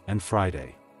 Wednesday, and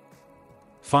Friday.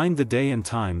 Find the day and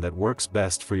time that works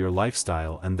best for your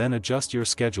lifestyle and then adjust your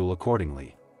schedule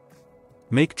accordingly.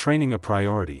 Make training a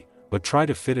priority, but try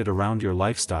to fit it around your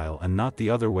lifestyle and not the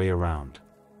other way around.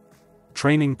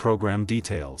 Training program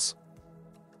details.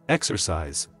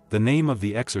 Exercise, the name of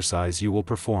the exercise you will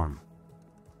perform.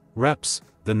 Reps,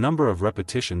 the number of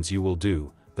repetitions you will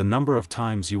do, the number of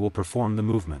times you will perform the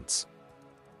movements.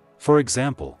 For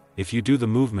example, if you do the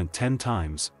movement 10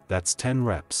 times, that's 10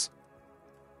 reps.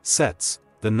 Sets,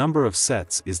 the number of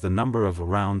sets is the number of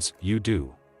rounds you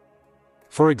do.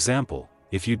 For example,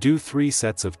 if you do 3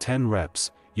 sets of 10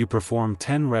 reps, you perform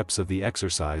 10 reps of the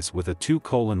exercise with a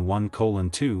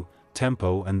 2:1:2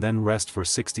 tempo and then rest for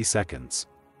 60 seconds.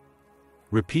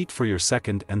 Repeat for your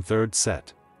second and third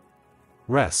set.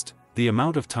 Rest, the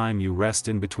amount of time you rest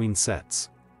in between sets.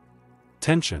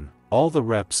 Tension, all the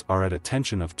reps are at a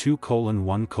tension of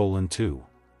 2:1:2.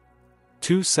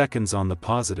 2 seconds on the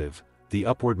positive, the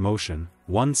upward motion,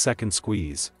 1 second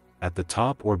squeeze, at the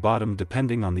top or bottom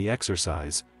depending on the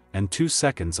exercise, and 2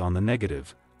 seconds on the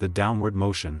negative, the downward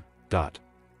motion.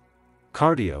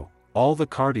 Cardio, all the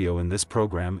cardio in this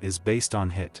program is based on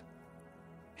HIIT.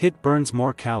 HIIT burns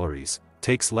more calories,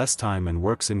 takes less time and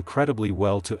works incredibly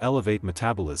well to elevate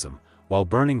metabolism, while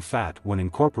burning fat when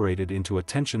incorporated into a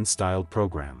tension-styled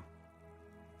program.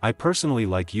 I personally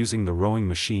like using the rowing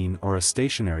machine or a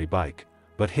stationary bike,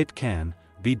 but HIIT can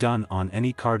be done on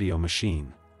any cardio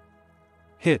machine.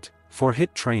 HIIT, for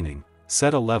HIIT training,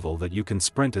 set a level that you can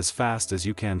sprint as fast as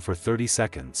you can for 30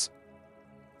 seconds.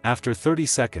 After 30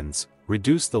 seconds,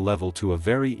 reduce the level to a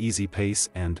very easy pace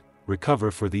and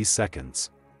recover for these seconds.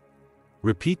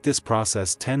 Repeat this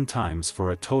process 10 times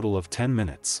for a total of 10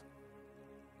 minutes.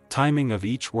 Timing of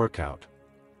each workout.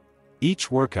 Each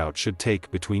workout should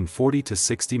take between 40 to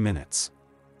 60 minutes.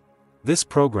 This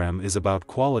program is about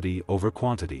quality over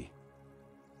quantity.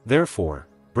 Therefore,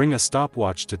 bring a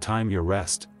stopwatch to time your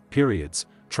rest periods,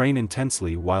 train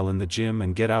intensely while in the gym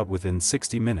and get out within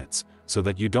 60 minutes, so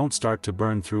that you don't start to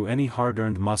burn through any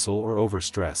hard-earned muscle or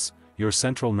overstress your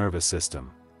central nervous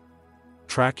system.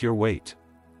 Track your weight.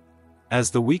 As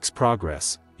the weeks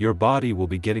progress, your body will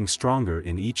be getting stronger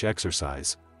in each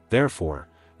exercise. Therefore,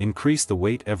 increase the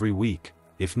weight every week,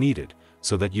 if needed,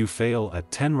 so that you fail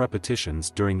at 10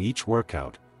 repetitions during each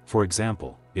workout. For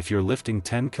example, if you're lifting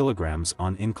 10 kilograms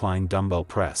on incline dumbbell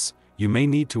press, you may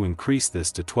need to increase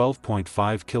this to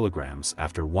 12.5 kilograms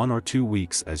after 1 or 2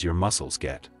 weeks as your muscles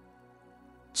get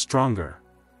stronger.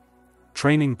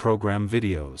 Training program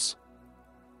videos.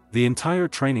 The entire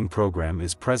training program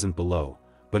is present below,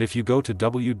 but if you go to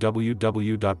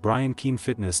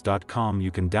www.briankeenfitness.com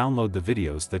you can download the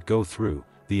videos that go through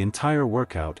the entire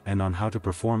workout and on how to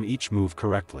perform each move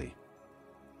correctly.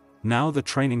 Now the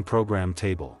training program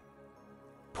table.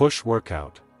 Push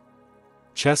workout.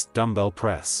 Chest dumbbell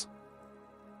press.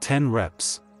 10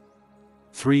 reps.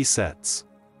 3 sets.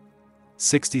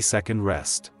 60-second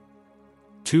rest.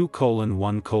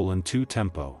 2:1:2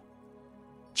 tempo.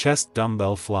 Chest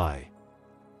dumbbell fly.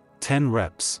 10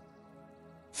 reps.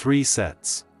 3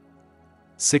 sets.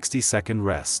 60-second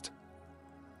rest.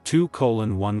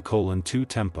 2:1:2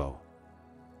 tempo.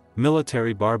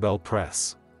 Military barbell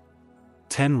press.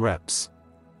 10 reps.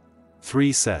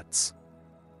 3 sets.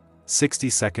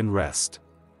 60-second rest.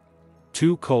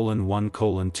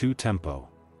 2:1:2 tempo.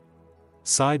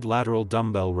 Side lateral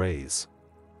dumbbell raise.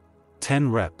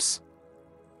 10 reps.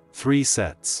 3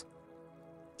 sets.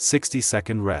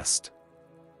 60-second rest.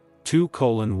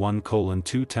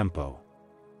 2:1:2 tempo.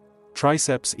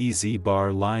 Triceps EZ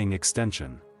bar lying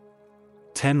extension.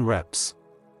 10 reps.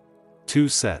 2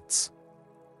 sets.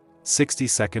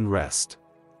 60-second rest.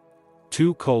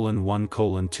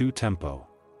 2:1:2 tempo.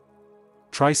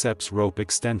 Triceps rope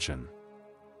extension.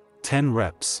 10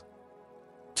 reps.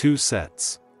 2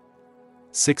 sets.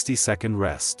 60-second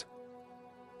rest.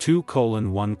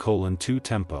 2:1:2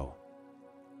 tempo.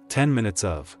 10 minutes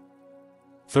of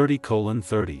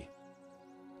 30:30.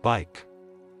 Bike.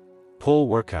 Pull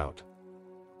workout.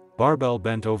 Barbell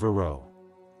bent over row.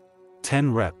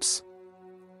 10 reps.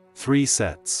 3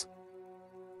 sets.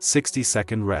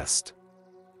 60-second rest.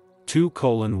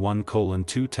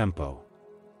 2:1:2 tempo.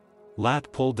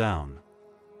 Lat pull down.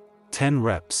 10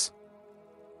 reps.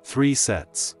 3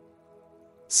 sets.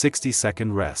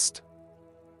 60-second rest.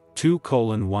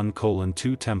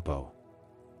 2:1:2 tempo.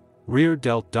 Rear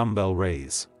delt dumbbell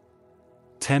raise.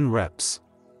 10 reps.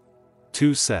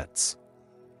 2 sets.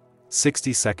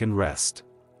 60-second rest.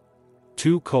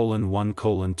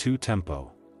 2:1:2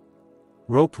 tempo.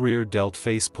 Rope rear delt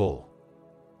face pull.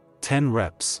 10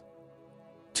 reps.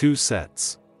 2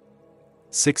 sets.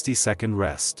 60-second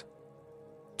rest.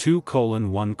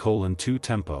 2:1:2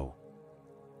 tempo.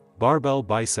 Barbell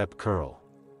bicep curl.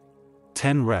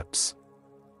 10 reps.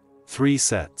 3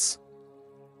 sets.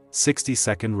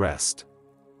 60-second rest.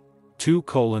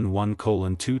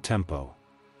 2:1:2 tempo.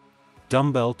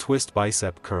 Dumbbell twist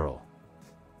bicep curl.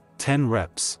 10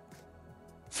 reps.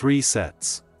 3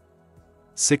 sets.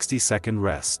 60-second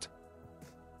rest.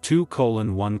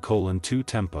 2:1:2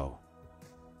 tempo.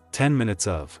 10 minutes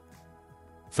of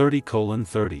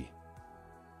 30:30.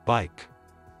 Bike.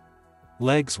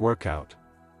 Legs workout.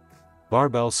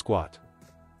 Barbell squat.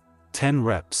 10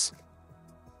 reps.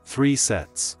 3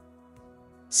 sets.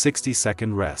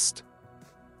 60-second rest.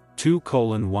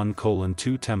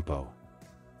 2:1:2 tempo.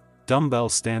 Dumbbell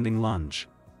standing lunge.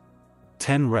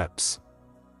 10 reps.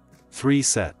 3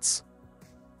 sets.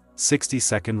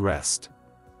 60-second rest.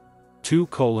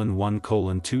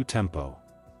 2:1:2 tempo.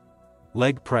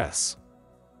 Leg press.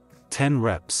 10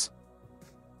 reps.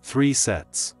 3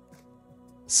 sets.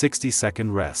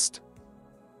 60-second rest.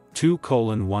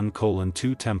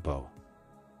 2:1:2 tempo.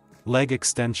 Leg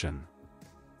extension.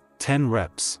 10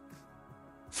 reps.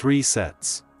 3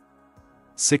 sets.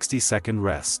 60-second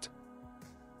rest.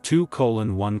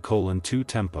 2:1:2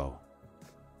 tempo.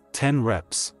 10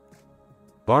 reps.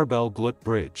 Barbell glute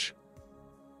bridge.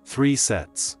 3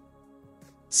 sets.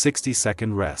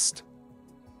 60-second rest.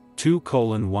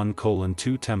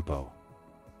 2:1:2 tempo.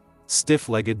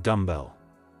 Stiff-legged dumbbell.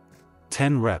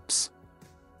 10 reps.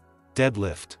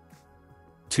 Deadlift.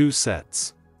 2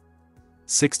 sets.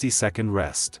 60-second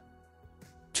rest.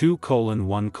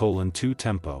 2:1:2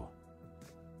 tempo.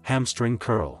 Hamstring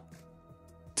curl.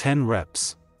 10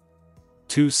 reps.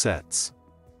 2 sets.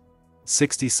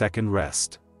 60-second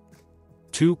rest.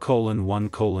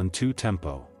 2:1:2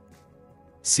 tempo.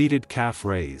 Seated calf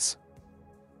raise.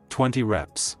 20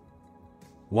 reps.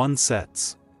 1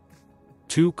 sets.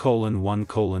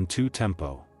 2:1:2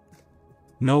 tempo.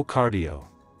 No cardio.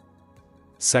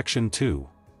 Section 2.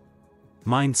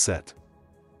 Mindset.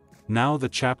 Now the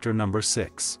chapter number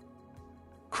 6.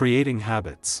 Creating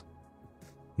habits.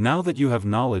 Now that you have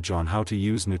knowledge on how to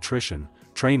use nutrition,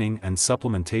 training and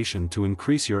supplementation to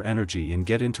increase your energy and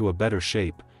get into a better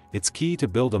shape, it's key to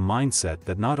build a mindset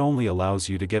that not only allows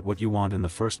you to get what you want in the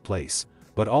first place,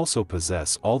 but also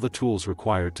possess all the tools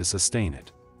required to sustain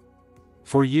it.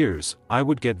 For years, I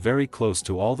would get very close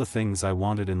to all the things I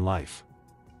wanted in life.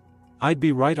 I'd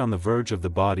be right on the verge of the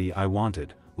body I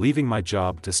wanted, leaving my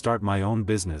job to start my own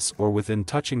business or within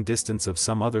touching distance of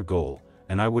some other goal,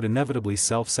 and I would inevitably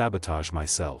self-sabotage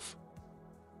myself.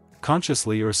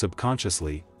 Consciously or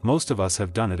subconsciously, most of us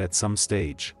have done it at some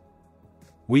stage.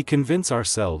 We convince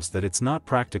ourselves that it's not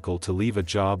practical to leave a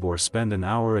job or spend an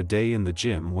hour a day in the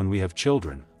gym when we have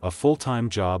children, a full-time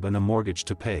job and a mortgage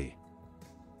to pay.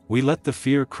 We let the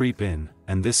fear creep in,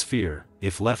 and this fear,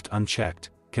 if left unchecked,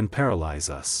 can paralyze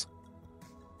us.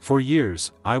 For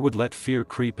years, I would let fear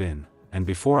creep in, and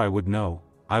before I would know,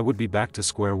 I would be back to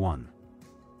square one.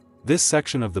 This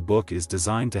section of the book is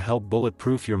designed to help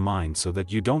bulletproof your mind so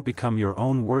that you don't become your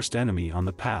own worst enemy on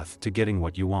the path to getting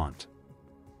what you want.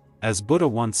 As Buddha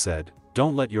once said,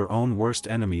 don't let your own worst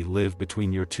enemy live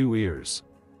between your two ears.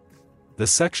 The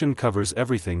section covers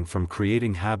everything from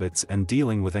creating habits and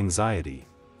dealing with anxiety,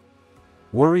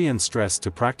 worry and stress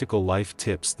to practical life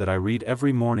tips that I read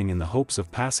every morning in the hopes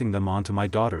of passing them on to my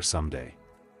daughter someday.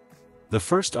 The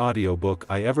first audiobook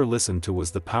I ever listened to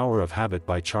was The Power of Habit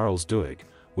by Charles Duhigg,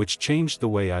 which changed the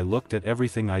way I looked at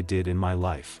everything I did in my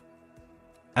life.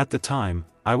 At the time,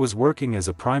 I was working as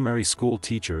a primary school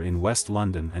teacher in West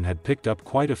London and had picked up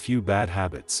quite a few bad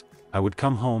habits. I would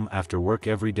come home after work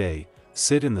every day,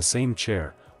 sit in the same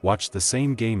chair, watch the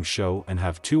same game show and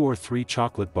have 2 or 3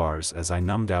 chocolate bars as I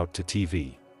numbed out to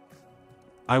TV.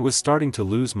 I was starting to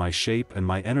lose my shape and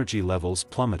my energy levels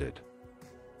plummeted.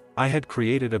 I had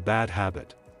created a bad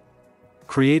habit.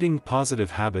 Creating positive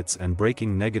habits and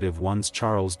breaking negative ones.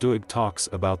 Charles Duhigg talks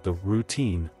about the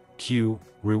routine, cue,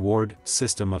 reward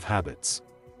system of habits.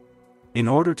 In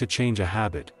order to change a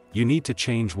habit, you need to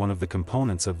change one of the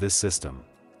components of this system.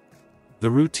 The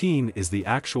routine is the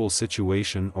actual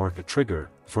situation or a trigger.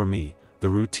 For me, the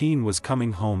routine was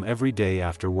coming home every day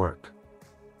after work.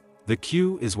 The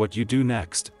cue is what you do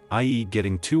next, i.e.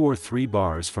 getting 2 or 3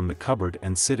 bars from the cupboard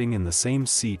and sitting in the same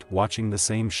seat watching the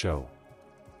same show.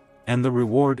 And the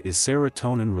reward is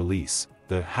serotonin release,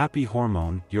 the happy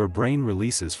hormone your brain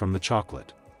releases from the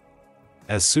chocolate.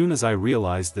 As soon as I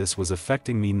realized this was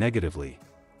affecting me negatively,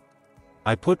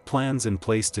 I put plans in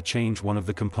place to change one of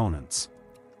the components.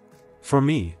 For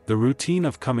me, the routine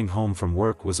of coming home from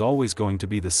work was always going to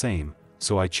be the same,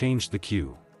 so I changed the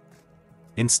cue.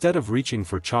 Instead of reaching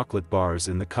for chocolate bars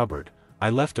in the cupboard, I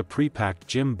left a pre-packed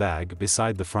gym bag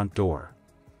beside the front door.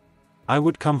 I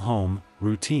would come home,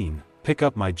 routine, pick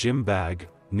up my gym bag,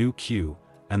 new cue,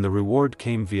 and the reward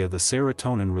came via the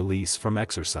serotonin release from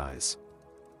exercise.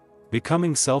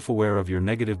 Becoming self-aware of your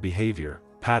negative behavior,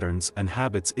 patterns and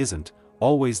habits isn't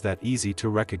always that easy to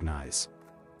recognize.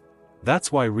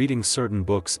 That's why reading certain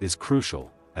books is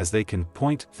crucial, as they can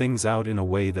point things out in a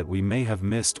way that we may have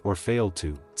missed or failed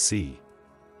to see.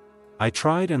 I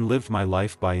tried and lived my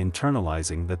life by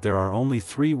internalizing that there are only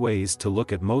 3 ways to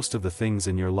look at most of the things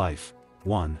in your life.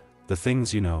 1. The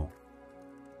things you know.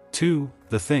 2.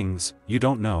 The things you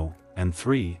don't know, and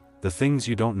 3. The things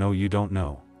you don't know you don't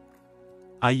know.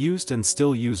 I used and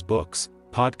still use books,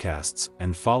 podcasts,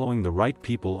 and following the right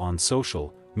people on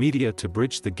social media to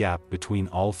bridge the gap between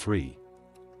all 3.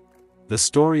 The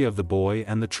story of the boy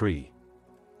and the tree.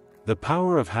 The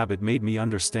power of habit made me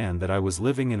understand that I was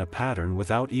living in a pattern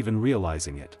without even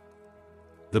realizing it.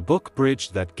 The book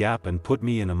bridged that gap and put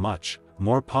me in a much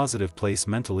more positive place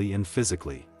mentally and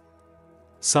physically.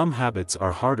 Some habits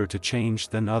are harder to change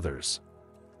than others.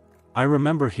 I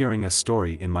remember hearing a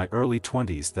story in my early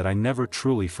 20s that I never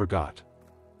truly forgot.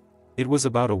 It was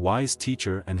about a wise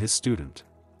teacher and his student.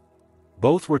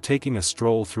 Both were taking a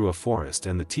stroll through a forest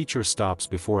and the teacher stops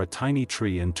before a tiny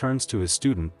tree and turns to his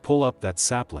student, "Pull up that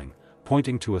sapling,"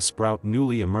 pointing to a sprout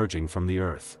newly emerging from the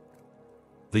earth.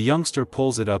 The youngster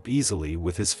pulls it up easily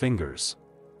with his fingers.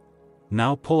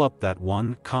 "Now pull up that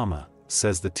one,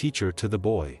 says the teacher to the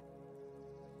boy,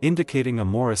 indicating a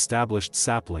more established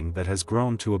sapling that has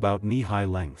grown to about knee-high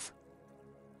length.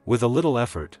 With a little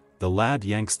effort, the lad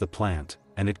yanks the plant,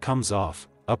 and it comes off,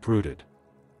 uprooted.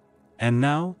 And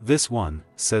now, this one,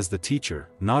 says the teacher,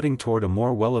 nodding toward a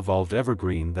more well-evolved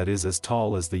evergreen that is as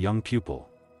tall as the young pupil.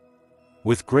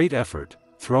 With great effort,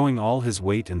 throwing all his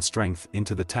weight and strength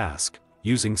into the task,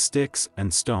 using sticks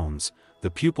and stones, the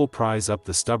pupil pries up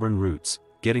the stubborn roots,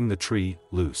 getting the tree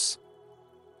loose.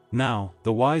 Now,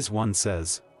 the wise one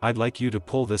says, I'd like you to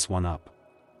pull this one up.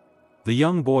 The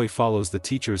young boy follows the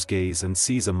teacher's gaze and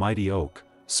sees a mighty oak,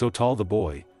 so tall the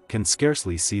boy can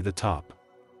scarcely see the top.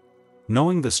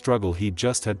 Knowing the struggle he'd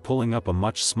just had pulling up a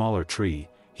much smaller tree,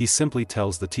 he simply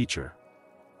tells the teacher,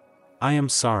 I am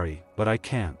sorry, but I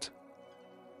can't.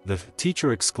 The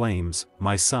teacher exclaims,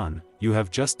 my son, you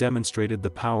have just demonstrated the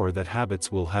power that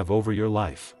habits will have over your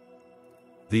life.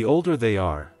 The older they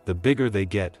are, the bigger they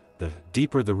get, the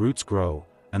deeper the roots grow,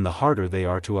 and the harder they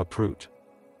are to uproot.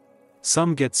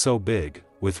 Some get so big,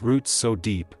 with roots so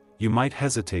deep, you might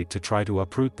hesitate to try to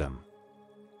uproot them.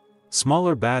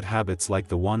 Smaller bad habits like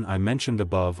the one I mentioned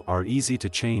above are easy to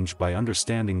change by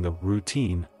understanding the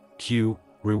routine, cue,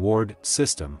 reward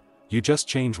system. You just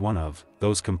change one of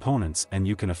those components and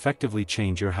you can effectively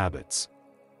change your habits.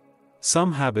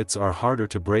 Some habits are harder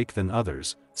to break than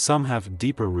others, some have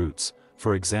deeper roots.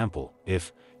 For example,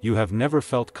 if you have never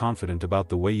felt confident about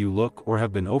the way you look or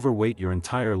have been overweight your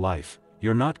entire life,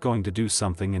 you're not going to do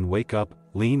something and wake up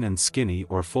lean and skinny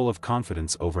or full of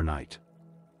confidence overnight.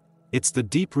 It's the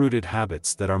deep-rooted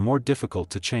habits that are more difficult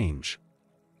to change.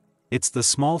 It's the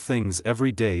small things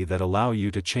every day that allow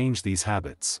you to change these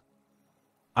habits.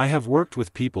 I have worked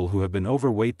with people who have been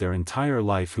overweight their entire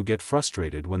life who get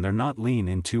frustrated when they're not lean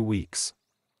in 2 weeks.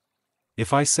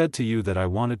 If I said to you that I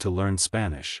wanted to learn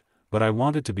Spanish, but I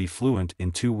wanted to be fluent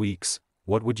in 2 weeks,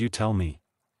 what would you tell me?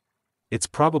 It's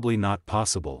probably not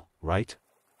possible, right?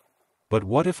 But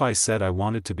what if I said I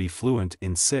wanted to be fluent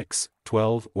in 6,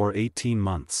 12, or 18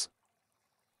 months?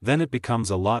 Then it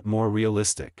becomes a lot more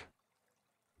realistic.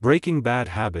 Breaking bad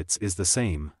habits is the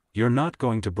same. You're not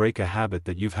going to break a habit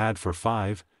that you've had for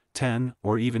 5, 10,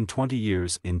 or even 20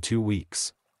 years in 2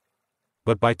 weeks.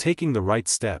 But by taking the right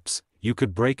steps, you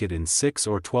could break it in 6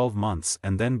 or 12 months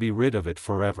and then be rid of it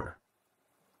forever.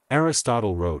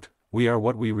 Aristotle wrote, "We are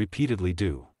what we repeatedly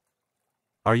do."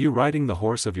 Are you riding the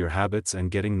horse of your habits and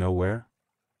getting nowhere?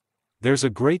 There's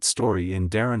a great story in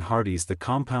Darren Hardy's The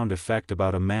Compound Effect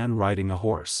about a man riding a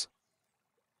horse,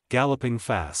 galloping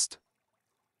fast.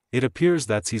 It appears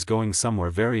that he's going somewhere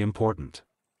very important.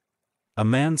 A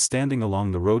man standing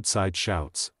along the roadside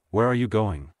shouts, "Where are you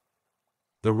going?"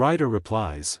 The rider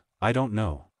replies, "I don't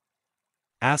know.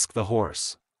 Ask the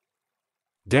horse."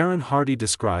 Darren Hardy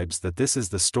describes that this is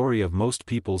the story of most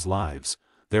people's lives.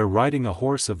 They're riding a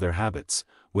horse of their habits,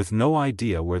 with no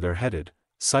idea where they're headed.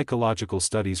 Psychological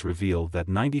studies reveal that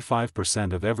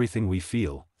 95% of everything we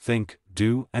feel, think,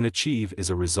 do, and achieve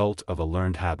is a result of a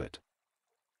learned habit.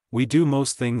 We do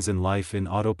most things in life in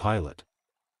autopilot.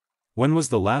 When was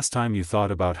the last time you thought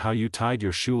about how you tied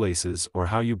your shoelaces or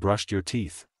how you brushed your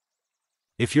teeth?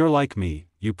 If you're like me,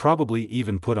 you probably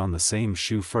even put on the same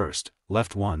shoe first,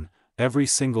 left one, every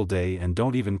single day and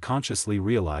don't even consciously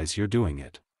realize you're doing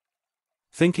it.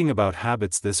 Thinking about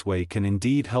habits this way can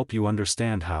indeed help you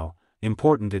understand how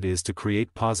important it is to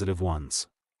create positive ones.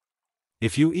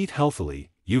 If you eat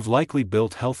healthily, you've likely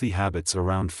built healthy habits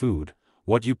around food.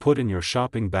 What you put in your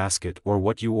shopping basket or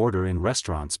what you order in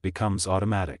restaurants becomes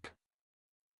automatic.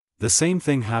 The same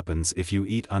thing happens if you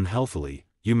eat unhealthily,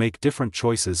 you make different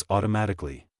choices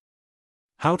automatically.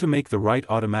 How to make the right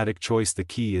automatic choice? The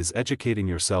key is educating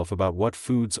yourself about what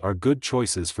foods are good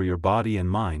choices for your body and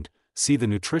mind. See the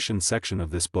nutrition section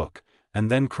of this book, and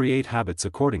then create habits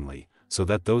accordingly, so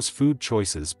that those food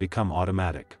choices become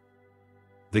automatic.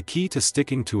 The key to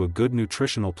sticking to a good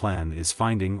nutritional plan is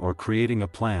finding or creating a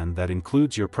plan that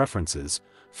includes your preferences,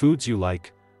 foods you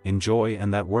like, enjoy,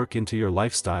 and that work into your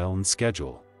lifestyle and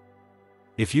schedule.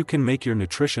 If you can make your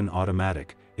nutrition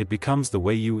automatic, it becomes the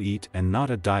way you eat and not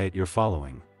a diet you're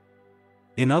following.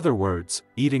 In other words,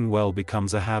 eating well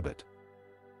becomes a habit.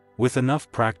 With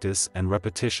enough practice and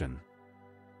repetition,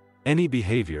 any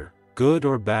behavior, good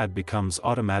or bad, becomes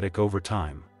automatic over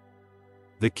time.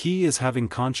 The key is having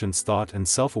conscious thought and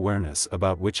self-awareness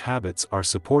about which habits are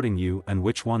supporting you and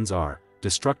which ones are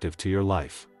destructive to your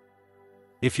life.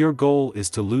 If your goal is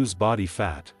to lose body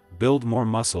fat, build more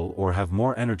muscle, or have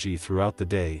more energy throughout the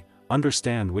day,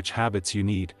 understand which habits you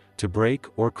need to break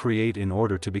or create in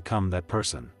order to become that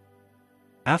person.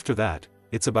 After that,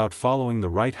 it's about following the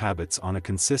right habits on a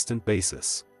consistent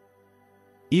basis.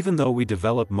 Even though we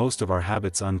develop most of our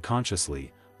habits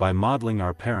unconsciously, by modeling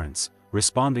our parents,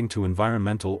 responding to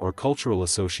environmental or cultural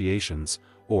associations,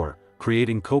 or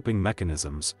creating coping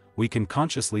mechanisms, we can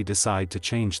consciously decide to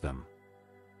change them.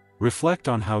 Reflect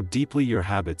on how deeply your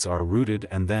habits are rooted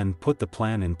and then put the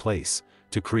plan in place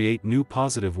to create new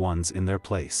positive ones in their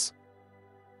place.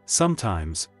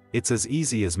 Sometimes, it's as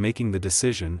easy as making the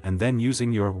decision and then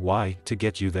using your why to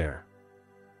get you there.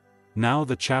 Now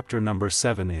the chapter number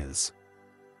 7 is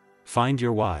Find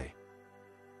Your Why.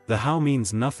 The how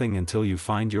means nothing until you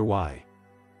find your why.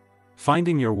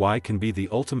 Finding your why can be the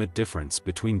ultimate difference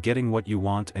between getting what you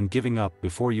want and giving up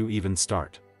before you even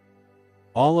start.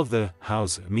 All of the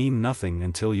hows mean nothing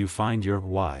until you find your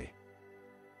why.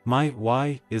 My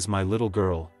why is my little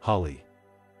girl, Holly.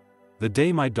 The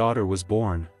day my daughter was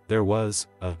born, there was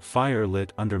a fire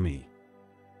lit under me.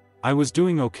 I was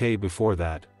doing okay before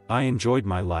that, I enjoyed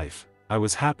my life, I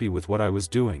was happy with what I was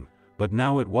doing, but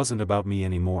now it wasn't about me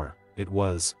anymore, it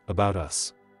was about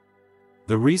us.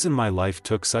 The reason my life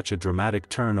took such a dramatic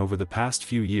turn over the past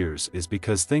few years is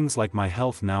because things like my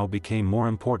health now became more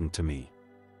important to me.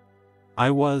 I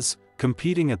was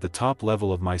competing at the top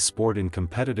level of my sport in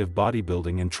competitive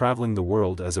bodybuilding and traveling the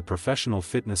world as a professional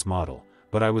fitness model,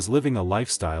 but I was living a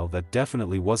lifestyle that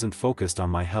definitely wasn't focused on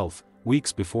my health.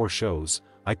 Weeks before shows,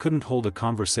 I couldn't hold a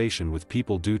conversation with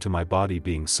people due to my body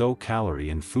being so calorie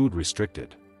and food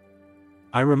restricted.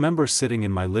 I remember sitting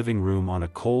in my living room on a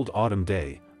cold autumn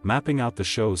day, mapping out the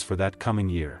shows for that coming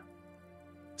year.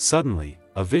 Suddenly,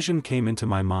 a vision came into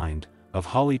my mind, of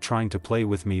Holly trying to play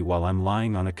with me while I'm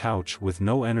lying on a couch with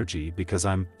no energy because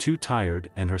I'm too tired,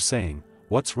 and her saying,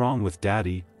 "What's wrong with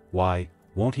Daddy, why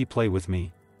won't he play with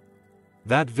me?"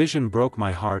 That vision broke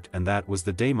my heart, and that was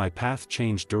the day my path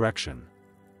changed direction.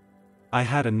 I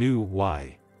had a new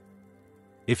why.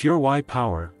 If your why,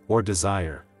 power, or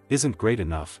desire, isn't great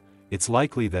enough, it's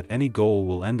likely that any goal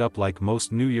will end up like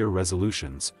most New Year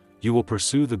resolutions. You will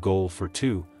pursue the goal for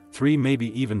 2, 3,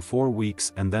 maybe even 4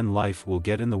 weeks, and then life will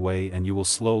get in the way and you will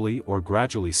slowly or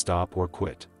gradually stop or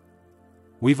quit.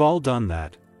 We've all done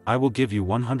that. I will give you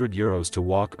 €100 to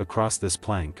walk across this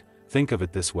plank. Think of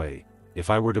it this way: if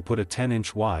I were to put a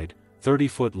 10-inch wide,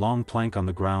 30-foot long plank on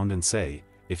the ground and say,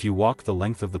 if you walk the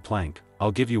length of the plank,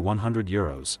 I'll give you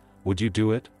 €100, would you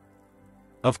do it?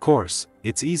 Of course,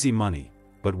 it's easy money,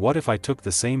 but what if I took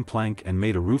the same plank and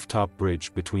made a rooftop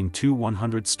bridge between 2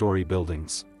 100-story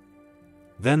buildings?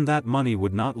 Then that money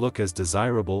would not look as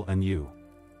desirable, and you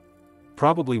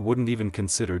probably wouldn't even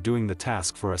consider doing the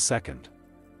task for a second.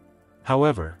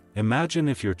 However, imagine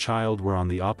if your child were on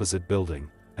the opposite building,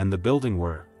 and the building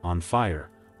were on fire.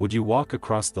 Would you walk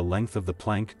across the length of the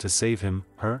plank to save him,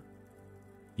 her?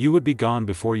 You would be gone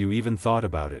before you even thought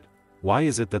about it. Why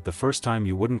is it that the first time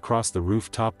you wouldn't cross the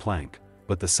rooftop plank,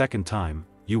 but the second time,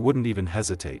 you wouldn't even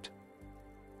hesitate?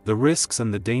 The risks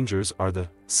and the dangers are the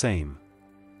same.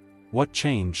 What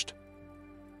changed?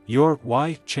 Your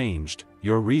why changed,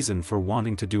 your reason for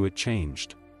wanting to do it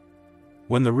changed.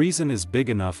 When the reason is big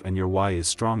enough and your why is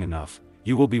strong enough,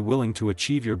 you will be willing to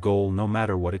achieve your goal no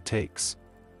matter what it takes.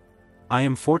 I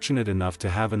am fortunate enough to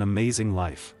have an amazing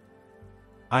life.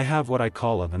 I have what I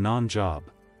call a non-job,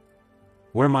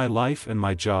 where my life and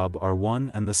my job are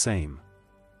one and the same.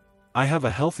 I have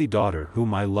a healthy daughter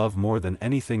whom I love more than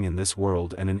anything in this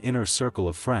world, and an inner circle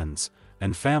of friends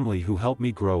and family who help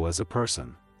me grow as a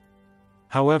person.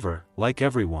 However, like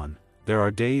everyone, there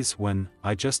are days when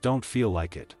I just don't feel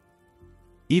like it.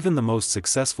 Even the most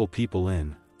successful people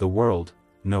in the world,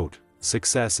 note,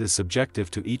 success is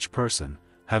subjective to each person,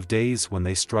 have days when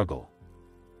they struggle.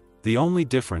 The only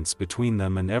difference between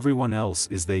them and everyone else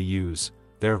is they use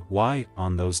their why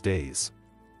on those days.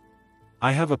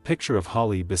 I have a picture of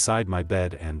Holly beside my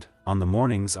bed, and on the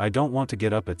mornings I don't want to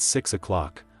get up at 6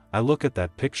 o'clock, I look at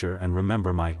that picture and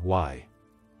remember my why.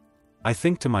 I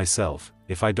think to myself,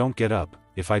 if I don't get up,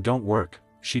 if I don't work,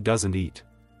 she doesn't eat.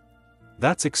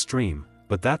 That's extreme,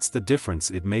 but that's the difference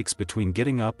it makes between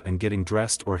getting up and getting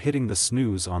dressed or hitting the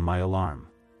snooze on my alarm.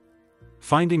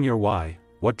 Finding your why,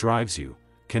 what drives you,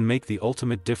 can make the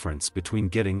ultimate difference between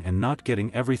getting and not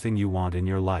getting everything you want in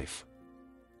your life.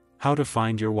 How to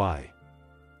find your why.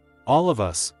 All of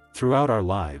us, throughout our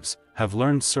lives, have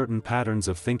learned certain patterns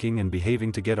of thinking and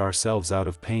behaving to get ourselves out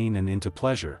of pain and into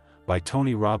pleasure. By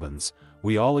Tony Robbins.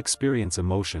 We all experience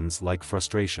emotions like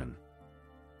frustration,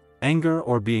 anger,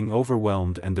 or being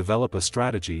overwhelmed, and develop a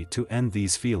strategy to end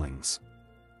these feelings.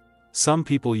 Some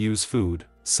people use food,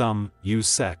 some use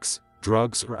sex,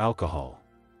 drugs, or alcohol.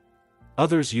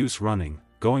 Others use running,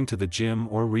 going to the gym,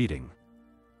 or reading.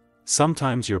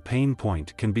 Sometimes your pain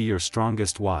point can be your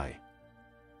strongest why.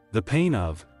 The pain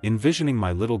of envisioning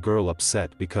my little girl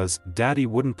upset because Daddy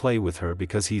wouldn't play with her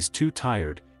because he's too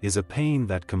tired is a pain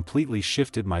that completely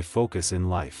shifted my focus in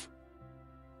life.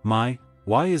 My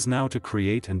why is now to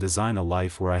create and design a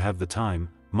life where I have the time,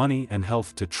 money and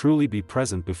health to truly be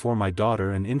present before my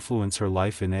daughter and influence her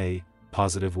life in a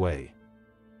positive way.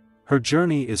 Her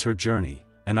journey is her journey,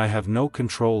 and I have no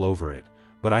control over it,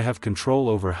 but I have control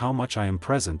over how much I am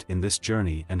present in this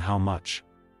journey and how much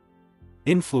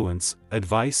influence,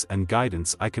 advice and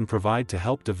guidance I can provide to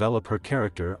help develop her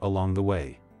character along the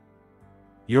way.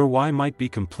 Your why might be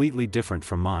completely different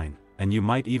from mine, and you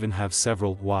might even have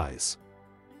several whys.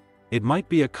 It might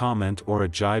be a comment or a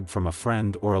jibe from a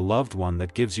friend or a loved one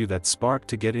that gives you that spark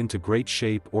to get into great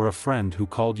shape, or a friend who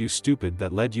called you stupid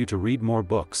that led you to read more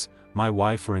books. My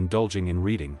why for indulging in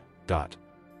reading.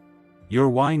 Your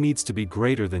why needs to be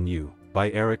greater than you,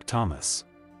 by Eric Thomas.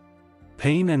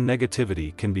 Pain and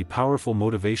negativity can be powerful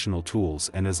motivational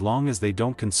tools, and as long as they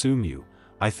don't consume you,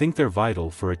 I think they're vital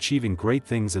for achieving great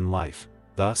things in life.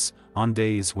 Thus, on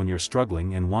days when you're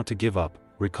struggling and want to give up,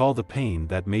 recall the pain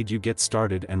that made you get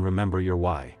started and remember your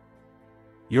why.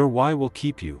 Your why will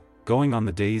keep you going on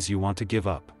the days you want to give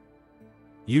up.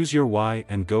 Use your why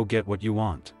and go get what you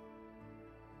want.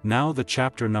 Now the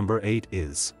chapter number 8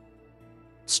 is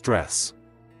stress.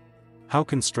 How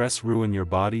can stress ruin your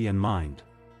body and mind?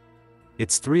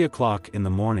 It's 3 o'clock in the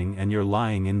morning and you're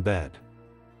lying in bed.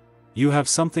 You have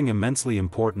something immensely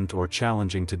important or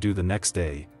challenging to do the next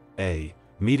day, a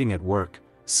meeting at work,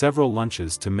 several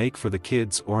lunches to make for the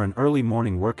kids, or an early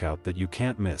morning workout that you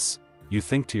can't miss. You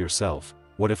think to yourself,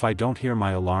 what if I don't hear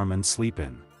my alarm and sleep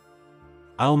in?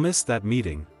 I'll miss that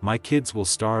meeting, my kids will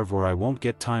starve, or I won't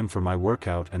get time for my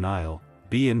workout and I'll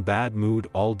be in bad mood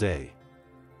all day.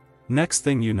 Next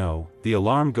thing you know, the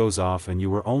alarm goes off and you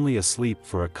were only asleep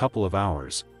for a couple of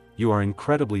hours. You are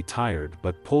incredibly tired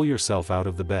but pull yourself out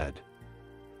of the bed.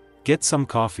 Get some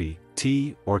coffee,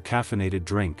 tea, or caffeinated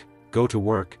drink, go to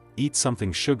work, eat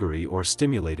something sugary or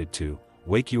stimulated to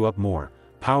wake you up more,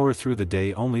 power through the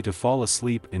day only to fall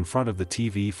asleep in front of the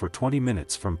TV for 20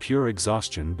 minutes from pure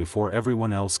exhaustion before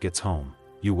everyone else gets home.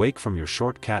 You wake from your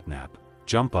short cat nap,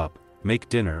 jump up, make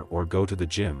dinner or go to the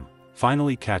gym,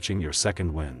 finally catching your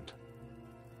second wind.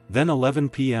 Then 11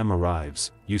 p.m.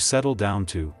 arrives, you settle down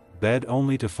to bed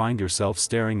only to find yourself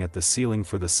staring at the ceiling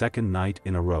for the second night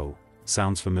in a row.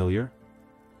 Sounds familiar?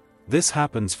 This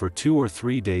happens for 2 or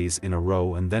 3 days in a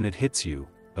row and then it hits you,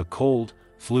 a cold,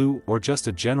 flu, or just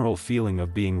a general feeling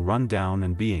of being run down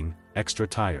and being extra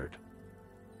tired.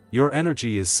 Your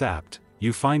energy is sapped,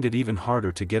 you find it even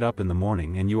harder to get up in the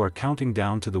morning and you are counting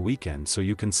down to the weekend so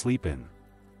you can sleep in.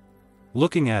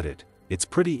 Looking at it, it's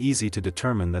pretty easy to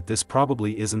determine that this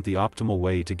probably isn't the optimal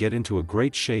way to get into a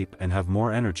great shape and have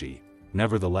more energy.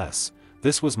 Nevertheless,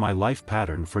 this was my life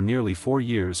pattern for nearly 4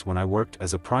 years when I worked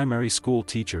as a primary school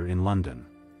teacher in London.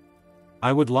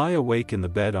 I would lie awake in the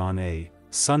bed on a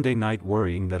Sunday night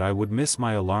worrying that I would miss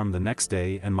my alarm the next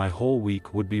day and my whole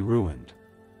week would be ruined.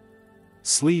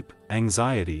 Sleep,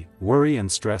 anxiety, worry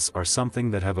and stress are something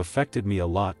that have affected me a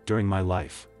lot during my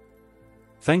life.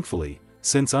 Thankfully,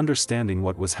 since understanding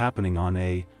what was happening on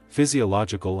a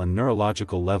physiological and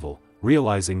neurological level,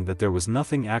 realizing that there was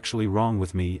nothing actually wrong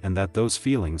with me and that those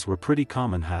feelings were pretty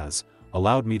common has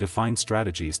allowed me to find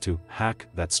strategies to hack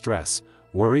that stress,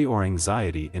 worry or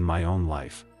anxiety in my own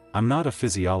life. I'm not a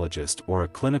physiologist or a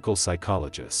clinical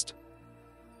psychologist.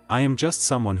 I am just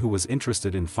someone who was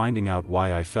interested in finding out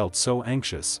why I felt so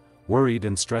anxious, worried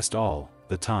and stressed all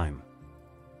the time.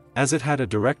 As it had a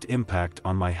direct impact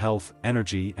on my health,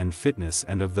 energy and fitness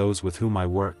and of those with whom I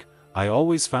work, I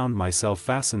always found myself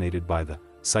fascinated by the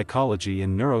psychology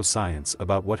and neuroscience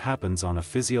about what happens on a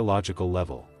physiological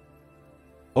level.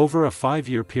 Over a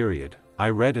 5-year period, I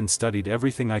read and studied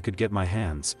everything I could get my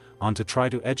hands on to try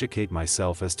to educate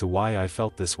myself as to why I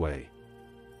felt this way.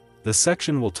 The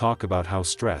section will talk about how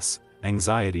stress,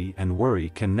 anxiety and worry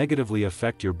can negatively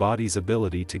affect your body's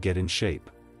ability to get in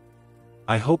shape.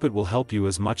 I hope it will help you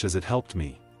as much as it helped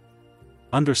me.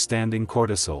 Understanding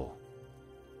cortisol.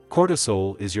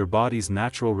 Cortisol is your body's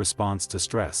natural response to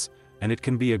stress, and it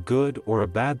can be a good or a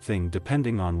bad thing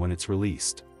depending on when it's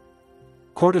released.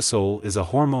 Cortisol is a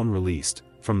hormone released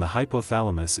from the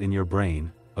hypothalamus in your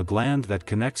brain, a gland that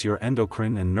connects your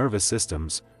endocrine and nervous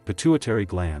systems, pituitary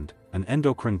gland, an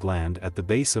endocrine gland at the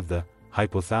base of the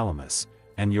hypothalamus,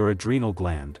 and your adrenal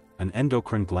gland, an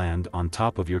endocrine gland on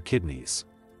top of your kidneys.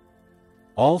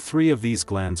 All 3 of these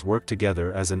glands work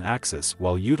together as an axis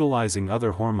while utilizing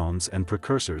other hormones and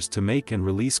precursors to make and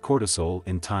release cortisol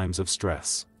in times of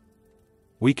stress.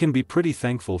 We can be pretty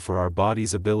thankful for our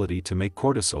body's ability to make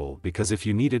cortisol, because if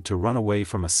you needed to run away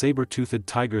from a saber-toothed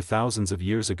tiger thousands of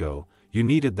years ago, you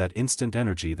needed that instant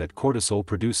energy that cortisol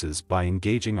produces by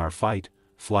engaging our fight,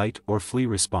 flight or flee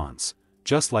response.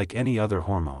 Just like any other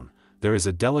hormone, there is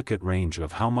a delicate range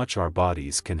of how much our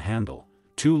bodies can handle,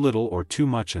 too little or too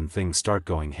much and things start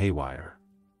going haywire.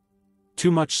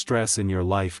 Too much stress in your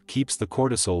life keeps the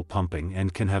cortisol pumping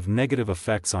and can have negative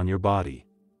effects on your body,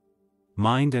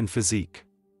 mind and physique.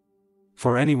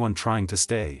 For anyone trying to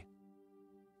stay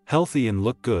healthy and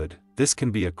look good, this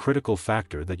can be a critical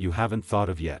factor that you haven't thought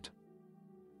of yet.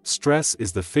 Stress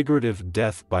is the figurative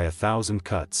death by 1,000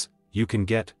 cuts. You can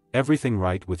get everything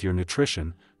right with your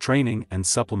nutrition, training and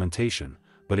supplementation,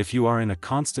 but if you are in a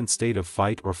constant state of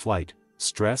fight or flight,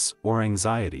 stress or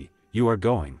anxiety, you are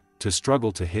going to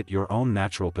struggle to hit your own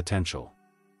natural potential.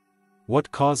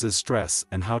 What causes stress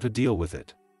and how to deal with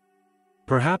it?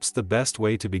 Perhaps the best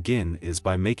way to begin is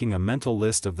by making a mental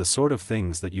list of the sort of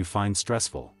things that you find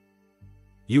stressful.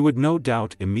 You would no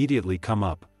doubt immediately come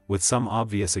up with some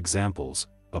obvious examples: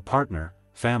 a partner,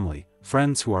 family,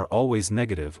 friends who are always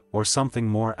negative, or something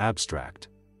more abstract.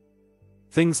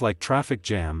 Things like traffic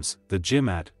jams, the gym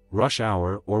at rush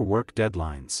hour, or work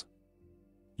deadlines.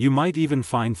 You might even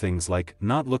find things like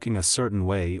not looking a certain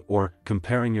way or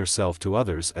comparing yourself to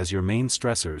others as your main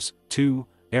stressors, two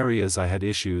areas I had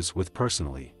issues with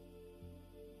personally.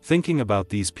 Thinking about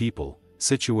these people,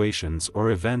 situations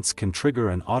or events can trigger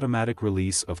an automatic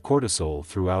release of cortisol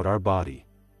throughout our body.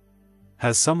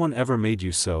 Has someone ever made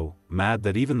you so mad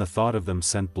that even the thought of them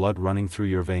sent blood running through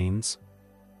your veins?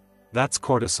 That's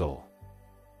cortisol.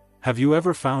 Have you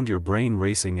ever found your brain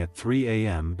racing at 3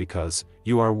 a.m. because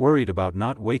you are worried about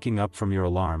not waking up from your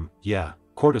alarm? Yeah,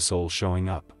 cortisol showing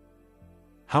up.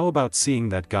 How about seeing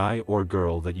that guy or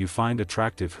girl that you find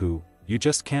attractive who you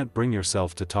just can't bring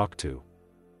yourself to talk to?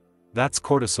 That's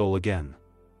cortisol again.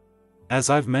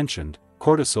 As I've mentioned,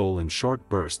 cortisol in short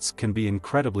bursts can be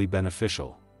incredibly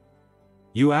beneficial.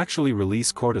 You actually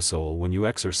release cortisol when you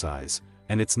exercise,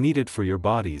 and it's needed for your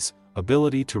body's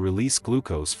ability to release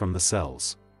glucose from the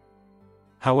cells.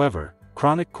 However,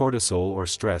 chronic cortisol or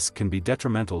stress can be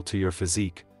detrimental to your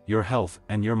physique, your health,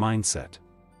 and your mindset.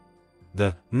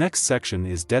 The next section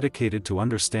is dedicated to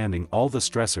understanding all the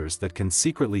stressors that can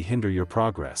secretly hinder your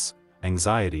progress: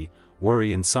 anxiety,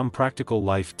 worry, and some practical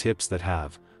life tips that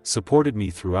have supported me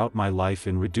throughout my life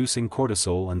in reducing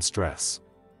cortisol and stress.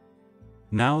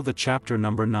 Now the chapter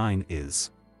number 9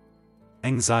 is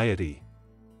anxiety.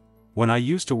 When I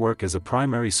used to work as a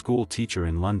primary school teacher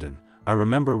in London, I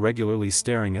remember regularly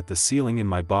staring at the ceiling in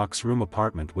my box room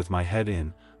apartment with my head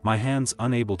in my hands,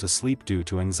 unable to sleep due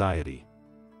to anxiety.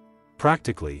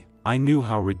 Practically, I knew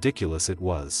how ridiculous it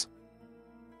was.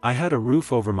 I had a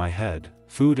roof over my head,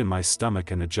 food in my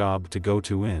stomach, and a job to go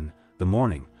to in the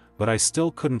morning, but I still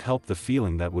couldn't help the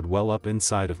feeling that would well up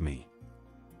inside of me.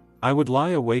 I would lie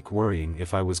awake worrying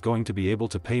if I was going to be able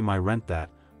to pay my rent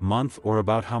that month or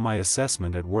about how my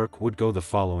assessment at work would go the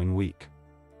following week.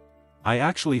 I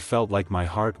actually felt like my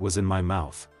heart was in my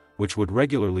mouth, which would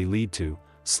regularly lead to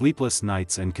sleepless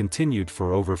nights and continued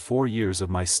for over 4 years of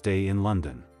my stay in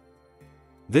London.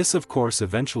 This of course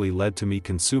eventually led to me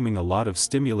consuming a lot of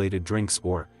stimulated drinks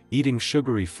or eating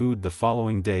sugary food the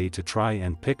following day to try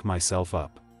and pick myself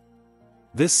up.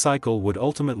 This cycle would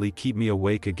ultimately keep me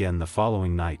awake again the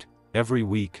following night. Every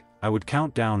week, I would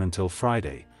count down until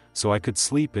Friday, so I could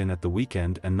sleep in at the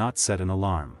weekend and not set an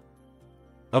alarm.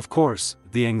 Of course,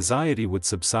 the anxiety would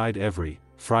subside every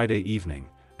Friday evening,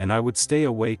 and I would stay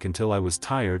awake until I was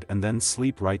tired and then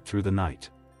sleep right through the night.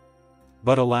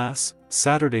 But alas,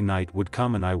 Saturday night would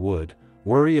come and I would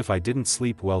worry if I didn't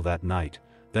sleep well that night,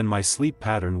 then my sleep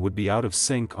pattern would be out of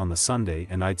sync on the Sunday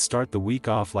and I'd start the week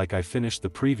off like I finished the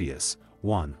previous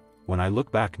one. When I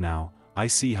look back now, I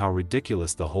see how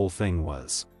ridiculous the whole thing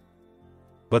was.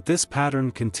 But this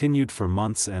pattern continued for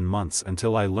months and months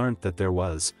until I learnt that there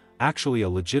was actually a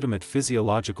legitimate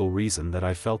physiological reason that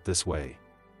I felt this way.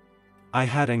 I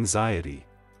had anxiety.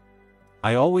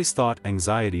 I always thought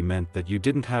anxiety meant that you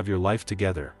didn't have your life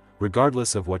together.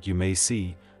 Regardless of what you may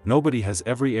see, nobody has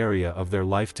every area of their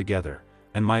life together,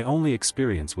 and my only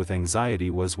experience with anxiety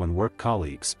was when work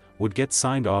colleagues would get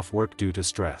signed off work due to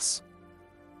stress.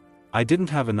 I didn't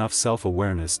have enough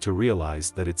self-awareness to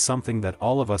realize that it's something that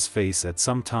all of us face at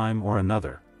some time or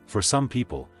another. For some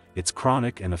people, it's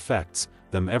chronic and affects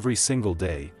them every single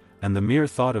day, and the mere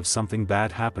thought of something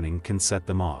bad happening can set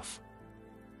them off.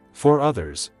 For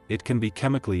others, it can be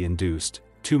chemically induced: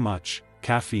 too much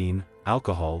caffeine,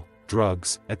 alcohol,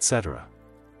 drugs, etc.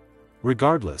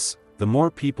 Regardless, the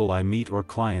more people I meet or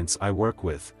clients I work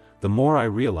with, the more I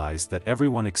realize that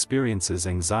everyone experiences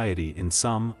anxiety in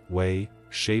some way,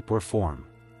 shape or form.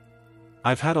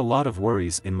 I've had a lot of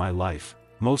worries in my life,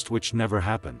 most which never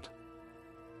happened.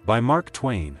 By Mark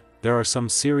Twain, there are some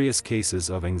serious cases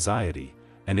of anxiety,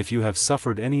 and if you have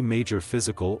suffered any major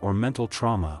physical or mental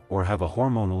trauma or have a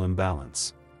hormonal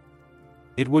imbalance,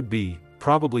 it would be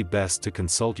probably best to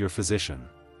consult your physician.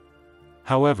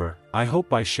 However, I hope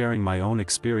by sharing my own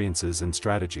experiences and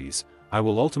strategies, I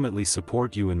will ultimately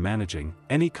support you in managing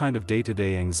any kind of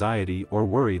day-to-day anxiety or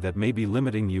worry that may be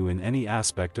limiting you in any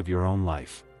aspect of your own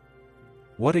life.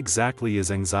 What exactly is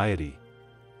anxiety?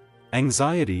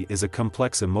 Anxiety is a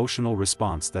complex emotional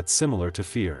response that's similar to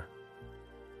fear.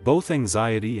 Both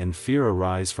anxiety and fear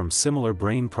arise from similar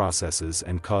brain processes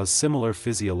and cause similar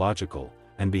physiological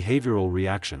and behavioral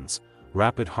reactions: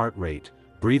 rapid heart rate,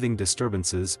 breathing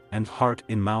disturbances, and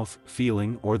heart-in-mouth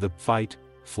feeling, or the fight,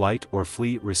 flight, or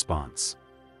flee response.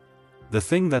 The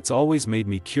thing that's always made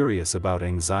me curious about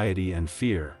anxiety and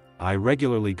fear, I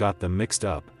regularly got them mixed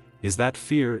up, is that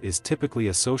fear is typically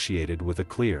associated with a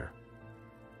clear,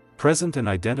 present and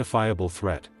identifiable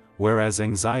threat, whereas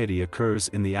anxiety occurs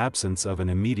in the absence of an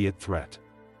immediate threat.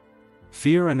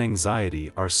 Fear and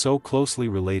anxiety are so closely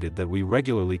related that we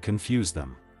regularly confuse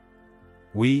them.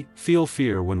 We feel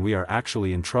fear when we are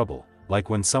actually in trouble, like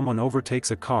when someone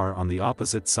overtakes a car on the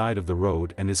opposite side of the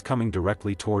road and is coming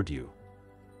directly toward you.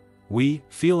 We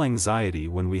feel anxiety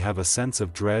when we have a sense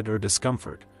of dread or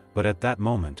discomfort, but at that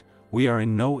moment, we are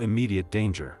in no immediate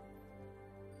danger.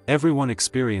 Everyone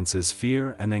experiences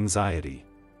fear and anxiety.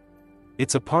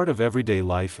 It's a part of everyday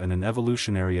life and an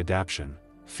evolutionary adaptation.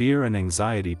 Fear and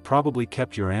anxiety probably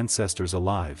kept your ancestors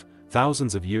alive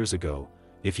thousands of years ago.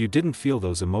 If you didn't feel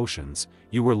those emotions,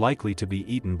 you were likely to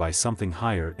be eaten by something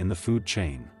higher in the food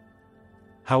chain.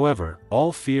 However,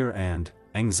 all fear and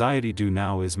anxiety do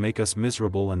now is make us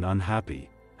miserable and unhappy.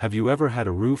 Have you ever had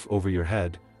a roof over your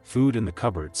head, food in the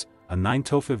cupboards, a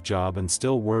 9-to-5 job, and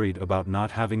still worried about not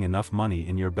having enough money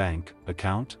in your bank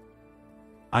account?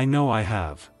 I know I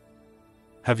have.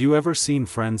 Have you ever seen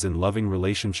friends in loving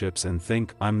relationships and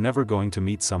think, "I'm never going to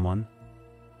meet someone"?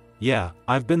 Yeah,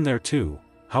 I've been there too.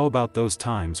 How about those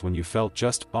times when you felt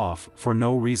just off for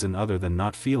no reason other than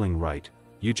not feeling right?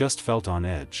 You just felt on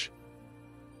edge.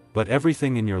 But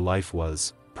everything in your life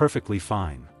was perfectly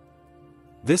fine.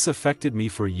 This affected me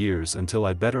for years until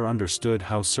I better understood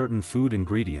how certain food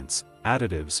ingredients,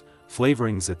 additives,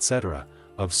 flavorings, etc.,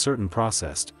 of certain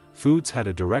processed foods had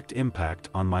a direct impact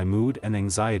on my mood and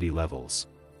anxiety levels.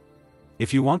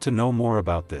 If you want to know more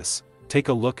about this, take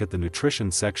a look at the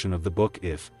nutrition section of the book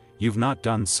if you've not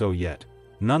done so yet.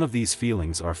 None of these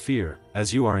feelings are fear,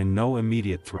 as you are in no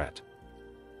immediate threat.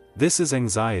 This is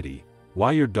anxiety,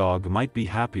 why your dog might be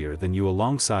happier than you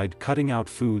alongside cutting out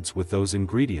foods with those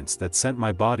ingredients that sent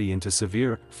my body into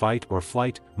severe fight or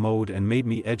flight mode and made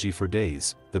me edgy for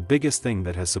days. The biggest thing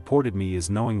that has supported me is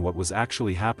knowing what was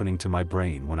actually happening to my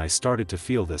brain when I started to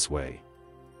feel this way.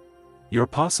 You're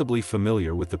possibly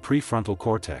familiar with the prefrontal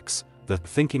cortex, the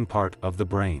thinking part of the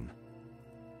brain.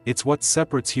 It's what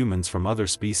separates humans from other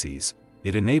species.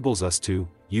 It enables us to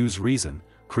use reason,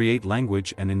 create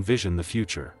language, and envision the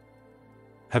future.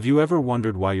 Have you ever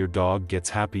wondered why your dog gets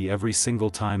happy every single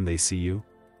time they see you?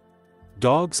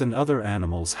 Dogs and other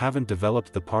animals haven't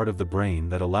developed the part of the brain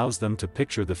that allows them to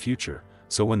picture the future,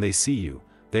 so when they see you,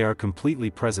 they are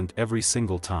completely present every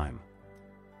single time.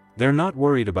 They're not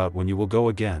worried about when you will go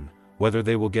again, whether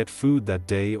they will get food that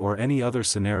day, or any other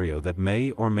scenario that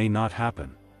may or may not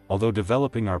happen. Although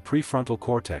developing our prefrontal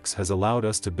cortex has allowed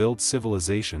us to build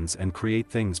civilizations and create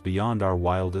things beyond our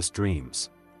wildest dreams.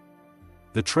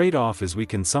 The trade-off is we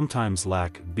can sometimes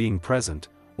lack being present,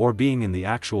 or being in the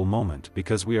actual moment,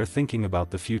 because we are thinking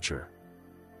about the future.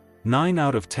 9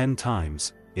 out of 10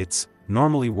 times, it's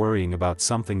normally worrying about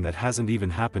something that hasn't even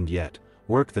happened yet,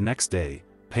 work the next day,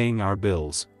 paying our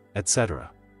bills,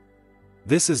 etc.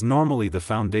 This is normally the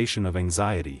foundation of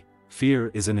anxiety.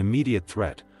 Fear is an immediate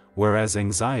threat, whereas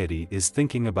anxiety is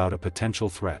thinking about a potential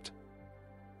threat.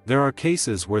 There are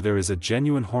cases where there is a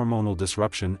genuine hormonal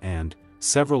disruption, and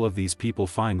several of these people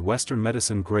find Western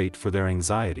medicine great for their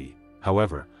anxiety.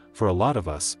 However, for a lot of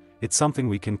us, it's something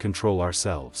we can control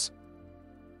ourselves.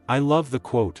 I love the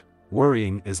quote,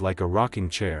 "Worrying is like a rocking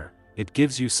chair, it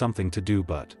gives you something to do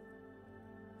but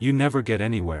you never get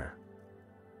anywhere."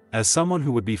 As someone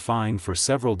who would be fine for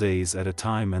several days at a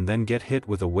time and then get hit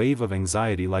with a wave of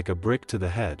anxiety like a brick to the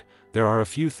head, there are a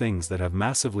few things that have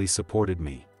massively supported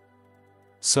me.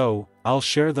 So, I'll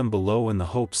share them below in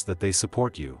the hopes that they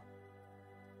support you.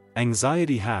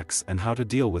 Anxiety hacks and how to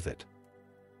deal with it.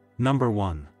 Number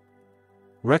 1.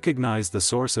 Recognize the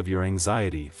source of your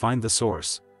anxiety. Find the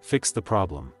source, fix the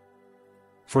problem.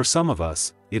 For some of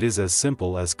us, it is as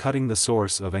simple as cutting the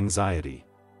source of anxiety.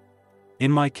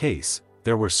 In my case,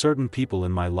 there were certain people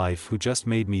in my life who just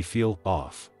made me feel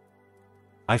off.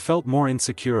 I felt more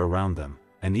insecure around them,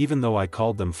 and even though I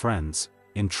called them friends,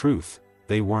 in truth,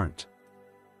 they weren't.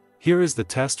 Here is the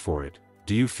test for it.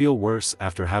 Do you feel worse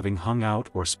after having hung out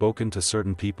or spoken to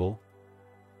certain people?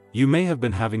 You may have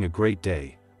been having a great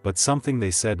day, but something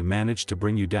they said managed to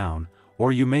bring you down,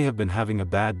 or you may have been having a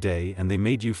bad day and they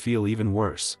made you feel even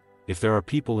worse. If there are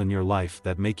people in your life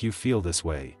that make you feel this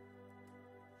way,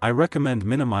 I recommend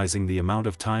minimizing the amount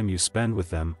of time you spend with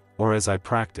them, or as I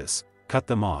practice, cut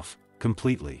them off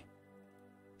completely.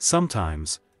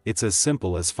 Sometimes, it's as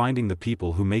simple as finding the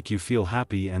people who make you feel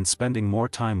happy and spending more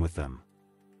time with them.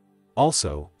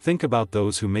 Also, think about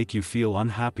those who make you feel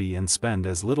unhappy and spend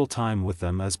as little time with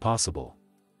them as possible.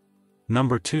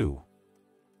 Number 2.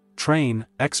 Train,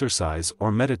 exercise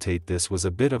or meditate. This was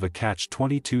a bit of a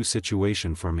catch-22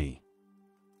 situation for me.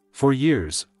 For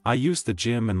years, I used the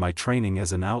gym and my training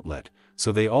as an outlet,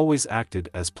 so they always acted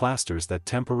as plasters that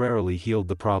temporarily healed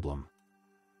the problem.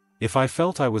 If I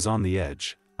felt I was on the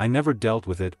edge, I never dealt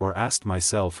with it or asked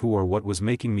myself who or what was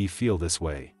making me feel this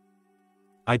way.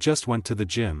 I just went to the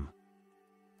gym.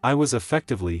 I was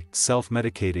effectively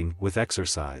self-medicating with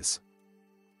exercise.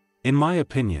 In my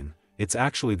opinion, it's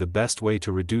actually the best way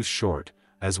to reduce short,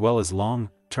 as well as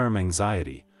long-term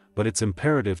anxiety, but it's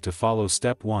imperative to follow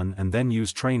step 1 and then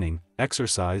use training,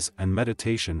 exercise and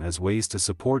meditation as ways to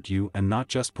support you and not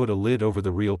just put a lid over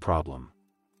the real problem.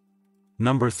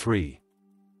 Number 3.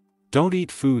 Don't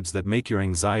eat foods that make your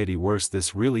anxiety worse.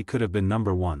 This really could have been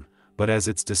number 1, but as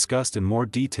it's discussed in more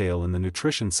detail in the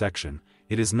nutrition section,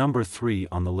 it is number 3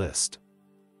 on the list.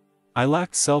 I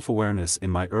lacked self-awareness in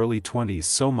my early 20s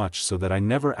so much so that I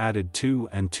never added 2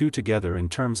 and 2 together in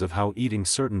terms of how eating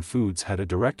certain foods had a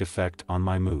direct effect on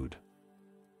my mood.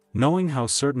 Knowing how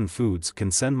certain foods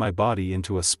can send my body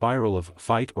into a spiral of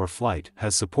fight or flight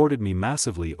has supported me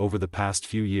massively over the past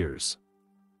few years.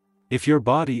 If your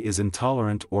body is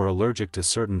intolerant or allergic to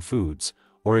certain foods,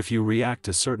 or if you react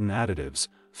to certain additives,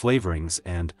 flavorings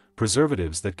and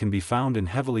preservatives that can be found in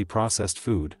heavily processed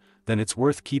food, then it's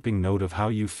worth keeping note of how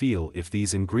you feel if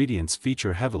these ingredients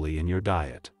feature heavily in your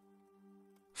diet.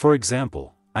 For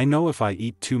example, I know if I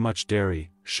eat too much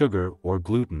dairy, sugar or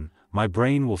gluten, my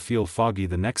brain will feel foggy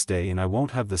the next day and I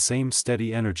won't have the same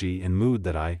steady energy and mood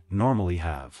that I normally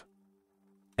have.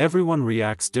 Everyone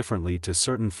reacts differently to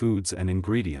certain foods and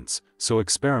ingredients, so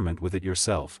experiment with it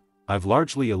yourself. I've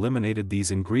largely eliminated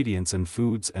these ingredients and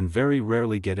foods and very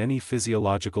rarely get any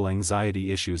physiological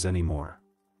anxiety issues anymore.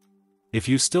 If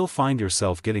you still find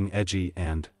yourself getting edgy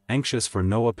and anxious for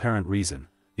no apparent reason,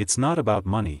 it's not about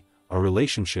money, a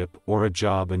relationship or a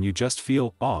job and you just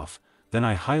feel off, then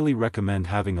I highly recommend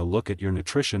having a look at your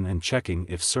nutrition and checking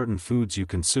if certain foods you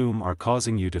consume are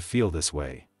causing you to feel this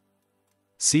way.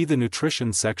 See the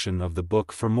nutrition section of the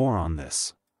book for more on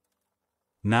this.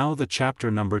 Now the chapter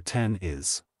number 10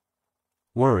 is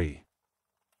Worry.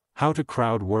 How to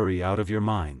crowd worry out of your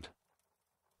mind.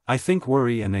 I think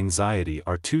worry and anxiety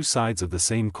are two sides of the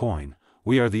same coin.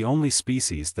 We are the only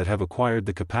species that have acquired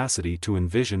the capacity to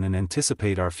envision and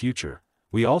anticipate our future.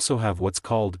 We also have what's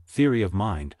called theory of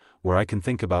mind, where I can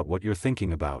think about what you're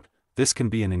thinking about. This can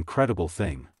be an incredible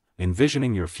thing.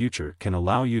 Envisioning your future can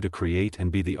allow you to create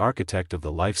and be the architect of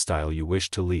the lifestyle you wish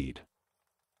to lead.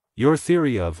 Your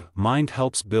theory of mind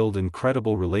helps build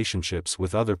incredible relationships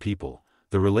with other people.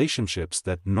 The relationships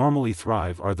that normally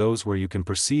thrive are those where you can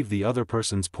perceive the other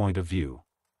person's point of view.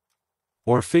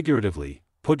 Or figuratively,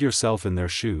 put yourself in their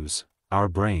shoes. Our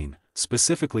brain,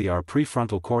 specifically our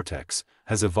prefrontal cortex,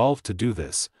 has evolved to do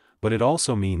this, but it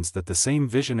also means that the same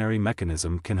visionary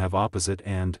mechanism can have opposite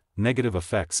and negative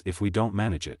effects if we don't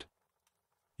manage it.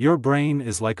 Your brain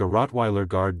is like a Rottweiler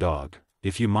guard dog.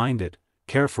 If you mind it,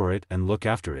 care for it and look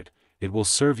after it, it will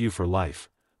serve you for life,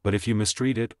 but if you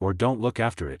mistreat it or don't look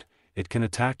after it, it can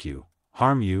attack you,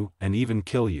 harm you, and even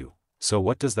kill you. So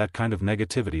what does that kind of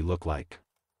negativity look like?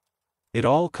 It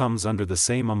all comes under the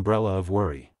same umbrella of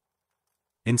worry.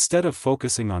 Instead of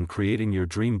focusing on creating your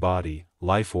dream body,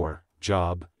 life or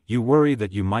job, you worry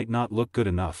that you might not look good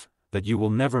enough, that you will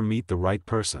never meet the right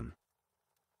person,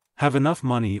 have enough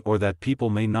money, or that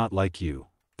people may not like you.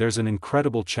 There's an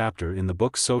incredible chapter in the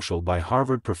book Social by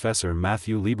Harvard professor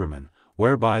Matthew Lieberman,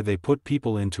 whereby they put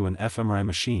people into an fMRI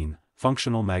machine,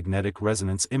 functional magnetic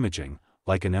resonance imaging,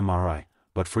 like an MRI,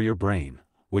 but for your brain,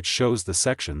 which shows the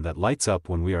section that lights up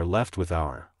when we are left with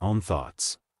our own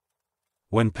thoughts.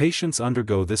 When patients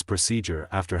undergo this procedure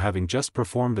after having just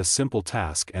performed a simple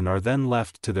task and are then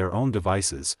left to their own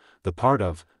devices, the part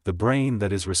of the brain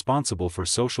that is responsible for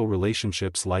social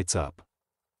relationships lights up.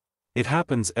 It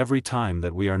happens every time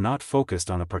that we are not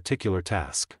focused on a particular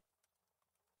task.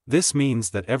 This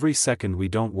means that every second we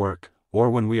don't work, or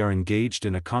when we are engaged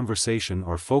in a conversation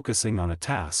or focusing on a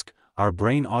task, our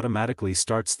brain automatically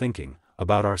starts thinking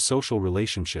about our social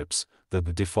relationships, the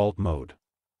default mode.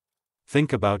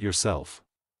 Think about yourself.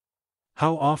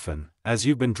 How often, as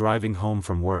you've been driving home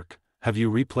from work, have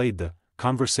you replayed the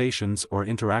conversations or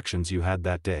interactions you had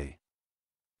that day?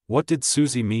 What did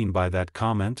Susie mean by that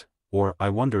comment? Or, I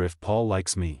wonder if Paul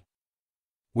likes me.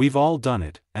 We've all done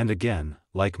it, and again,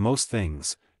 like most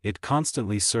things, it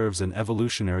constantly serves an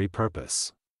evolutionary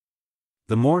purpose.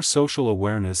 The more social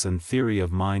awareness and theory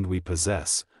of mind we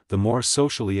possess, the more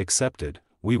socially accepted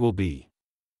we will be.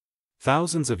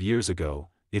 Thousands of years ago,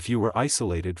 if you were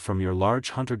isolated from your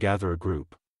large hunter-gatherer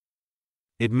group,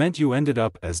 it meant you ended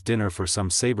up as dinner for some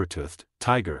saber-toothed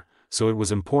tiger, so it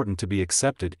was important to be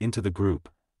accepted into the group.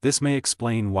 This may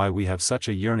explain why we have such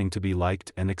a yearning to be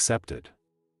liked and accepted.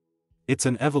 It's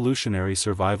an evolutionary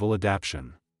survival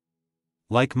adaptation.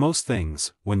 Like most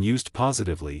things, when used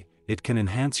positively, it can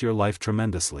enhance your life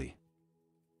tremendously.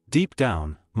 Deep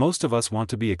down, most of us want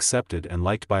to be accepted and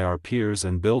liked by our peers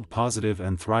and build positive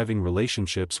and thriving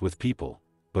relationships with people,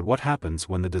 but what happens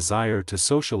when the desire to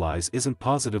socialize isn't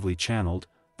positively channeled?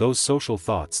 Those social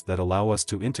thoughts that allow us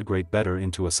to integrate better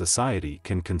into a society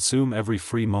can consume every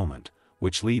free moment,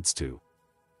 which leads to,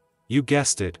 you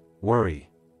guessed it, worry.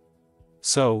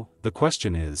 So, the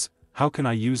question is, how can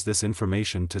I use this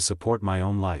information to support my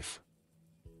own life?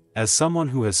 As someone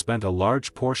who has spent a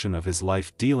large portion of his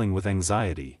life dealing with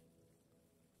anxiety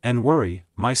and worry,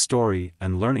 my story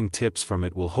and learning tips from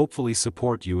it will hopefully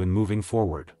support you in moving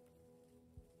forward.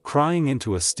 Crying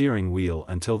into a steering wheel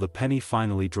until the penny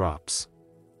finally drops.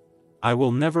 I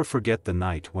will never forget the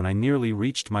night when I nearly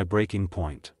reached my breaking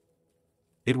point.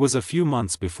 It was a few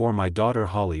months before my daughter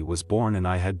Holly was born and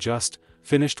I had just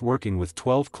finished working with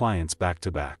 12 clients back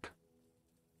to back.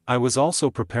 I was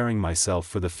also preparing myself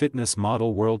for the Fitness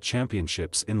Model World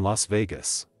Championships in Las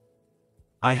Vegas.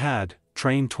 I had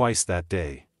trained twice that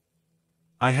day.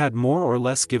 I had more or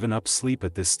less given up sleep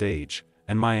at this stage,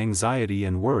 and my anxiety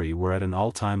and worry were at an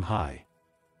all-time high.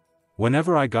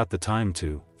 Whenever I got the time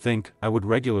to think, I would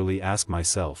regularly ask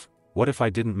myself, what if I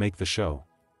didn't make the show?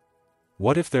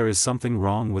 What if there is something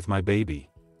wrong with my baby?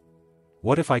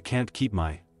 What if I can't keep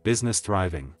my business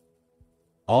thriving?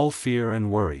 All fear and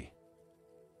worry.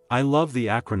 I love the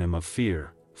acronym of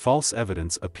fear, false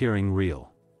evidence appearing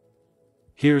real.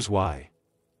 Here's why.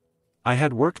 I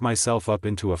had worked myself up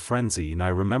into a frenzy and I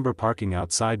remember parking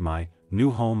outside my new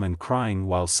home and crying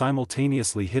while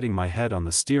simultaneously hitting my head on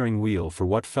the steering wheel for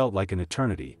what felt like an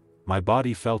eternity. My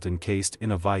body felt encased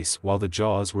in a vice while the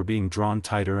jaws were being drawn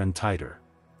tighter and tighter.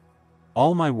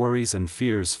 All my worries and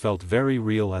fears felt very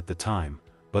real at the time,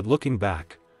 but looking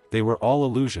back, they were all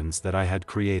illusions that I had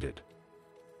created.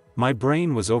 My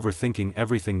brain was overthinking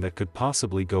everything that could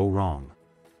possibly go wrong.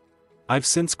 I've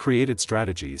since created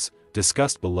strategies,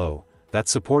 discussed below, that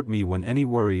support me when any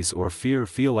worries or fear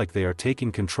feel like they are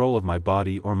taking control of my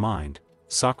body or mind.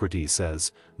 Socrates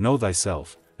says, "Know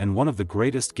thyself," and one of the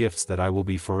greatest gifts that I will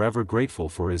be forever grateful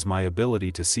for is my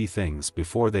ability to see things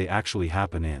before they actually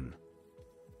happen in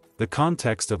the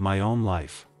context of my own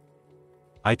life.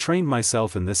 I trained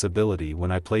myself in this ability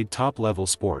when I played top-level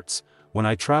sports, when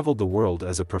I traveled the world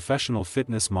as a professional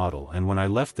fitness model, and when I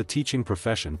left the teaching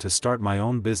profession to start my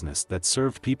own business that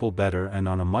served people better and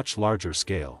on a much larger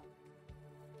scale.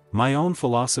 My own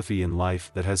philosophy in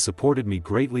life that has supported me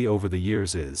greatly over the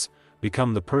years is,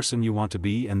 become the person you want to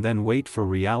be and then wait for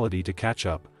reality to catch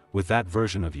up with that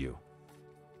version of you.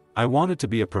 I wanted to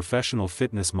be a professional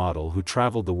fitness model who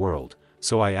traveled the world,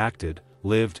 so I acted,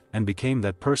 lived, and became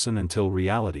that person until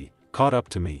reality caught up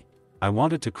to me. I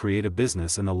wanted to create a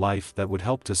business and a life that would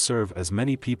help to serve as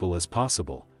many people as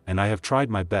possible, and I have tried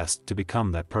my best to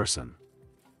become that person.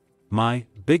 My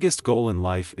biggest goal in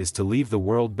life is to leave the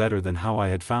world better than how I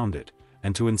had found it,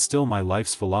 and to instill my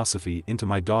life's philosophy into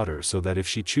my daughter so that if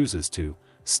she chooses to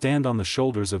stand on the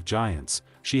shoulders of giants,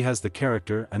 she has the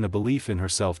character and the belief in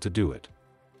herself to do it.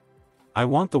 I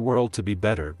want the world to be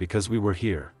better because we were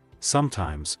here.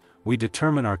 Sometimes, we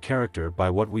determine our character by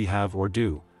what we have or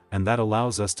do, and that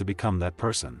allows us to become that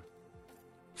person.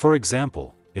 For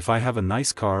example, if I have a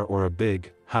nice car or a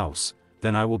big house,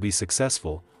 then I will be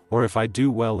successful, or if I do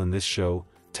well in this show,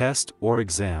 test, or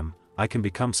exam, I can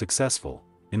become successful.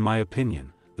 In my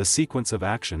opinion, the sequence of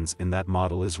actions in that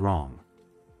model is wrong.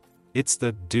 It's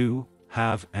the do,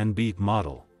 have, and be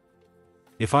model.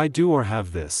 If I do or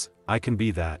have this, I can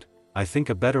be that. I think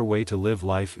a better way to live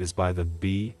life is by the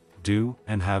be, do,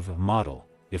 and have model.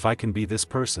 If I can be this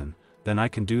person, then I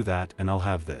can do that and I'll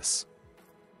have this.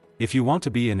 If you want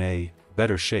to be in a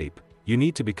better shape, you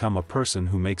need to become a person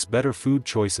who makes better food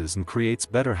choices and creates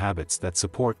better habits that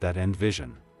support that end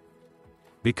vision.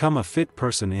 Become a fit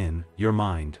person in your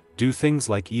mind, do things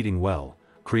like eating well,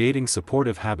 creating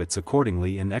supportive habits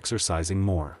accordingly, and exercising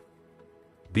more.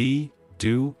 Be,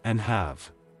 do, and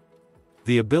have.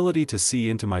 The ability to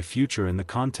see into my future in the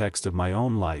context of my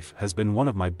own life has been one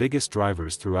of my biggest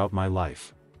drivers throughout my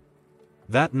life.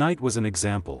 That night was an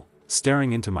example,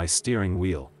 staring into my steering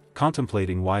wheel,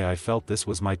 contemplating why I felt this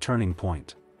was my turning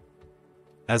point.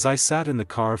 As I sat in the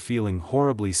car feeling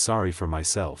horribly sorry for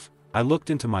myself, I looked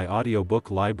into my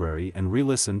audiobook library and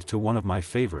re-listened to one of my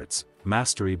favorites,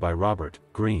 Mastery by Robert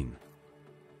Greene.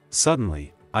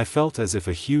 Suddenly, I felt as if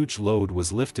a huge load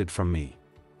was lifted from me.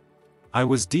 I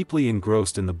was deeply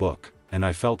engrossed in the book, and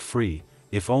I felt free,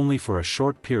 if only for a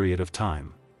short period of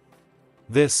time.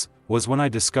 This was when I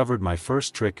discovered my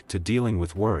first trick to dealing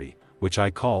with worry, which I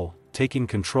call taking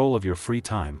control of your free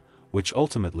time, which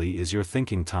ultimately is your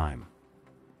thinking time.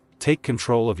 Take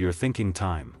control of your thinking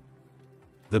time.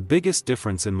 The biggest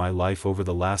difference in my life over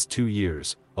the last 2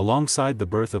 years, alongside the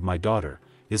birth of my daughter,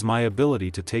 is my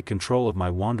ability to take control of my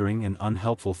wandering and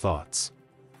unhelpful thoughts.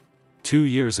 2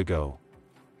 years ago,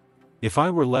 if I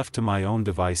were left to my own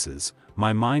devices,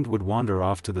 my mind would wander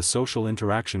off to the social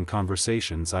interaction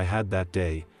conversations I had that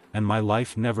day, and my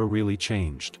life never really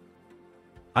changed.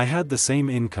 I had the same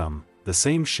income, the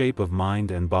same shape of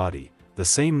mind and body, the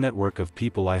same network of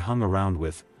people I hung around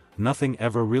with, nothing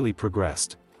ever really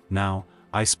progressed. Now,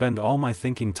 I spend all my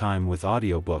thinking time with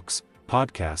audiobooks,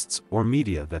 podcasts, or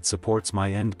media that supports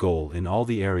my end goal in all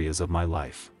the areas of my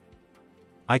life.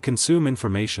 I consume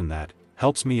information that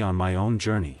helps me on my own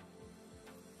journey.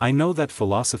 I know that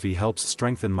philosophy helps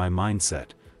strengthen my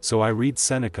mindset, so I read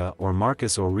Seneca or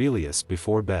Marcus Aurelius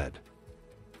before bed.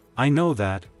 I know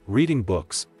that reading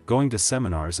books, going to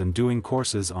seminars and doing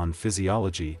courses on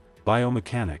physiology,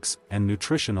 biomechanics, and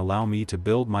nutrition allow me to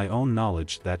build my own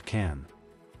knowledge that can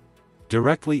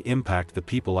directly impact the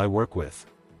people I work with.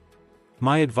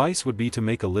 My advice would be to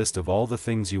make a list of all the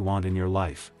things you want in your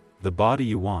life, the body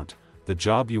you want, the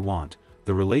job you want,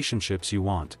 the relationships you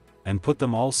want, and put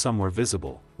them all somewhere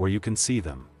visible, where you can see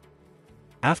them.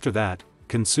 After that,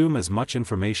 consume as much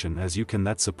information as you can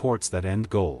that supports that end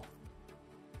goal.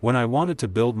 When I wanted to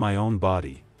build my own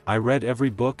body, I read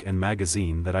every book and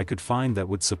magazine that I could find that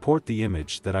would support the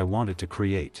image that I wanted to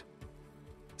create.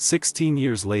 16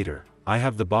 years later, I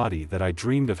have the body that I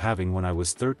dreamed of having when I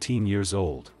was 13 years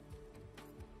old.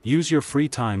 Use your free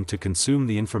time to consume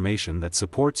the information that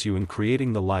supports you in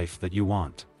creating the life that you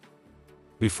want.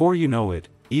 Before you know it,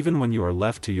 even when you are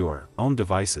left to your own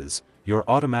devices, your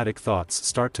automatic thoughts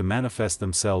start to manifest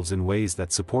themselves in ways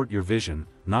that support your vision,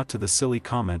 not to the silly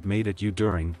comment made at you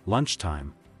during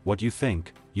lunchtime. What you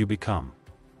think, you become.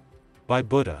 By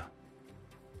Buddha.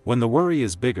 When the worry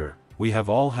is bigger, we have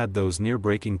all had those near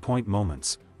breaking point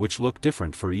moments, which look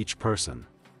different for each person.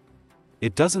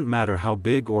 It doesn't matter how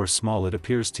big or small it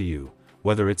appears to you,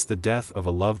 whether it's the death of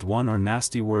a loved one or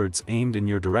nasty words aimed in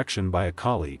your direction by a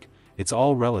colleague, it's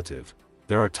all relative.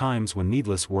 There are times when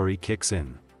needless worry kicks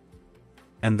in.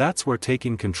 And that's where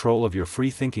taking control of your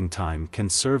free thinking time can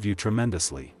serve you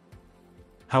tremendously.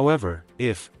 However,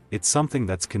 if it's something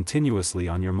that's continuously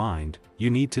on your mind, you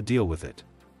need to deal with it.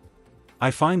 I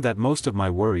find that most of my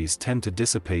worries tend to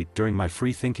dissipate during my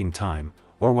free thinking time,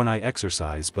 or when I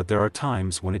exercise, but there are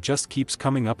times when it just keeps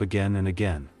coming up again and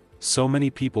again. So many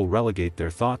people relegate their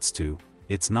thoughts to,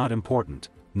 it's not important,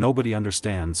 nobody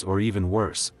understands, or even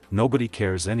worse, nobody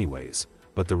cares anyways,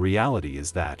 but the reality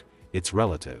is that, it's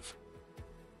relative.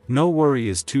 No worry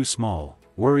is too small.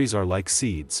 Worries are like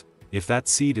seeds. If that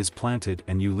seed is planted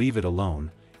and you leave it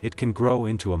alone, it can grow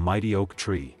into a mighty oak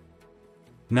tree.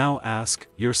 Now ask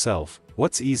yourself,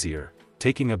 what's easier,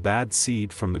 taking a bad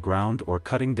seed from the ground or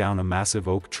cutting down a massive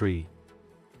oak tree?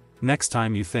 Next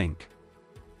time you think,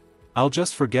 I'll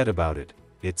just forget about it,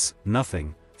 it's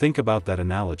nothing, think about that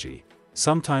analogy.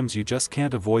 Sometimes you just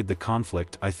can't avoid the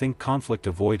conflict. I think conflict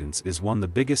avoidance is one of the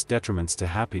biggest detriments to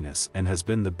happiness and has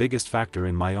been the biggest factor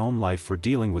in my own life for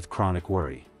dealing with chronic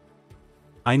worry.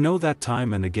 I know that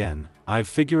time and again, I've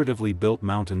figuratively built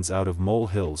mountains out of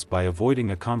molehills by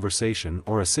avoiding a conversation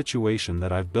or a situation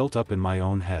that I've built up in my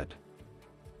own head.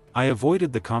 I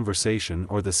avoided the conversation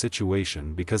or the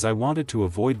situation because I wanted to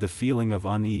avoid the feeling of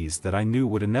unease that I knew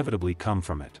would inevitably come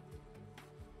from it.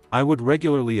 I would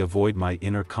regularly avoid my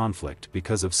inner conflict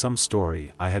because of some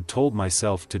story I had told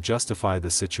myself to justify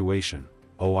the situation.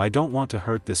 Oh, I don't want to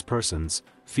hurt this person's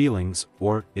feelings,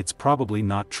 or it's probably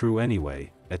not true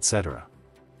anyway, etc.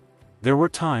 There were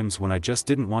times when I just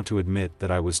didn't want to admit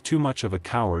that I was too much of a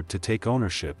coward to take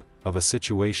ownership of a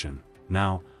situation.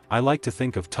 Now, I like to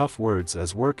think of tough words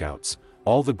as workouts.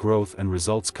 All the growth and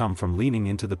results come from leaning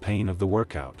into the pain of the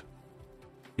workout.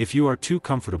 If you are too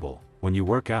comfortable when you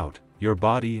work out, your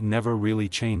body never really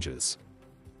changes.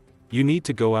 You need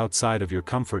to go outside of your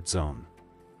comfort zone.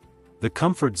 The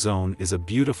comfort zone is a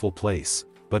beautiful place,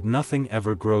 but nothing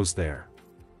ever grows there.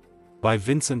 By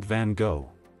Vincent van Gogh.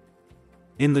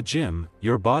 In the gym,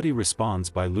 your body responds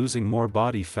by losing more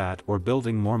body fat or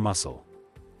building more muscle.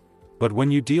 But when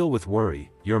you deal with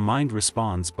worry, your mind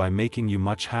responds by making you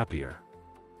much happier.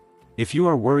 If you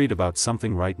are worried about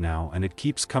something right now and it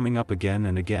keeps coming up again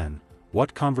and again,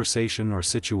 what conversation or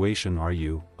situation are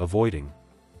you avoiding?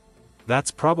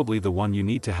 That's probably the one you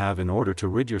need to have in order to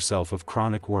rid yourself of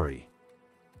chronic worry.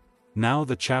 Now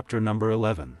the chapter number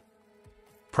 11.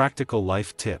 Practical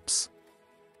life tips.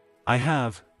 I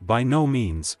have, by no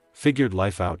means, figured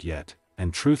life out yet,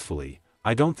 and truthfully,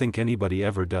 I don't think anybody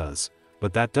ever does,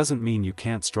 but that doesn't mean you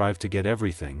can't strive to get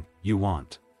everything you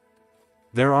want.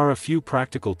 There are a few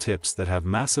practical tips that have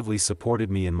massively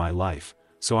supported me in my life,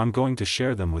 so I'm going to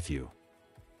share them with you.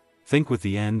 Think with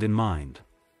the end in mind.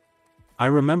 I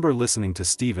remember listening to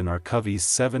Stephen R. Covey's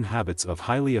 7 Habits of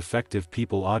Highly Effective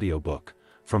People audiobook,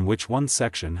 from which one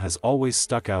section has always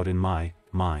stuck out in my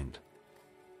mind.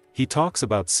 He talks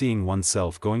about seeing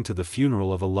oneself going to the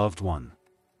funeral of a loved one.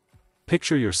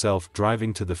 Picture yourself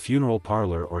driving to the funeral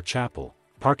parlor or chapel,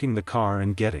 parking the car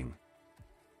and getting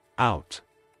out.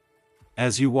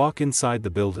 As you walk inside the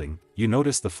building, you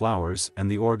notice the flowers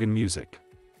and the organ music.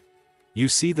 You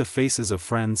see the faces of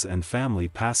friends and family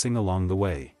passing along the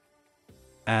way.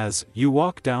 As you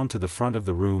walk down to the front of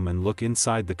the room and look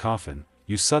inside the coffin,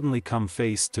 you suddenly come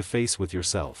face to face with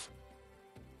yourself.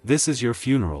 This is your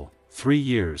funeral, 3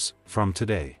 years from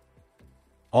today.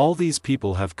 All these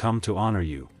people have come to honor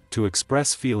you, to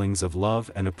express feelings of love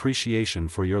and appreciation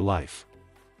for your life.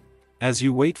 As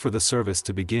you wait for the service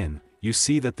to begin, you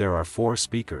see that there are 4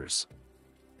 speakers.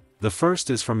 The first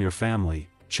is from your family,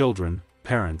 children,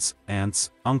 parents,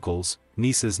 aunts, uncles,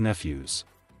 nieces, nephews.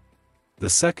 The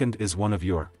second is one of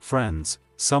your friends,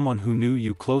 someone who knew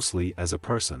you closely as a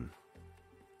person.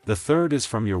 The third is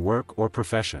from your work or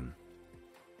profession.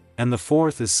 And the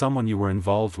fourth is someone you were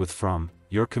involved with from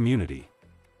your community.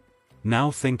 Now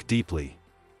think deeply.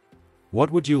 What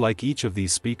would you like each of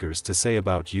these speakers to say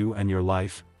about you and your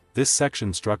life? This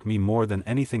section struck me more than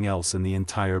anything else in the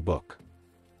entire book.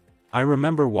 I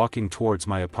remember walking towards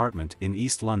my apartment in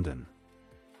East London.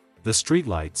 The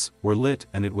streetlights were lit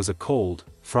and it was a cold,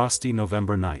 frosty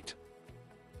November night.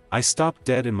 I stopped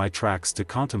dead in my tracks to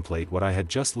contemplate what I had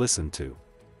just listened to.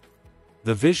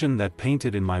 The vision that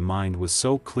painted in my mind was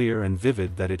so clear and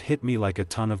vivid that it hit me like a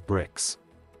ton of bricks.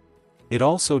 It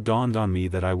also dawned on me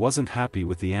that I wasn't happy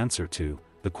with the answer to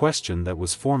the question that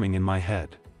was forming in my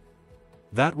head.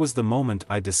 That was the moment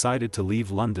I decided to leave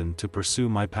London to pursue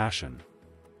my passion.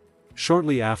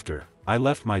 Shortly after, I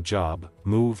left my job,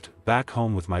 moved back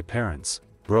home with my parents,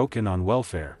 broke in on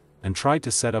welfare, and tried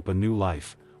to set up a new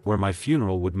life, where my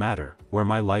funeral would matter, where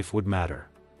my life would matter.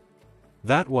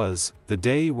 That was the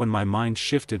day when my mind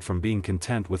shifted from being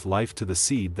content with life to the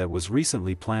seed that was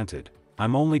recently planted.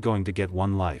 I'm only going to get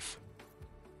one life.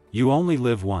 You only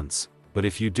live once, but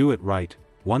if you do it right,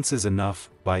 once is enough,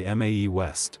 by Mae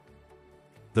West.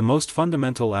 The most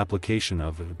fundamental application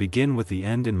of begin with the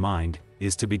end in mind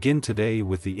is to begin today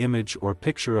with the image or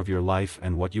picture of your life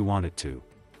and what you want it to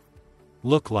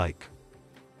look like.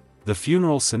 The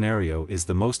funeral scenario is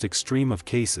the most extreme of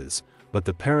cases, but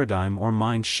the paradigm or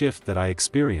mind shift that I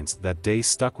experienced that day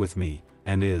stuck with me,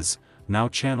 and is now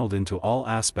channeled into all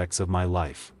aspects of my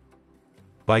life.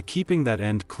 By keeping that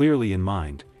end clearly in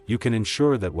mind, you can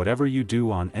ensure that whatever you do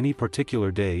on any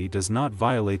particular day does not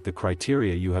violate the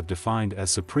criteria you have defined as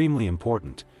supremely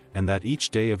important, and that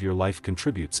each day of your life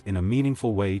contributes in a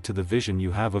meaningful way to the vision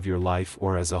you have of your life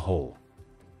or as a whole.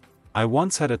 I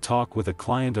once had a talk with a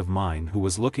client of mine who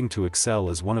was looking to excel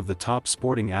as one of the top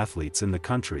sporting athletes in the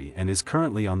country and is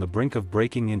currently on the brink of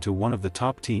breaking into one of the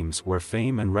top teams where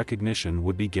fame and recognition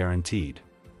would be guaranteed.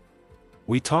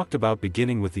 We talked about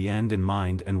beginning with the end in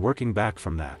mind and working back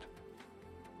from that.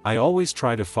 I always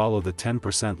try to follow the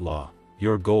 10% law.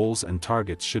 Your goals and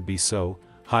targets should be so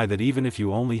high that even if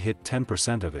you only hit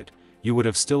 10% of it, you would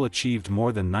have still achieved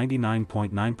more than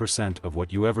 99.9% of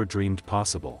what you ever dreamed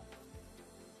possible.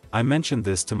 I mentioned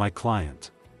this to my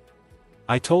client.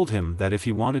 I told him that if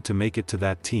he wanted to make it to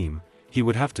that team, he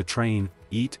would have to train,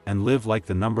 eat, and live like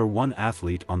the #1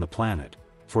 athlete on the planet.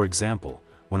 For example,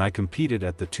 when I competed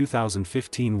at the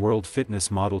 2015 World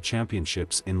Fitness Model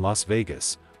Championships in Las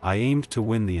Vegas, I aimed to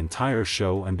win the entire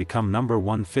show and become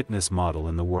 #1 fitness model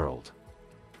in the world.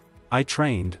 I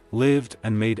trained, lived,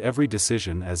 and made every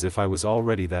decision as if I was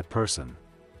already that person.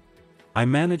 I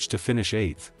managed to finish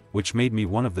 8th, which made me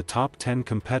one of the top 10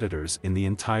 competitors in the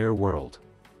entire world.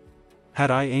 Had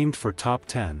I aimed for top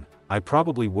 10, I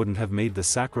probably wouldn't have made the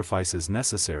sacrifices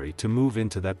necessary to move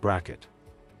into that bracket.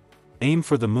 Aim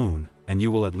for the moon, and you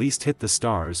will at least hit the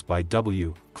stars by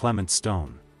W. Clement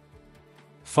Stone.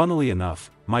 Funnily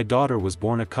enough, my daughter was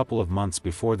born a couple of months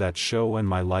before that show and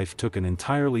my life took an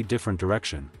entirely different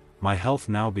direction. My health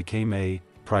now became a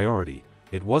priority.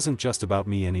 It wasn't just about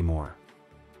me anymore.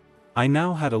 I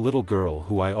now had a little girl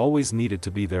who I always needed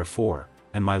to be there for,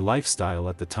 and my lifestyle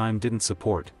at the time didn't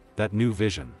support that new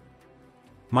vision.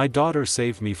 My daughter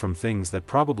saved me from things that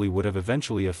probably would have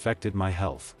eventually affected my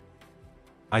health.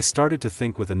 I started to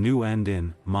think with a new end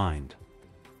in mind.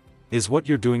 Is what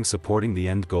you're doing supporting the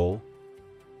end goal?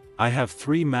 I have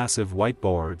 3 massive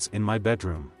whiteboards in my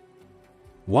bedroom.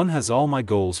 One has all my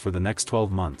goals for the next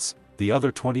 12 months, the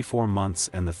other 24 months,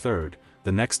 and the third,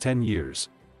 the next 10 years,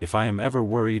 if I am ever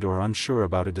worried or unsure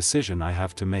about a decision I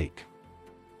have to make.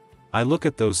 I look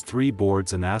at those 3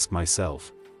 boards and ask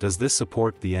myself, does this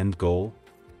support the end goal?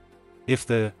 If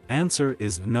the answer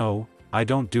is no, I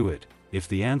don't do it. If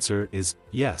the answer is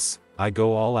yes, I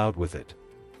go all out with it.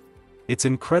 It's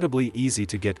incredibly easy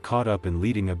to get caught up in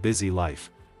leading a busy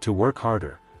life, to work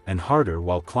harder and harder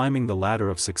while climbing the ladder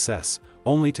of success,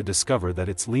 only to discover that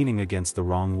it's leaning against the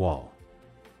wrong wall.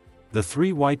 The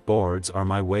 3 whiteboards are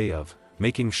my way of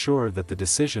making sure that the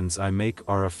decisions I make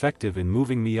are effective in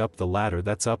moving me up the ladder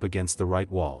that's up against the right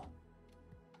wall.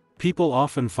 People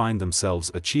often find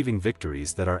themselves achieving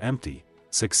victories that are empty,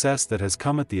 success that has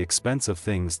come at the expense of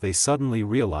things they suddenly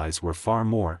realize were far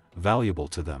more valuable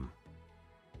to them.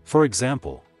 For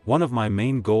example, one of my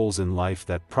main goals in life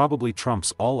that probably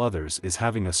trumps all others is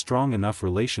having a strong enough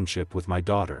relationship with my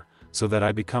daughter, so that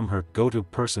I become her go-to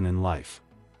person in life.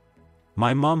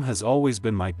 My mom has always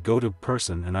been my go-to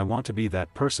person and I want to be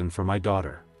that person for my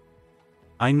daughter.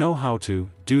 I know how to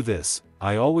do this.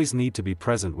 I always need to be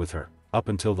present with her. Up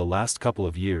until the last couple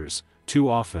of years, too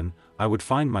often, I would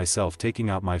find myself taking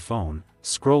out my phone,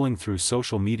 scrolling through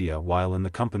social media while in the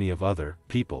company of other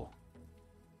people.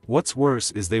 What's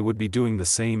worse is they would be doing the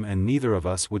same and neither of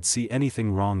us would see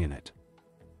anything wrong in it.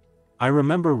 I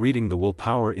remember reading The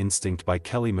Willpower Instinct by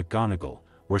Kelly McGonigal,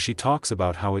 where she talks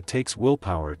about how it takes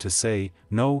willpower to say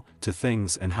no to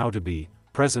things and how to be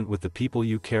present with the people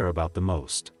you care about the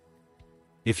most.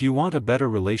 If you want a better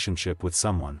relationship with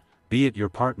someone, be it your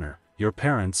partner, your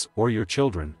parents, or your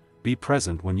children, be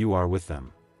present when you are with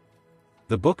them.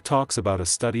 The book talks about a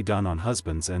study done on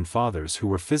husbands and fathers who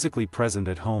were physically present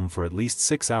at home for at least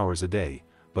 6 hours a day,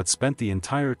 but spent the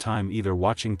entire time either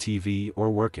watching TV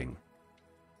or working.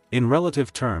 In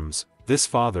relative terms, this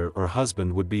father or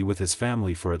husband would be with his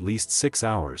family for at least 6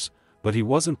 hours, but he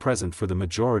wasn't present for the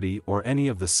majority or any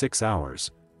of the 6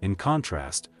 hours. In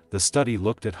contrast, the study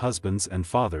looked at husbands and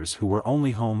fathers who were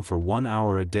only home for 1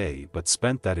 hour a day but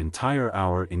spent that entire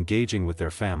hour engaging with their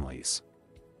families.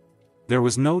 There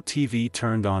was no TV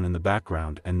turned on in the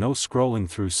background and no scrolling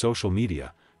through social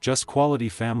media, just quality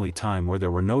family time where there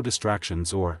were no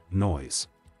distractions or noise.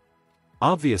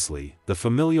 Obviously, the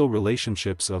familial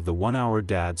relationships of the 1-hour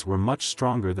dads were much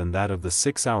stronger than that of the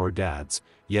 6-hour dads,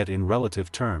 yet in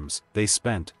relative terms, they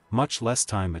spent much less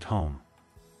time at home.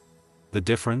 The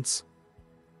difference?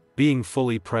 Being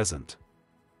fully present.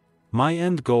 My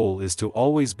end goal is to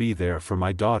always be there for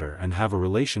my daughter and have a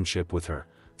relationship with her,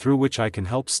 through which I can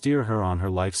help steer her on her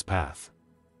life's path.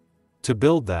 To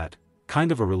build that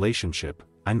kind of a relationship,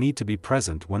 I need to be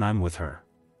present when I'm with her.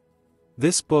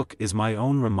 This book is my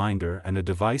own reminder and a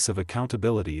device of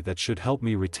accountability that should help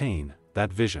me retain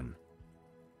that vision.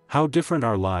 How different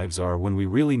our lives are when we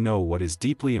really know what is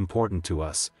deeply important to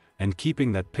us, and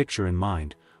keeping that picture in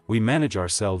mind, we manage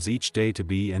ourselves each day to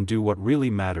be and do what really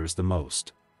matters the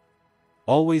most.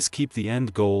 Always keep the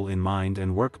end goal in mind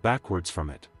and work backwards from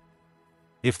it.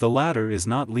 If the ladder is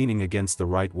not leaning against the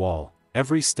right wall,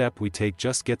 every step we take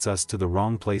just gets us to the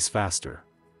wrong place faster.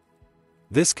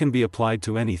 This can be applied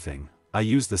to anything. I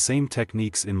use the same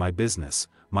techniques in my business,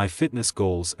 my fitness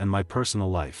goals, and my personal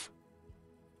life.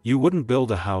 You wouldn't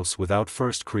build a house without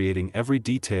first creating every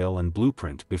detail and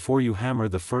blueprint before you hammer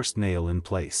the first nail in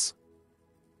place.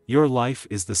 Your life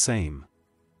is the same.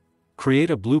 Create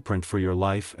a blueprint for your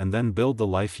life and then build the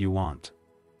life you want.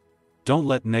 Don't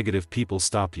let negative people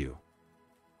stop you.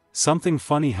 Something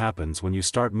funny happens when you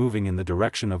start moving in the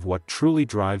direction of what truly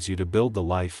drives you to build the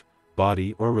life,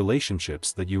 body, or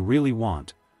relationships that you really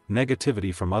want.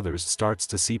 Negativity from others starts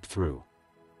to seep through.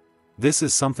 This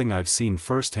is something I've seen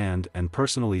firsthand and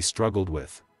personally struggled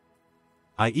with.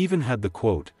 I even had the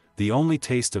quote, "The only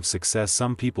taste of success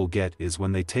some people get is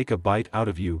when they take a bite out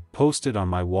of you," posted on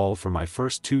my wall for my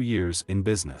first 2 years in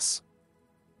business.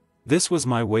 This was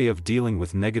my way of dealing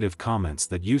with negative comments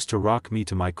that used to rock me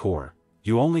to my core.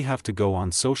 You only have to go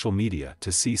on social media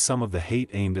to see some of the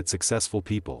hate aimed at successful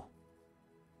people.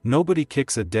 Nobody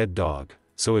kicks a dead dog,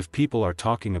 so if people are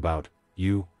talking about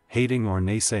you, hating or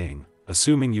naysaying,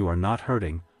 assuming you are not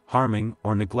hurting, harming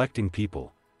or neglecting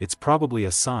people, it's probably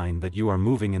a sign that you are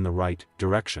moving in the right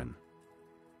direction.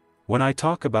 When I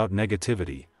talk about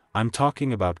negativity, I'm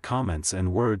talking about comments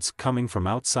and words coming from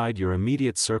outside your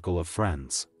immediate circle of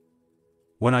friends.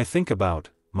 When I think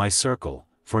about my circle,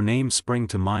 for names spring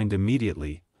to mind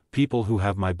immediately, people who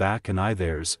have my back and I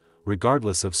theirs,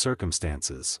 regardless of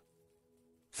circumstances.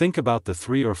 Think about the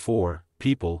 3 or 4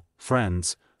 people,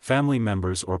 friends, family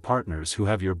members or partners who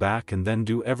have your back and then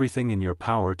do everything in your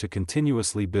power to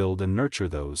continuously build and nurture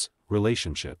those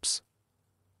relationships.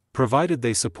 Provided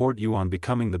they support you on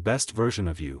becoming the best version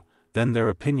of you, then their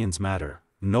opinions matter,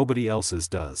 nobody else's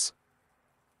does.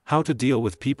 How to deal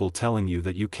with people telling you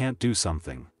that you can't do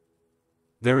something.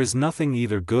 There is nothing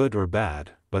either good or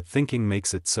bad, but thinking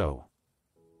makes it so.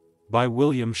 By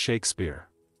William Shakespeare.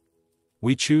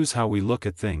 We choose how we look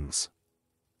at things.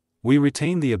 We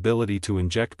retain the ability to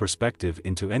inject perspective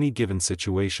into any given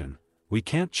situation. We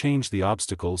can't change the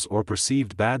obstacles or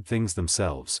perceived bad things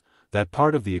themselves, that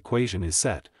part of the equation is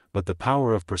set, but the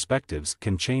power of perspectives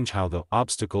can change how the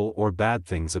obstacle or bad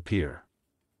things appear.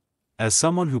 As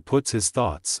someone who puts his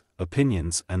thoughts,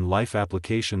 opinions and life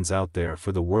applications out there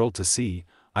for the world to see,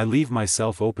 I leave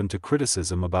myself open to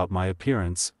criticism about my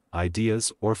appearance,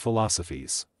 ideas or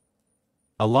philosophies.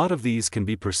 A lot of these can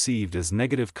be perceived as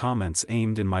negative comments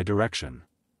aimed in my direction.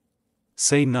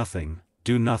 Say nothing,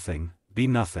 do nothing, be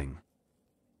nothing.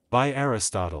 By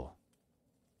Aristotle.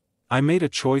 I made a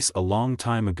choice a long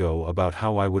time ago about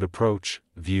how I would approach,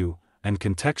 view, and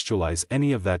contextualize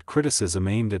any of that criticism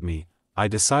aimed at me. I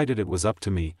decided it was up to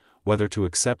me, whether to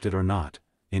accept it or not.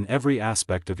 In every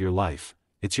aspect of your life,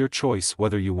 it's your choice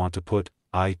whether you want to put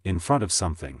I in front of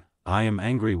something. I am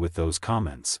angry with those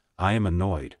comments, I am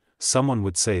annoyed, someone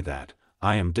would say that,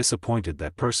 I am disappointed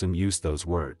that person used those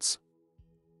words.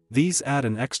 These add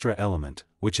an extra element,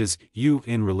 which is you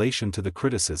in relation to the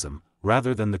criticism,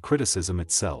 rather than the criticism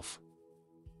itself.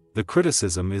 The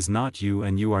criticism is not you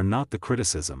and you are not the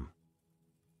criticism.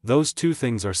 Those two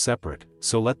things are separate,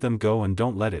 so let them go and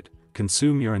don't let it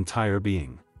consume your entire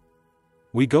being.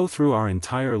 We go through our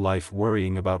entire life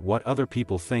worrying about what other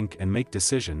people think and make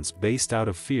decisions based out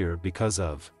of fear because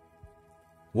of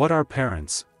what our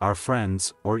parents, our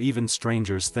friends, or even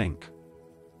strangers think.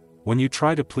 When you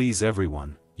try to please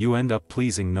everyone, you end up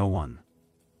pleasing no one.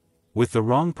 With the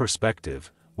wrong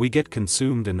perspective, we get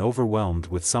consumed and overwhelmed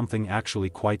with something actually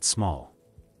quite small.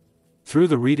 Through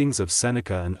the readings of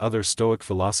Seneca and other Stoic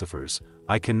philosophers,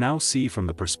 I can now see from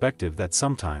the perspective that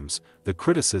sometimes, the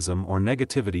criticism or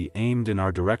negativity aimed in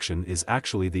our direction is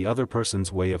actually the other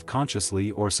person's way of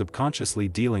consciously or subconsciously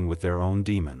dealing with their own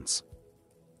demons.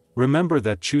 Remember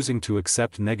that choosing to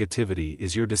accept negativity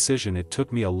is your decision. It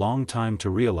took me a long time to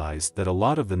realize that a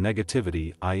lot of the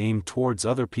negativity I aimed towards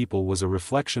other people was a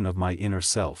reflection of my inner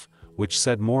self, which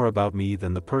said more about me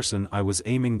than the person I was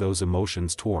aiming those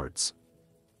emotions towards.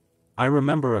 I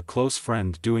remember a close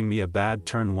friend doing me a bad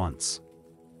turn once.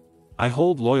 I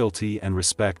hold loyalty and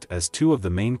respect as two of the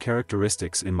main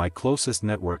characteristics in my closest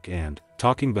network, and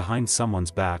talking behind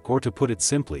someone's back, or to put it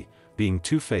simply, being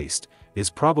two-faced, is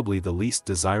probably the least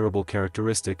desirable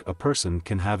characteristic a person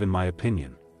can have in my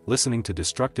opinion. Listening to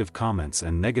destructive comments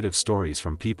and negative stories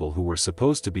from people who were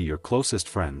supposed to be your closest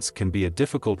friends can be a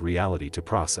difficult reality to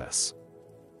process.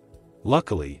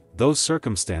 Luckily, those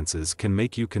circumstances can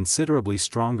make you considerably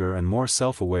stronger and more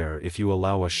self-aware if you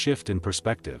allow a shift in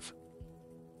perspective.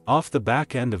 Off the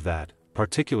back end of that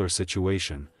particular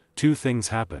situation, two things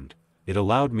happened. It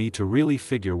allowed me to really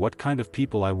figure what kind of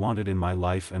people I wanted in my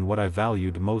life and what I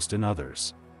valued most in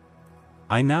others.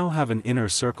 I now have an inner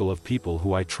circle of people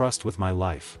who I trust with my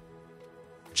life.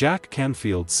 Jack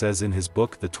Canfield says in his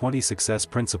book The 20 Success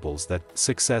Principles that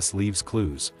success leaves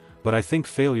clues, but I think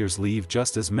failures leave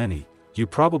just as many. You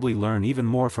probably learn even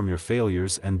more from your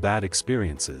failures and bad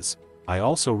experiences. I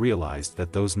also realized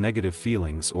that those negative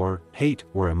feelings or hate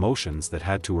were emotions that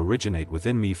had to originate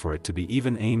within me for it to be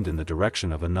even aimed in the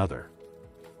direction of another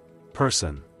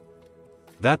person.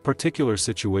 That particular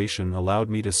situation allowed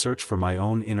me to search for my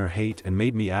own inner hate and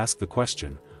made me ask the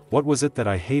question, what was it that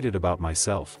I hated about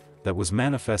myself, that was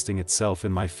manifesting itself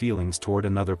in my feelings toward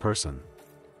another person?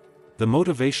 The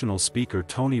motivational speaker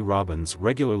Tony Robbins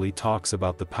regularly talks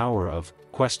about the power of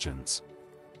questions.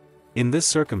 In this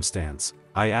circumstance,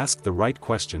 I asked the right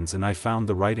questions and I found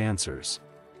the right answers.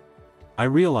 I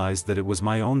realized that it was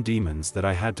my own demons that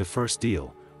I had to first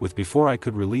deal with before I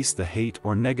could release the hate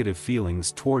or negative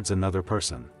feelings towards another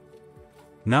person.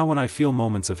 Now when I feel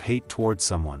moments of hate towards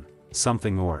someone,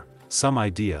 something or some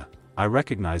idea, I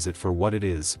recognize it for what it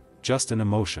is, just an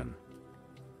emotion.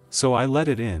 So I let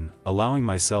it in, allowing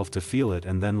myself to feel it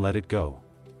and then let it go.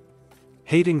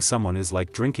 Hating someone is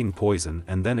like drinking poison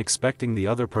and then expecting the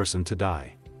other person to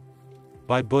die.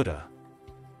 By Buddha.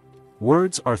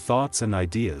 Words are thoughts and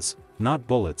ideas, not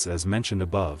bullets as mentioned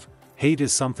above. Hate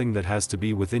is something that has to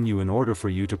be within you in order for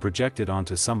you to project it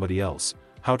onto somebody else.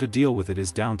 How to deal with it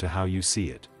is down to how you see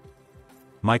it.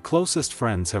 My closest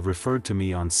friends have referred to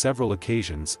me on several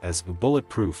occasions as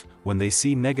bulletproof when they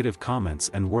see negative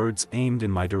comments and words aimed in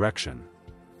my direction.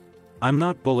 I'm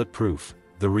not bulletproof.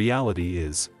 The reality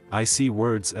is, I see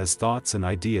words as thoughts and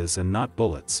ideas and not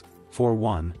bullets. For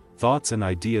one, thoughts and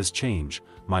ideas change.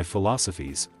 My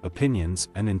philosophies, opinions,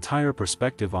 and entire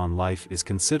perspective on life is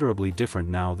considerably different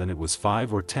now than it was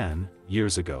 5 or 10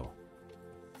 years ago.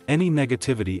 Any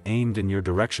negativity aimed in your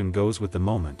direction goes with the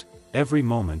moment. Every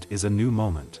moment is a new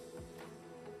moment.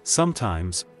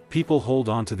 Sometimes, people hold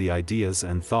on to the ideas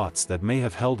and thoughts that may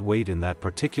have held weight in that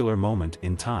particular moment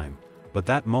in time, but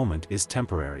that moment is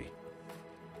temporary.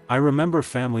 I remember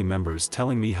family members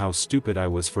telling me how stupid I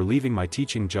was for leaving my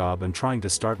teaching job and trying to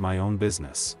start my own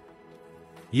business.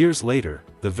 Years later,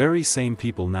 the very same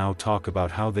people now talk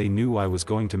about how they knew I was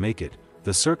going to make it.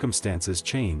 The circumstances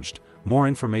changed, more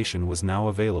information was now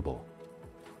available.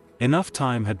 Enough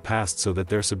time had passed so that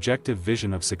their subjective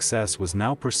vision of success was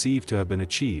now perceived to have been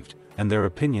achieved, and their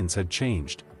opinions had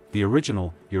changed. The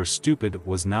original, "you're stupid,"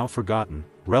 was now forgotten,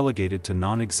 relegated to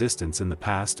non-existence in the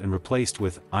past and replaced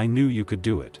with, "I knew you could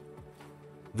do it."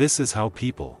 This is how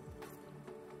people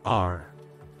are.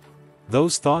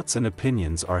 Those thoughts and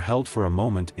opinions are held for a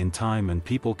moment in time and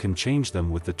people can change them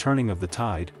with the turning of the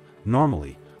tide,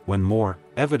 normally, when more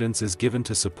evidence is given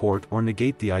to support or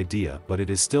negate the idea, but it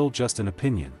is still just an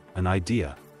opinion, an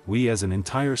idea. We as an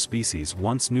entire species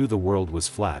once knew the world was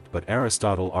flat, but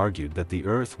Aristotle argued that the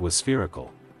earth was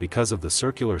spherical, because of the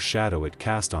circular shadow it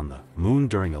cast on the moon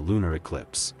during a lunar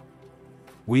eclipse.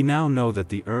 We now know that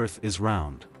the earth is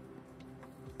round.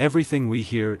 Everything we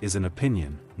hear is an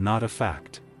opinion, not a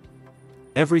fact.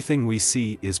 Everything we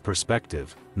see is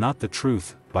perspective, not the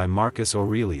truth, by Marcus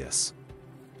Aurelius.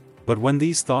 But when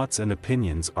these thoughts and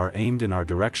opinions are aimed in our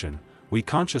direction, we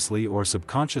consciously or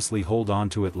subconsciously hold on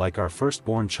to it like our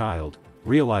firstborn child,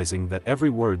 realizing that every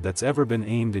word that's ever been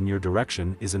aimed in your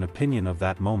direction is an opinion of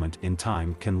that moment in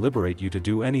time can liberate you to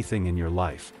do anything in your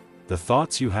life. The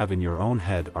thoughts you have in your own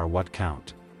head are what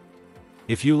count.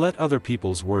 If you let other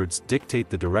people's words dictate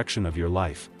the direction of your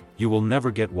life, you will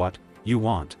never get what you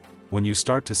want. When you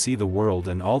start to see the world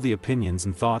and all the opinions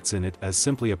and thoughts in it as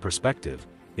simply a perspective,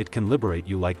 it can liberate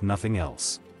you like nothing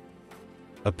else.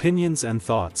 Opinions and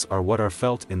thoughts are what are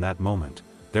felt in that moment.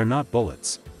 They're not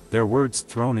bullets, they're words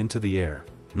thrown into the air,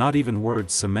 not even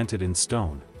words cemented in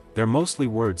stone. They're mostly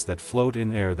words that float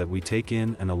in air that we take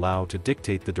in and allow to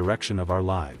dictate the direction of our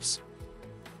lives.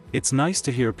 It's nice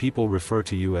to hear people refer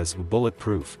to you as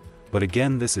bulletproof, but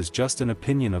again, this is just an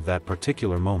opinion of that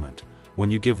particular moment. When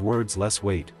you give words less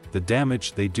weight, the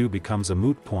damage they do becomes a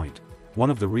moot point. One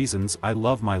of the reasons I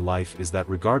love my life is that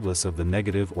regardless of the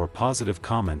negative or positive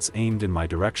comments aimed in my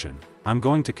direction, I'm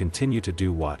going to continue to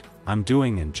do what I'm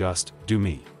doing and just do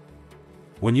me.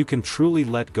 When you can truly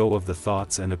let go of the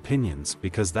thoughts and opinions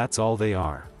because that's all they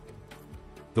are,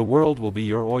 the world will be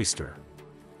your oyster.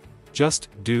 Just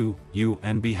do you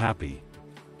and be happy.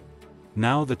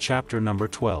 Now the chapter number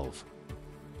 12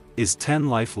 is 10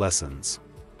 life lessons.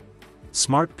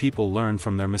 Smart people learn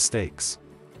from their mistakes,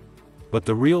 but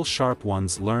the real sharp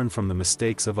ones learn from the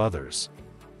mistakes of others.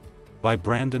 By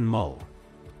Brandon Mull.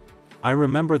 I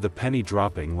remember the penny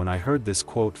dropping when I heard this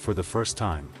quote for the first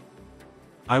time.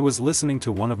 I was listening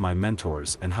to one of my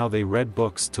mentors and how they read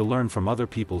books to learn from other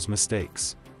people's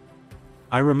mistakes.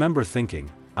 I remember thinking,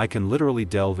 I can literally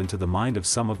delve into the mind of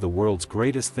some of the world's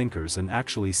greatest thinkers and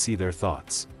actually see their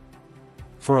thoughts.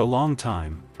 For a long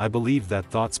time, I believed that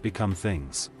thoughts become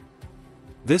things.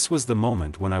 This was the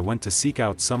moment when I went to seek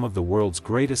out some of the world's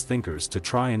greatest thinkers to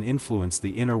try and influence the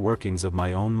inner workings of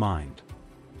my own mind.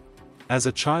 As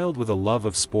a child with a love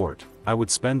of sport, I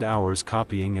would spend hours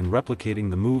copying and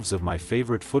replicating the moves of my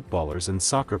favorite footballers and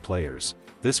soccer players.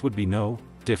 This would be no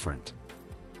different.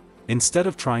 Instead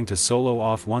of trying to solo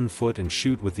off one foot and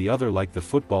shoot with the other like the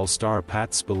football star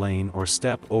Pat Spillane or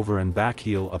step over and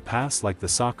backheel a pass like the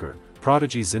soccer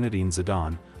prodigy Zinedine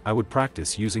Zidane, I would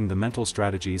practice using the mental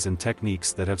strategies and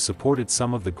techniques that have supported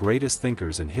some of the greatest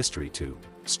thinkers in history to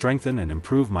strengthen and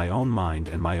improve my own mind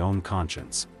and my own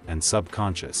conscience and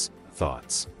subconscious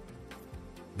thoughts.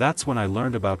 That's when I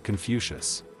learned about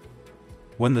Confucius.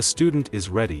 When the student is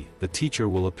ready, the teacher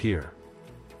will appear.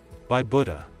 By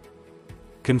Buddha.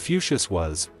 Confucius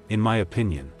was, in my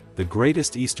opinion, the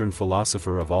greatest Eastern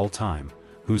philosopher of all time,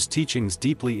 whose teachings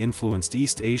deeply influenced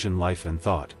East Asian life and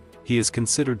thought. He is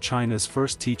considered China's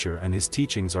first teacher, and his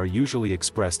teachings are usually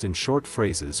expressed in short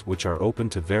phrases which are open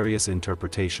to various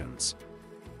interpretations.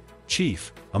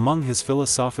 Chief among his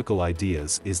philosophical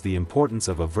ideas is the importance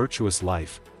of a virtuous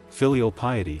life, filial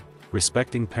piety,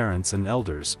 respecting parents and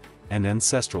elders, and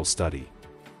ancestral study.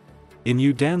 In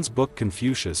Yu Dan's book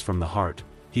Confucius from the Heart,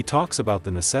 he talks about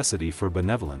the necessity for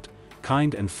benevolent,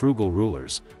 kind and frugal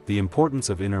rulers, the importance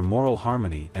of inner moral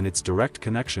harmony and its direct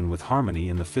connection with harmony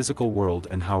in the physical world,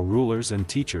 and how rulers and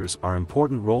teachers are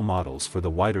important role models for the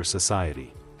wider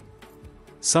society.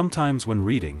 Sometimes when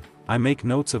reading, I make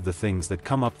notes of the things that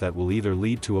come up that will either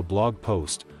lead to a blog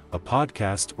post, a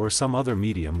podcast, or some other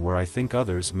medium where I think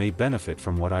others may benefit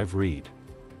from what I've read.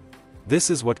 This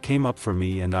is what came up for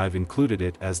me, and I've included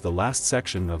it as the last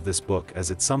section of this book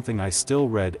as it's something I still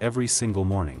read every single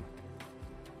morning.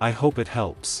 I hope it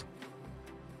helps.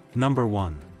 Number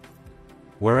 1.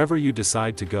 Wherever you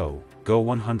decide to go, go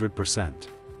 100%.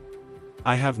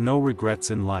 I have no regrets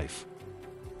in life.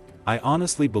 I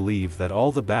honestly believe that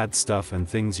all the bad stuff and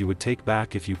things you would take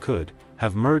back if you could,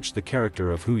 have merged the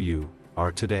character of who you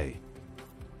are today.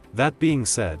 That being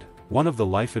said, one of the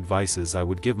life advices I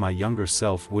would give my younger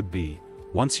self would be,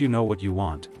 once you know what you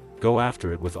want, go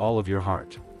after it with all of your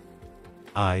heart.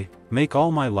 I make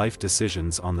all my life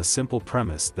decisions on the simple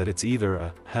premise that it's either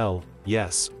a hell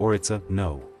yes or it's a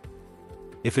no.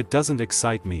 If it doesn't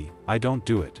excite me, I don't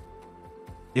do it.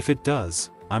 If it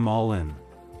does, I'm all in.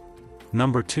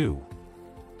 Number 2.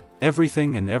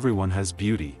 Everything and everyone has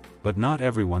beauty, but not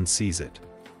everyone sees it.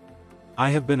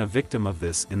 I have been a victim of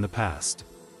this in the past.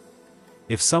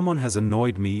 If someone has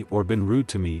annoyed me or been rude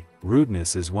to me,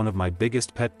 rudeness is one of my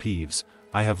biggest pet peeves.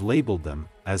 I have labeled them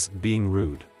as being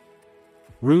rude.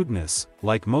 Rudeness,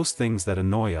 like most things that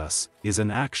annoy us, is an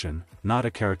action, not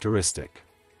a characteristic.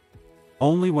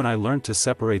 Only when I learned to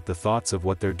separate the thoughts of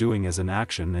what they're doing as an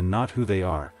action and not who they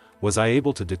are, was I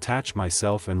able to detach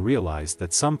myself and realize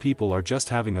that some people are just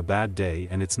having a bad day,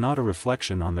 and it's not a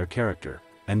reflection on their character,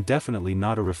 and definitely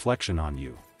not a reflection on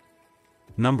you.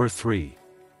 Number 3.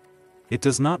 It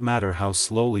does not matter how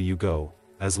slowly you go,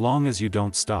 as long as you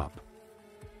don't stop.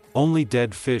 Only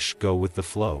dead fish go with the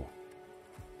flow.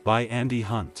 By Andy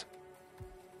Hunt.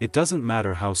 It doesn't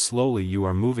matter how slowly you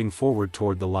are moving forward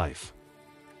toward the life,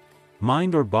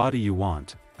 mind or body you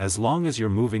want, as long as you're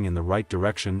moving in the right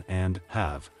direction and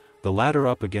have the ladder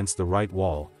up against the right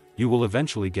wall, you will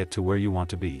eventually get to where you want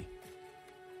to be.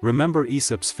 Remember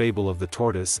Aesop's fable of the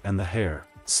tortoise and the hare,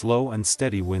 slow and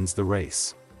steady wins the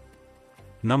race.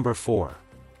 Number 4.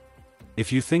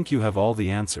 If you think you have all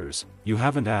the answers, you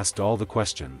haven't asked all the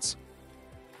questions.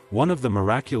 One of the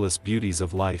miraculous beauties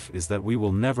of life is that we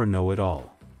will never know it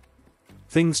all.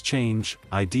 Things change,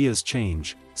 ideas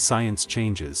change, science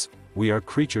changes, we are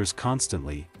creatures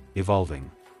constantly evolving.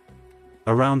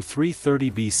 Around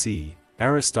 330 BC,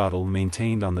 Aristotle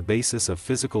maintained on the basis of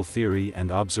physical theory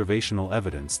and observational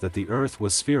evidence that the Earth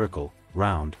was spherical,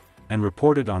 round, and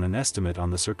reported on an estimate on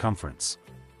the circumference.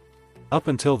 Up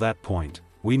until that point,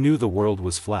 we knew the world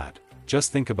was flat.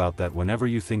 Just think about that whenever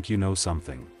you think you know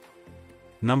something.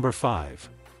 Number 5.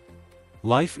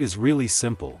 Life is really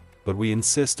simple, but we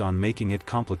insist on making it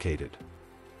complicated.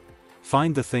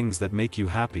 Find the things that make you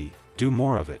happy, do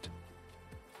more of it.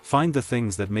 Find the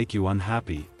things that make you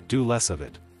unhappy, do less of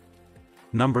it.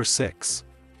 Number 6.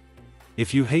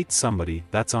 If you hate somebody,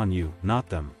 that's on you, not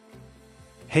them.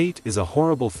 Hate is a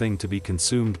horrible thing to be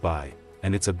consumed by,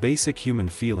 and it's a basic human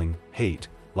feeling. Hate,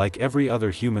 like every other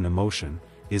human emotion,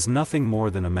 is nothing more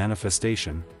than a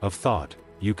manifestation of thought.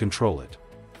 You control it.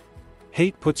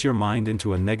 Hate puts your mind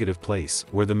into a negative place,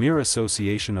 where the mere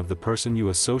association of the person you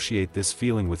associate this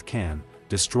feeling with can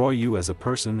destroy you as a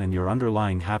person and your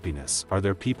underlying happiness. Are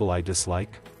there people I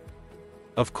dislike?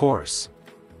 Of course.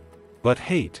 But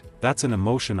hate, that's an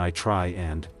emotion I try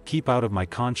and keep out of my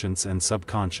conscience and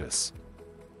subconscious.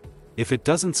 If it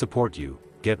doesn't support you,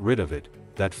 get rid of it.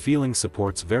 That feeling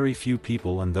supports very few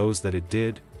people, and those that it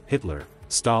did, Hitler,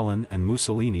 Stalin and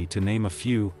Mussolini to name a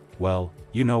few, well,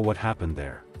 you know what happened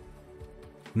there.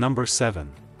 Number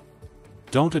 7.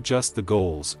 Don't adjust the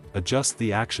goals, adjust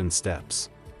the action steps.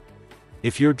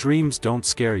 If your dreams don't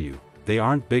scare you, they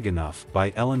aren't big enough.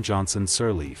 By Ellen Johnson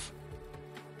Sirleaf.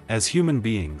 As human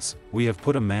beings, we have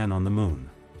put a man on the moon.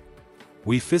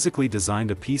 We physically designed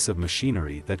a piece of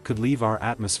machinery that could leave our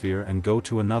atmosphere and go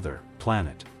to another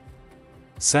planet.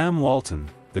 Sam Walton,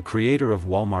 the creator of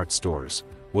Walmart stores,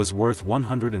 was worth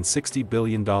 $160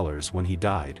 billion when he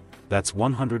died. That's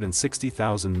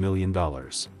 $160,000 million.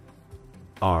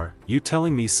 Are you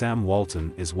telling me Sam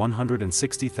Walton is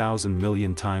 160,000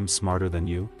 million times smarter than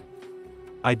you?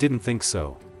 I didn't think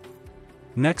so.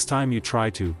 Next time you try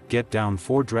to get down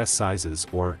 4 dress sizes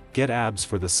or get abs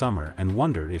for the summer and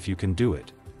wonder if you can do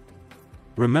it,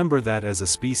 remember that as a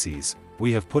species,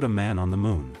 we have put a man on the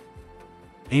moon.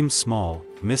 Aim small,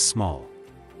 miss small.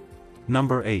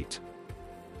 Number 8.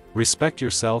 Respect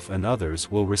yourself and others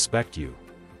will respect you.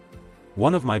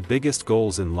 One of my biggest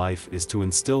goals in life is to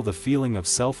instill the feeling of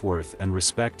self-worth and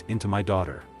respect into my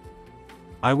daughter.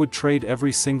 I would trade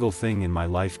every single thing in my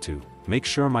life to make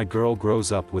sure my girl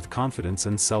grows up with confidence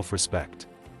and self-respect.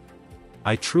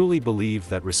 I truly believe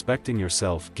that respecting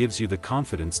yourself gives you the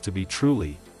confidence to be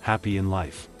truly happy in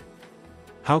life.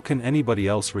 How can anybody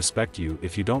else respect you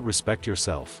if you don't respect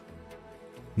yourself?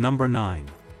 Number 9.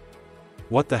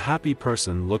 What the happy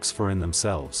person looks for in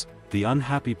themselves, the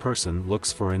unhappy person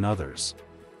looks for in others.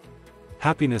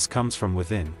 Happiness comes from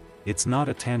within, it's not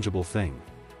a tangible thing.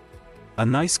 A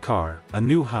nice car, a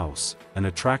new house, an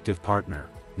attractive partner,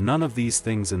 none of these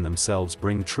things in themselves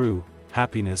bring true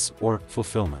happiness or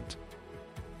fulfillment.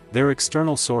 They're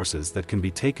external sources that can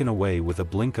be taken away with a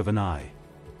blink of an eye.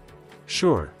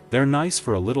 Sure, they're nice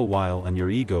for a little while and your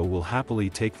ego will happily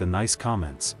take the nice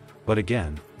comments, but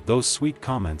again, those sweet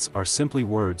comments are simply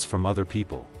words from other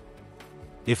people.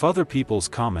 If other people's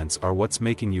comments are what's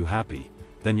making you happy,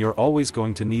 then you're always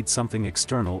going to need something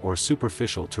external or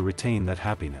superficial to retain that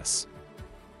happiness.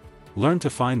 Learn to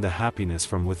find the happiness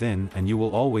from within and you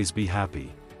will always be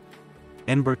happy.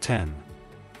 Number 10.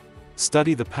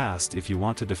 Study the past if you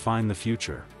want to define the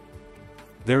future.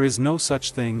 There is no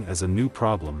such thing as a new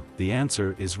problem, the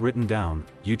answer is written down,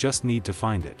 you just need to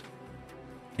find it.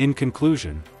 In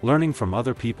conclusion, learning from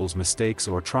other people's mistakes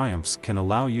or triumphs can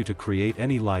allow you to create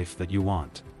any life that you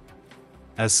want.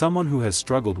 As someone who has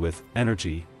struggled with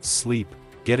energy, sleep,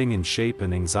 getting in shape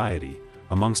and anxiety,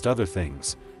 amongst other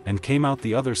things, and came out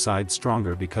the other side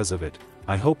stronger because of it,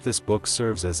 I hope this book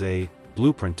serves as a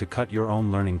blueprint to cut your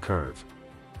own learning curve.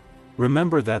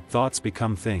 Remember that thoughts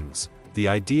become things, the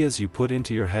ideas you put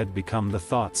into your head become the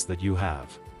thoughts that you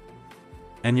have.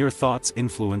 And your thoughts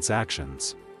influence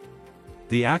actions.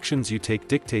 The actions you take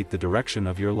dictate the direction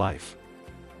of your life.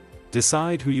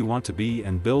 Decide who you want to be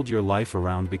and build your life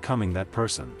around becoming that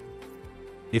person.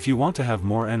 If you want to have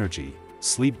more energy,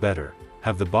 sleep better,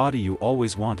 have the body you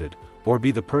always wanted, or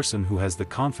be the person who has the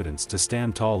confidence to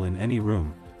stand tall in any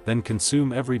room, then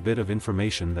consume every bit of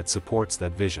information that supports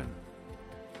that vision.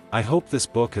 I hope this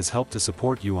book has helped to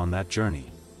support you on that journey.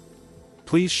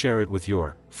 Please share it with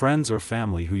your friends or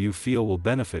family who you feel will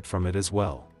benefit from it as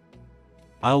well.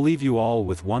 I'll leave you all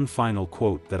with one final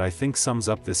quote that I think sums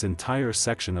up this entire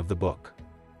section of the book.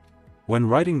 When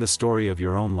writing the story of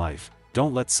your own life,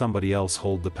 don't let somebody else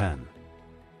hold the pen.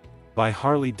 By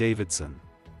Harley Davidson.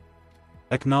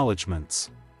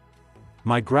 Acknowledgements.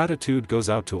 My gratitude goes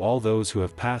out to all those who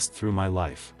have passed through my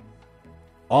life.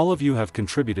 All of you have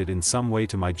contributed in some way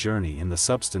to my journey in the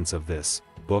substance of this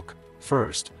book.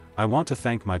 First, I want to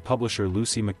thank my publisher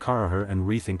Lucy McCarraher and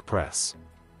Rethink Press.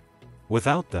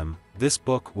 Without them, this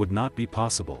book would not be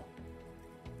possible.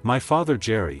 My father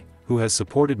Jerry, who has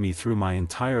supported me through my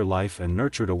entire life and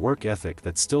nurtured a work ethic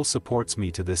that still supports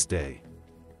me to this day.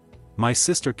 My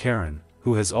sister Karen,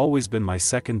 who has always been my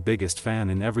second biggest fan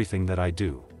in everything that I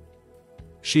do.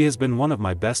 She has been one of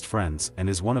my best friends and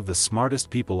is one of the smartest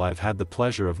people I've had the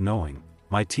pleasure of knowing.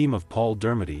 My team of Paul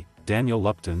Dermody, Daniel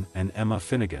Lupton and Emma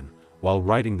Finnegan, while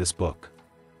writing this book.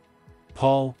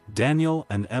 Paul, Daniel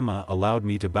and Emma allowed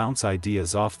me to bounce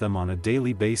ideas off them on a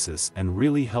daily basis and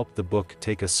really helped the book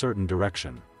take a certain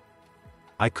direction.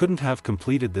 I couldn't have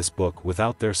completed this book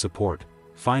without their support.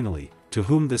 Finally, to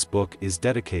whom this book is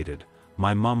dedicated,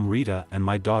 my mom Rita and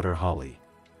my daughter Holly.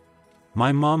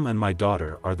 My mom and my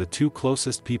daughter are the two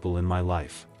closest people in my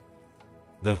life.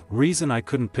 The reason I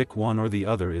couldn't pick one or the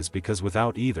other is because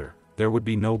without either, there would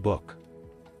be no book.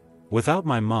 Without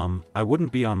my mom, I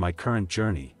wouldn't be on my current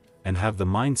journey, and have the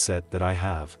mindset that I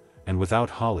have, and without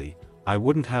Holly, I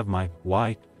wouldn't have my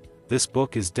why. This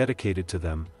book is dedicated to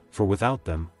them, for without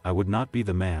them, I would not be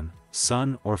the man,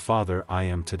 son or father I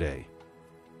am today.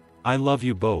 I love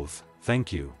you both,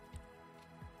 thank you.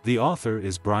 The author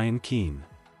is Brian Keane.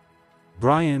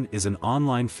 Brian is an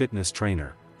online fitness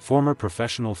trainer, former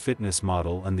professional fitness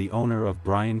model and the owner of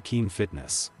Brian Keane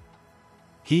Fitness.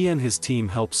 He and his team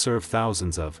help serve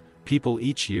thousands of people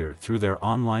each year through their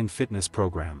online fitness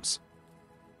programs.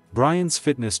 Brian's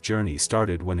fitness journey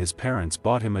started when his parents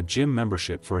bought him a gym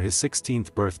membership for his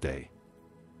 16th birthday.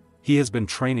 He has been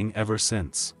training ever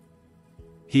since.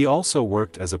 He also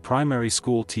worked as a primary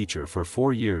school teacher for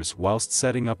 4 years whilst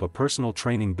setting up a personal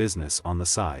training business on the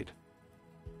side.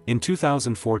 In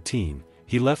 2014,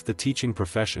 he left the teaching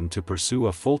profession to pursue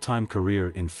a full-time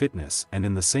career in fitness, and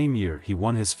in the same year he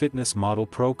won his Fitness Model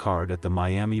Pro card at the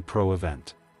Miami Pro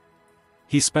event.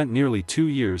 He spent nearly 2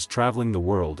 years traveling the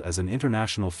world as an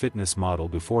international fitness model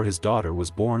before his daughter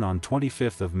was born on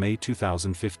 25th of May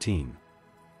 2015.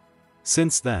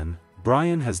 Since then,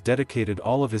 Brian has dedicated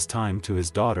all of his time to his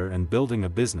daughter and building a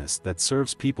business that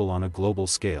serves people on a global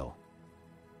scale.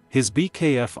 His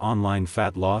BKF online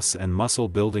fat loss and muscle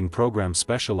building program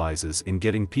specializes in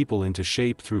getting people into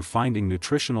shape through finding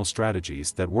nutritional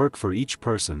strategies that work for each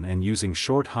person and using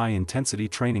short high-intensity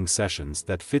training sessions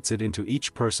that fits it into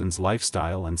each person's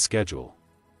lifestyle and schedule.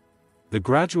 The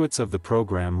graduates of the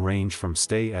program range from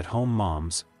stay-at-home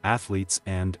moms, athletes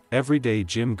and everyday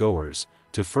gym goers,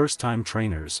 to first-time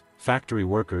trainers, factory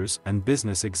workers and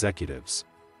business executives.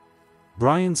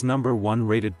 Brian's #1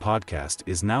 rated podcast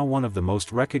is now one of the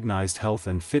most recognized health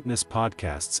and fitness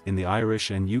podcasts in the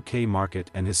Irish and UK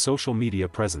market, and his social media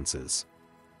presences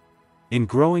in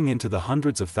growing into the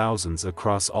hundreds of thousands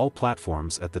across all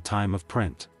platforms at the time of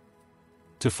print.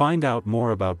 To find out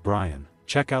more about Brian,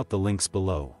 check out the links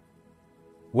below.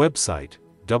 Website: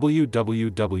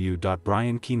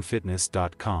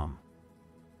 www.briankeanefitness.com.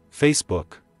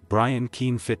 Facebook: Brian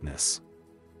Keane Fitness.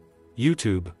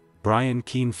 YouTube: Brian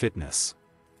Keane Fitness.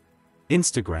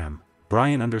 Instagram: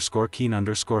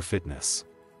 Brian_Keane_Fitness.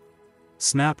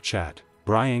 Snapchat: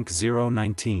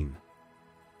 Briank019.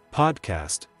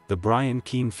 Podcast: The Brian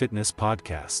Keane Fitness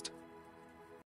Podcast.